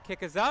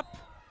 Kick is up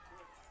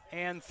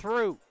and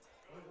through.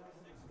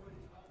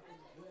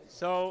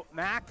 So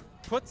Mac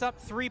puts up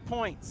 3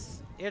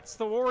 points. It's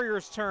the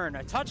Warriors' turn.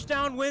 A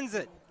touchdown wins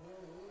it.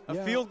 A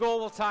field goal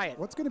will tie it.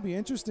 What's going to be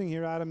interesting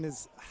here, Adam,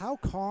 is how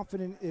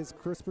confident is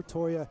Chris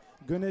Bertoya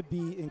going to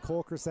be in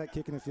Cole Crissett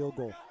kicking a field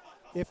goal?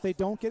 If they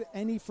don't get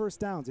any first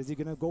downs, is he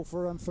going to go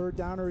for it on third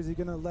down, or is he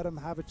going to let them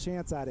have a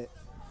chance at it?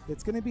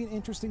 It's going to be an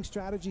interesting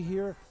strategy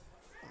here.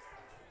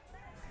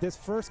 This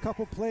first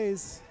couple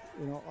plays,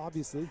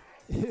 obviously,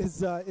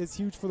 is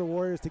huge for the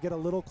Warriors to get a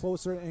little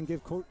closer and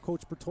give Coach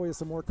Bertoya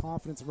some more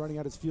confidence in running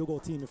out his field goal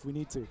team if we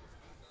need to.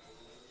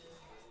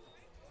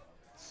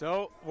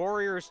 So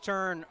Warriors'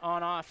 turn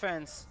on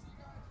offense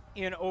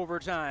in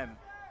overtime.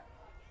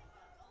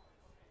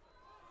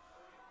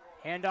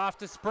 Hand off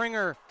to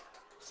Springer.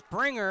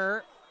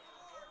 Springer.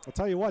 I'll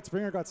tell you what,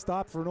 Springer got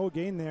stopped for no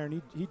gain there,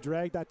 and he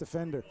dragged that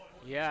defender.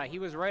 Yeah, he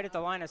was right at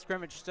the line of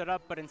scrimmage, stood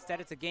up, but instead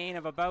it's a gain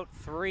of about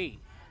 3.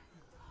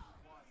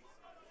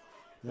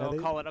 Yeah, They'll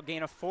call it a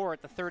gain of 4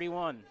 at the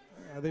 31.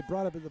 They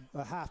brought up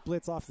a half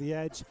blitz off the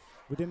edge.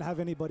 We didn't have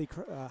anybody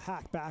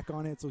hack back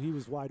on it, so he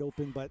was wide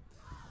open, but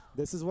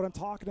this is what I'm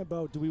talking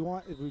about.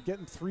 If we're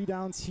getting 3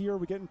 downs here,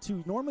 we're getting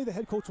 2. Normally the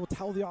head coach will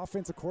tell the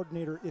offensive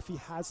coordinator if he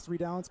has 3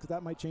 downs, because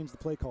that might change the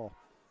play call.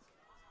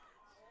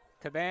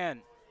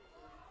 Caban,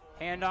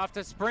 hand off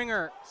to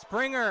Springer.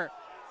 Springer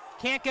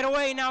can't get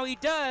away. Now he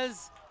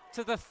does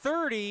to the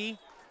 30,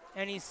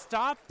 and he's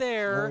stopped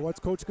there. What's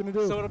coach going to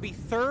do? So it'll be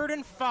 3rd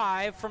and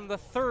 5 from the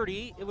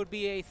 30. It would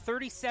be a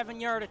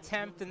 37-yard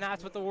attempt, and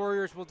that's what the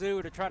Warriors will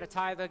do to try to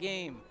tie the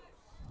game.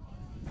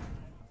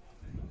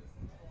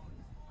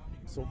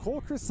 So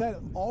Cole Crissett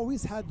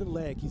always had the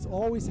leg. He's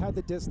always had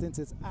the distance.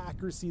 It's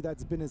accuracy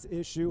that's been his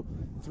issue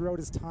throughout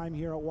his time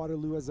here at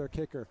Waterloo as our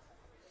kicker.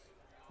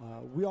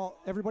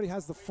 Everybody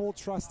has the full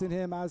trust in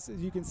him. As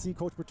you can see,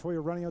 Coach Bertoya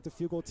running out the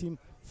field goal team,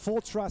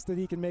 full trust that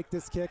he can make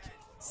this kick.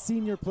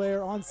 Senior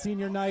player on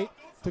senior night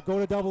to go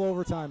to double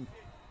overtime.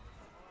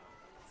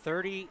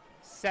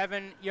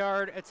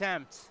 37-yard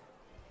attempt.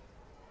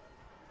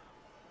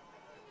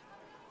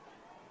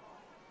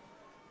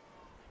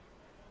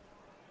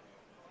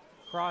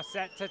 Cross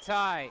set to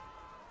tie.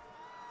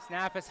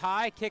 Snap is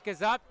high, kick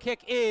is up,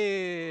 kick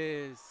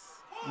is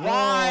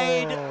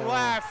wide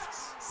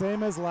left.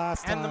 Same as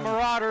last time. And the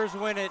Marauders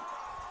win it.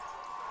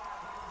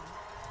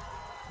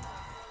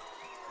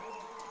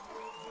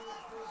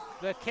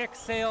 The kick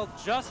sailed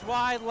just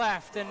wide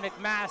left, and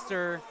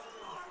McMaster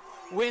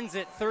wins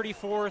it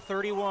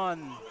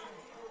 34-31.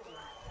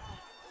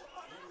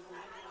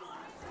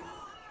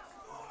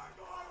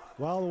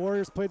 Well, the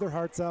Warriors played their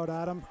hearts out,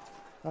 Adam.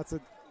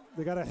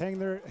 They got to hang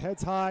their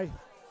heads high.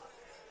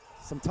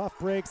 Some tough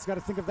breaks. Got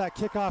to think of that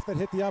kickoff that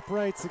hit the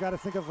uprights. You got to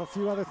think of a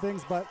few other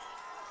things, but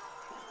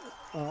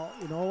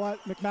you know what?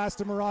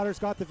 McMaster Marauders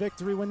got the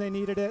victory when they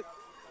needed it.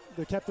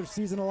 They kept their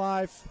season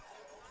alive.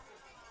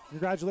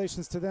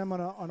 Congratulations to them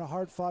on a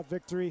hard-fought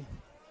victory.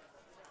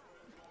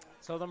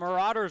 So the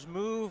Marauders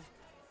move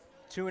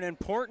to an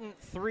important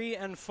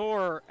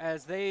 3-4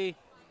 as they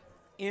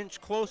inch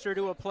closer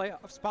to a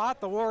playoff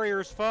spot. The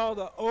Warriors fall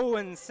to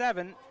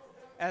 0-7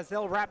 as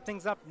they'll wrap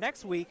things up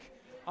next week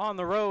on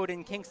the road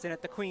in Kingston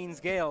at the Queen's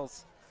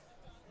Gales.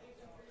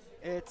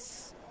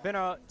 It's been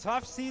a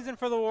tough season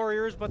for the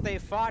Warriors, but they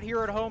fought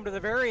here at home to the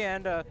very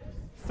end, a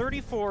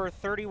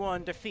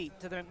 34-31 defeat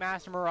to the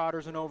McMaster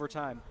Marauders in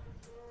overtime.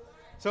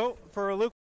 So for Luke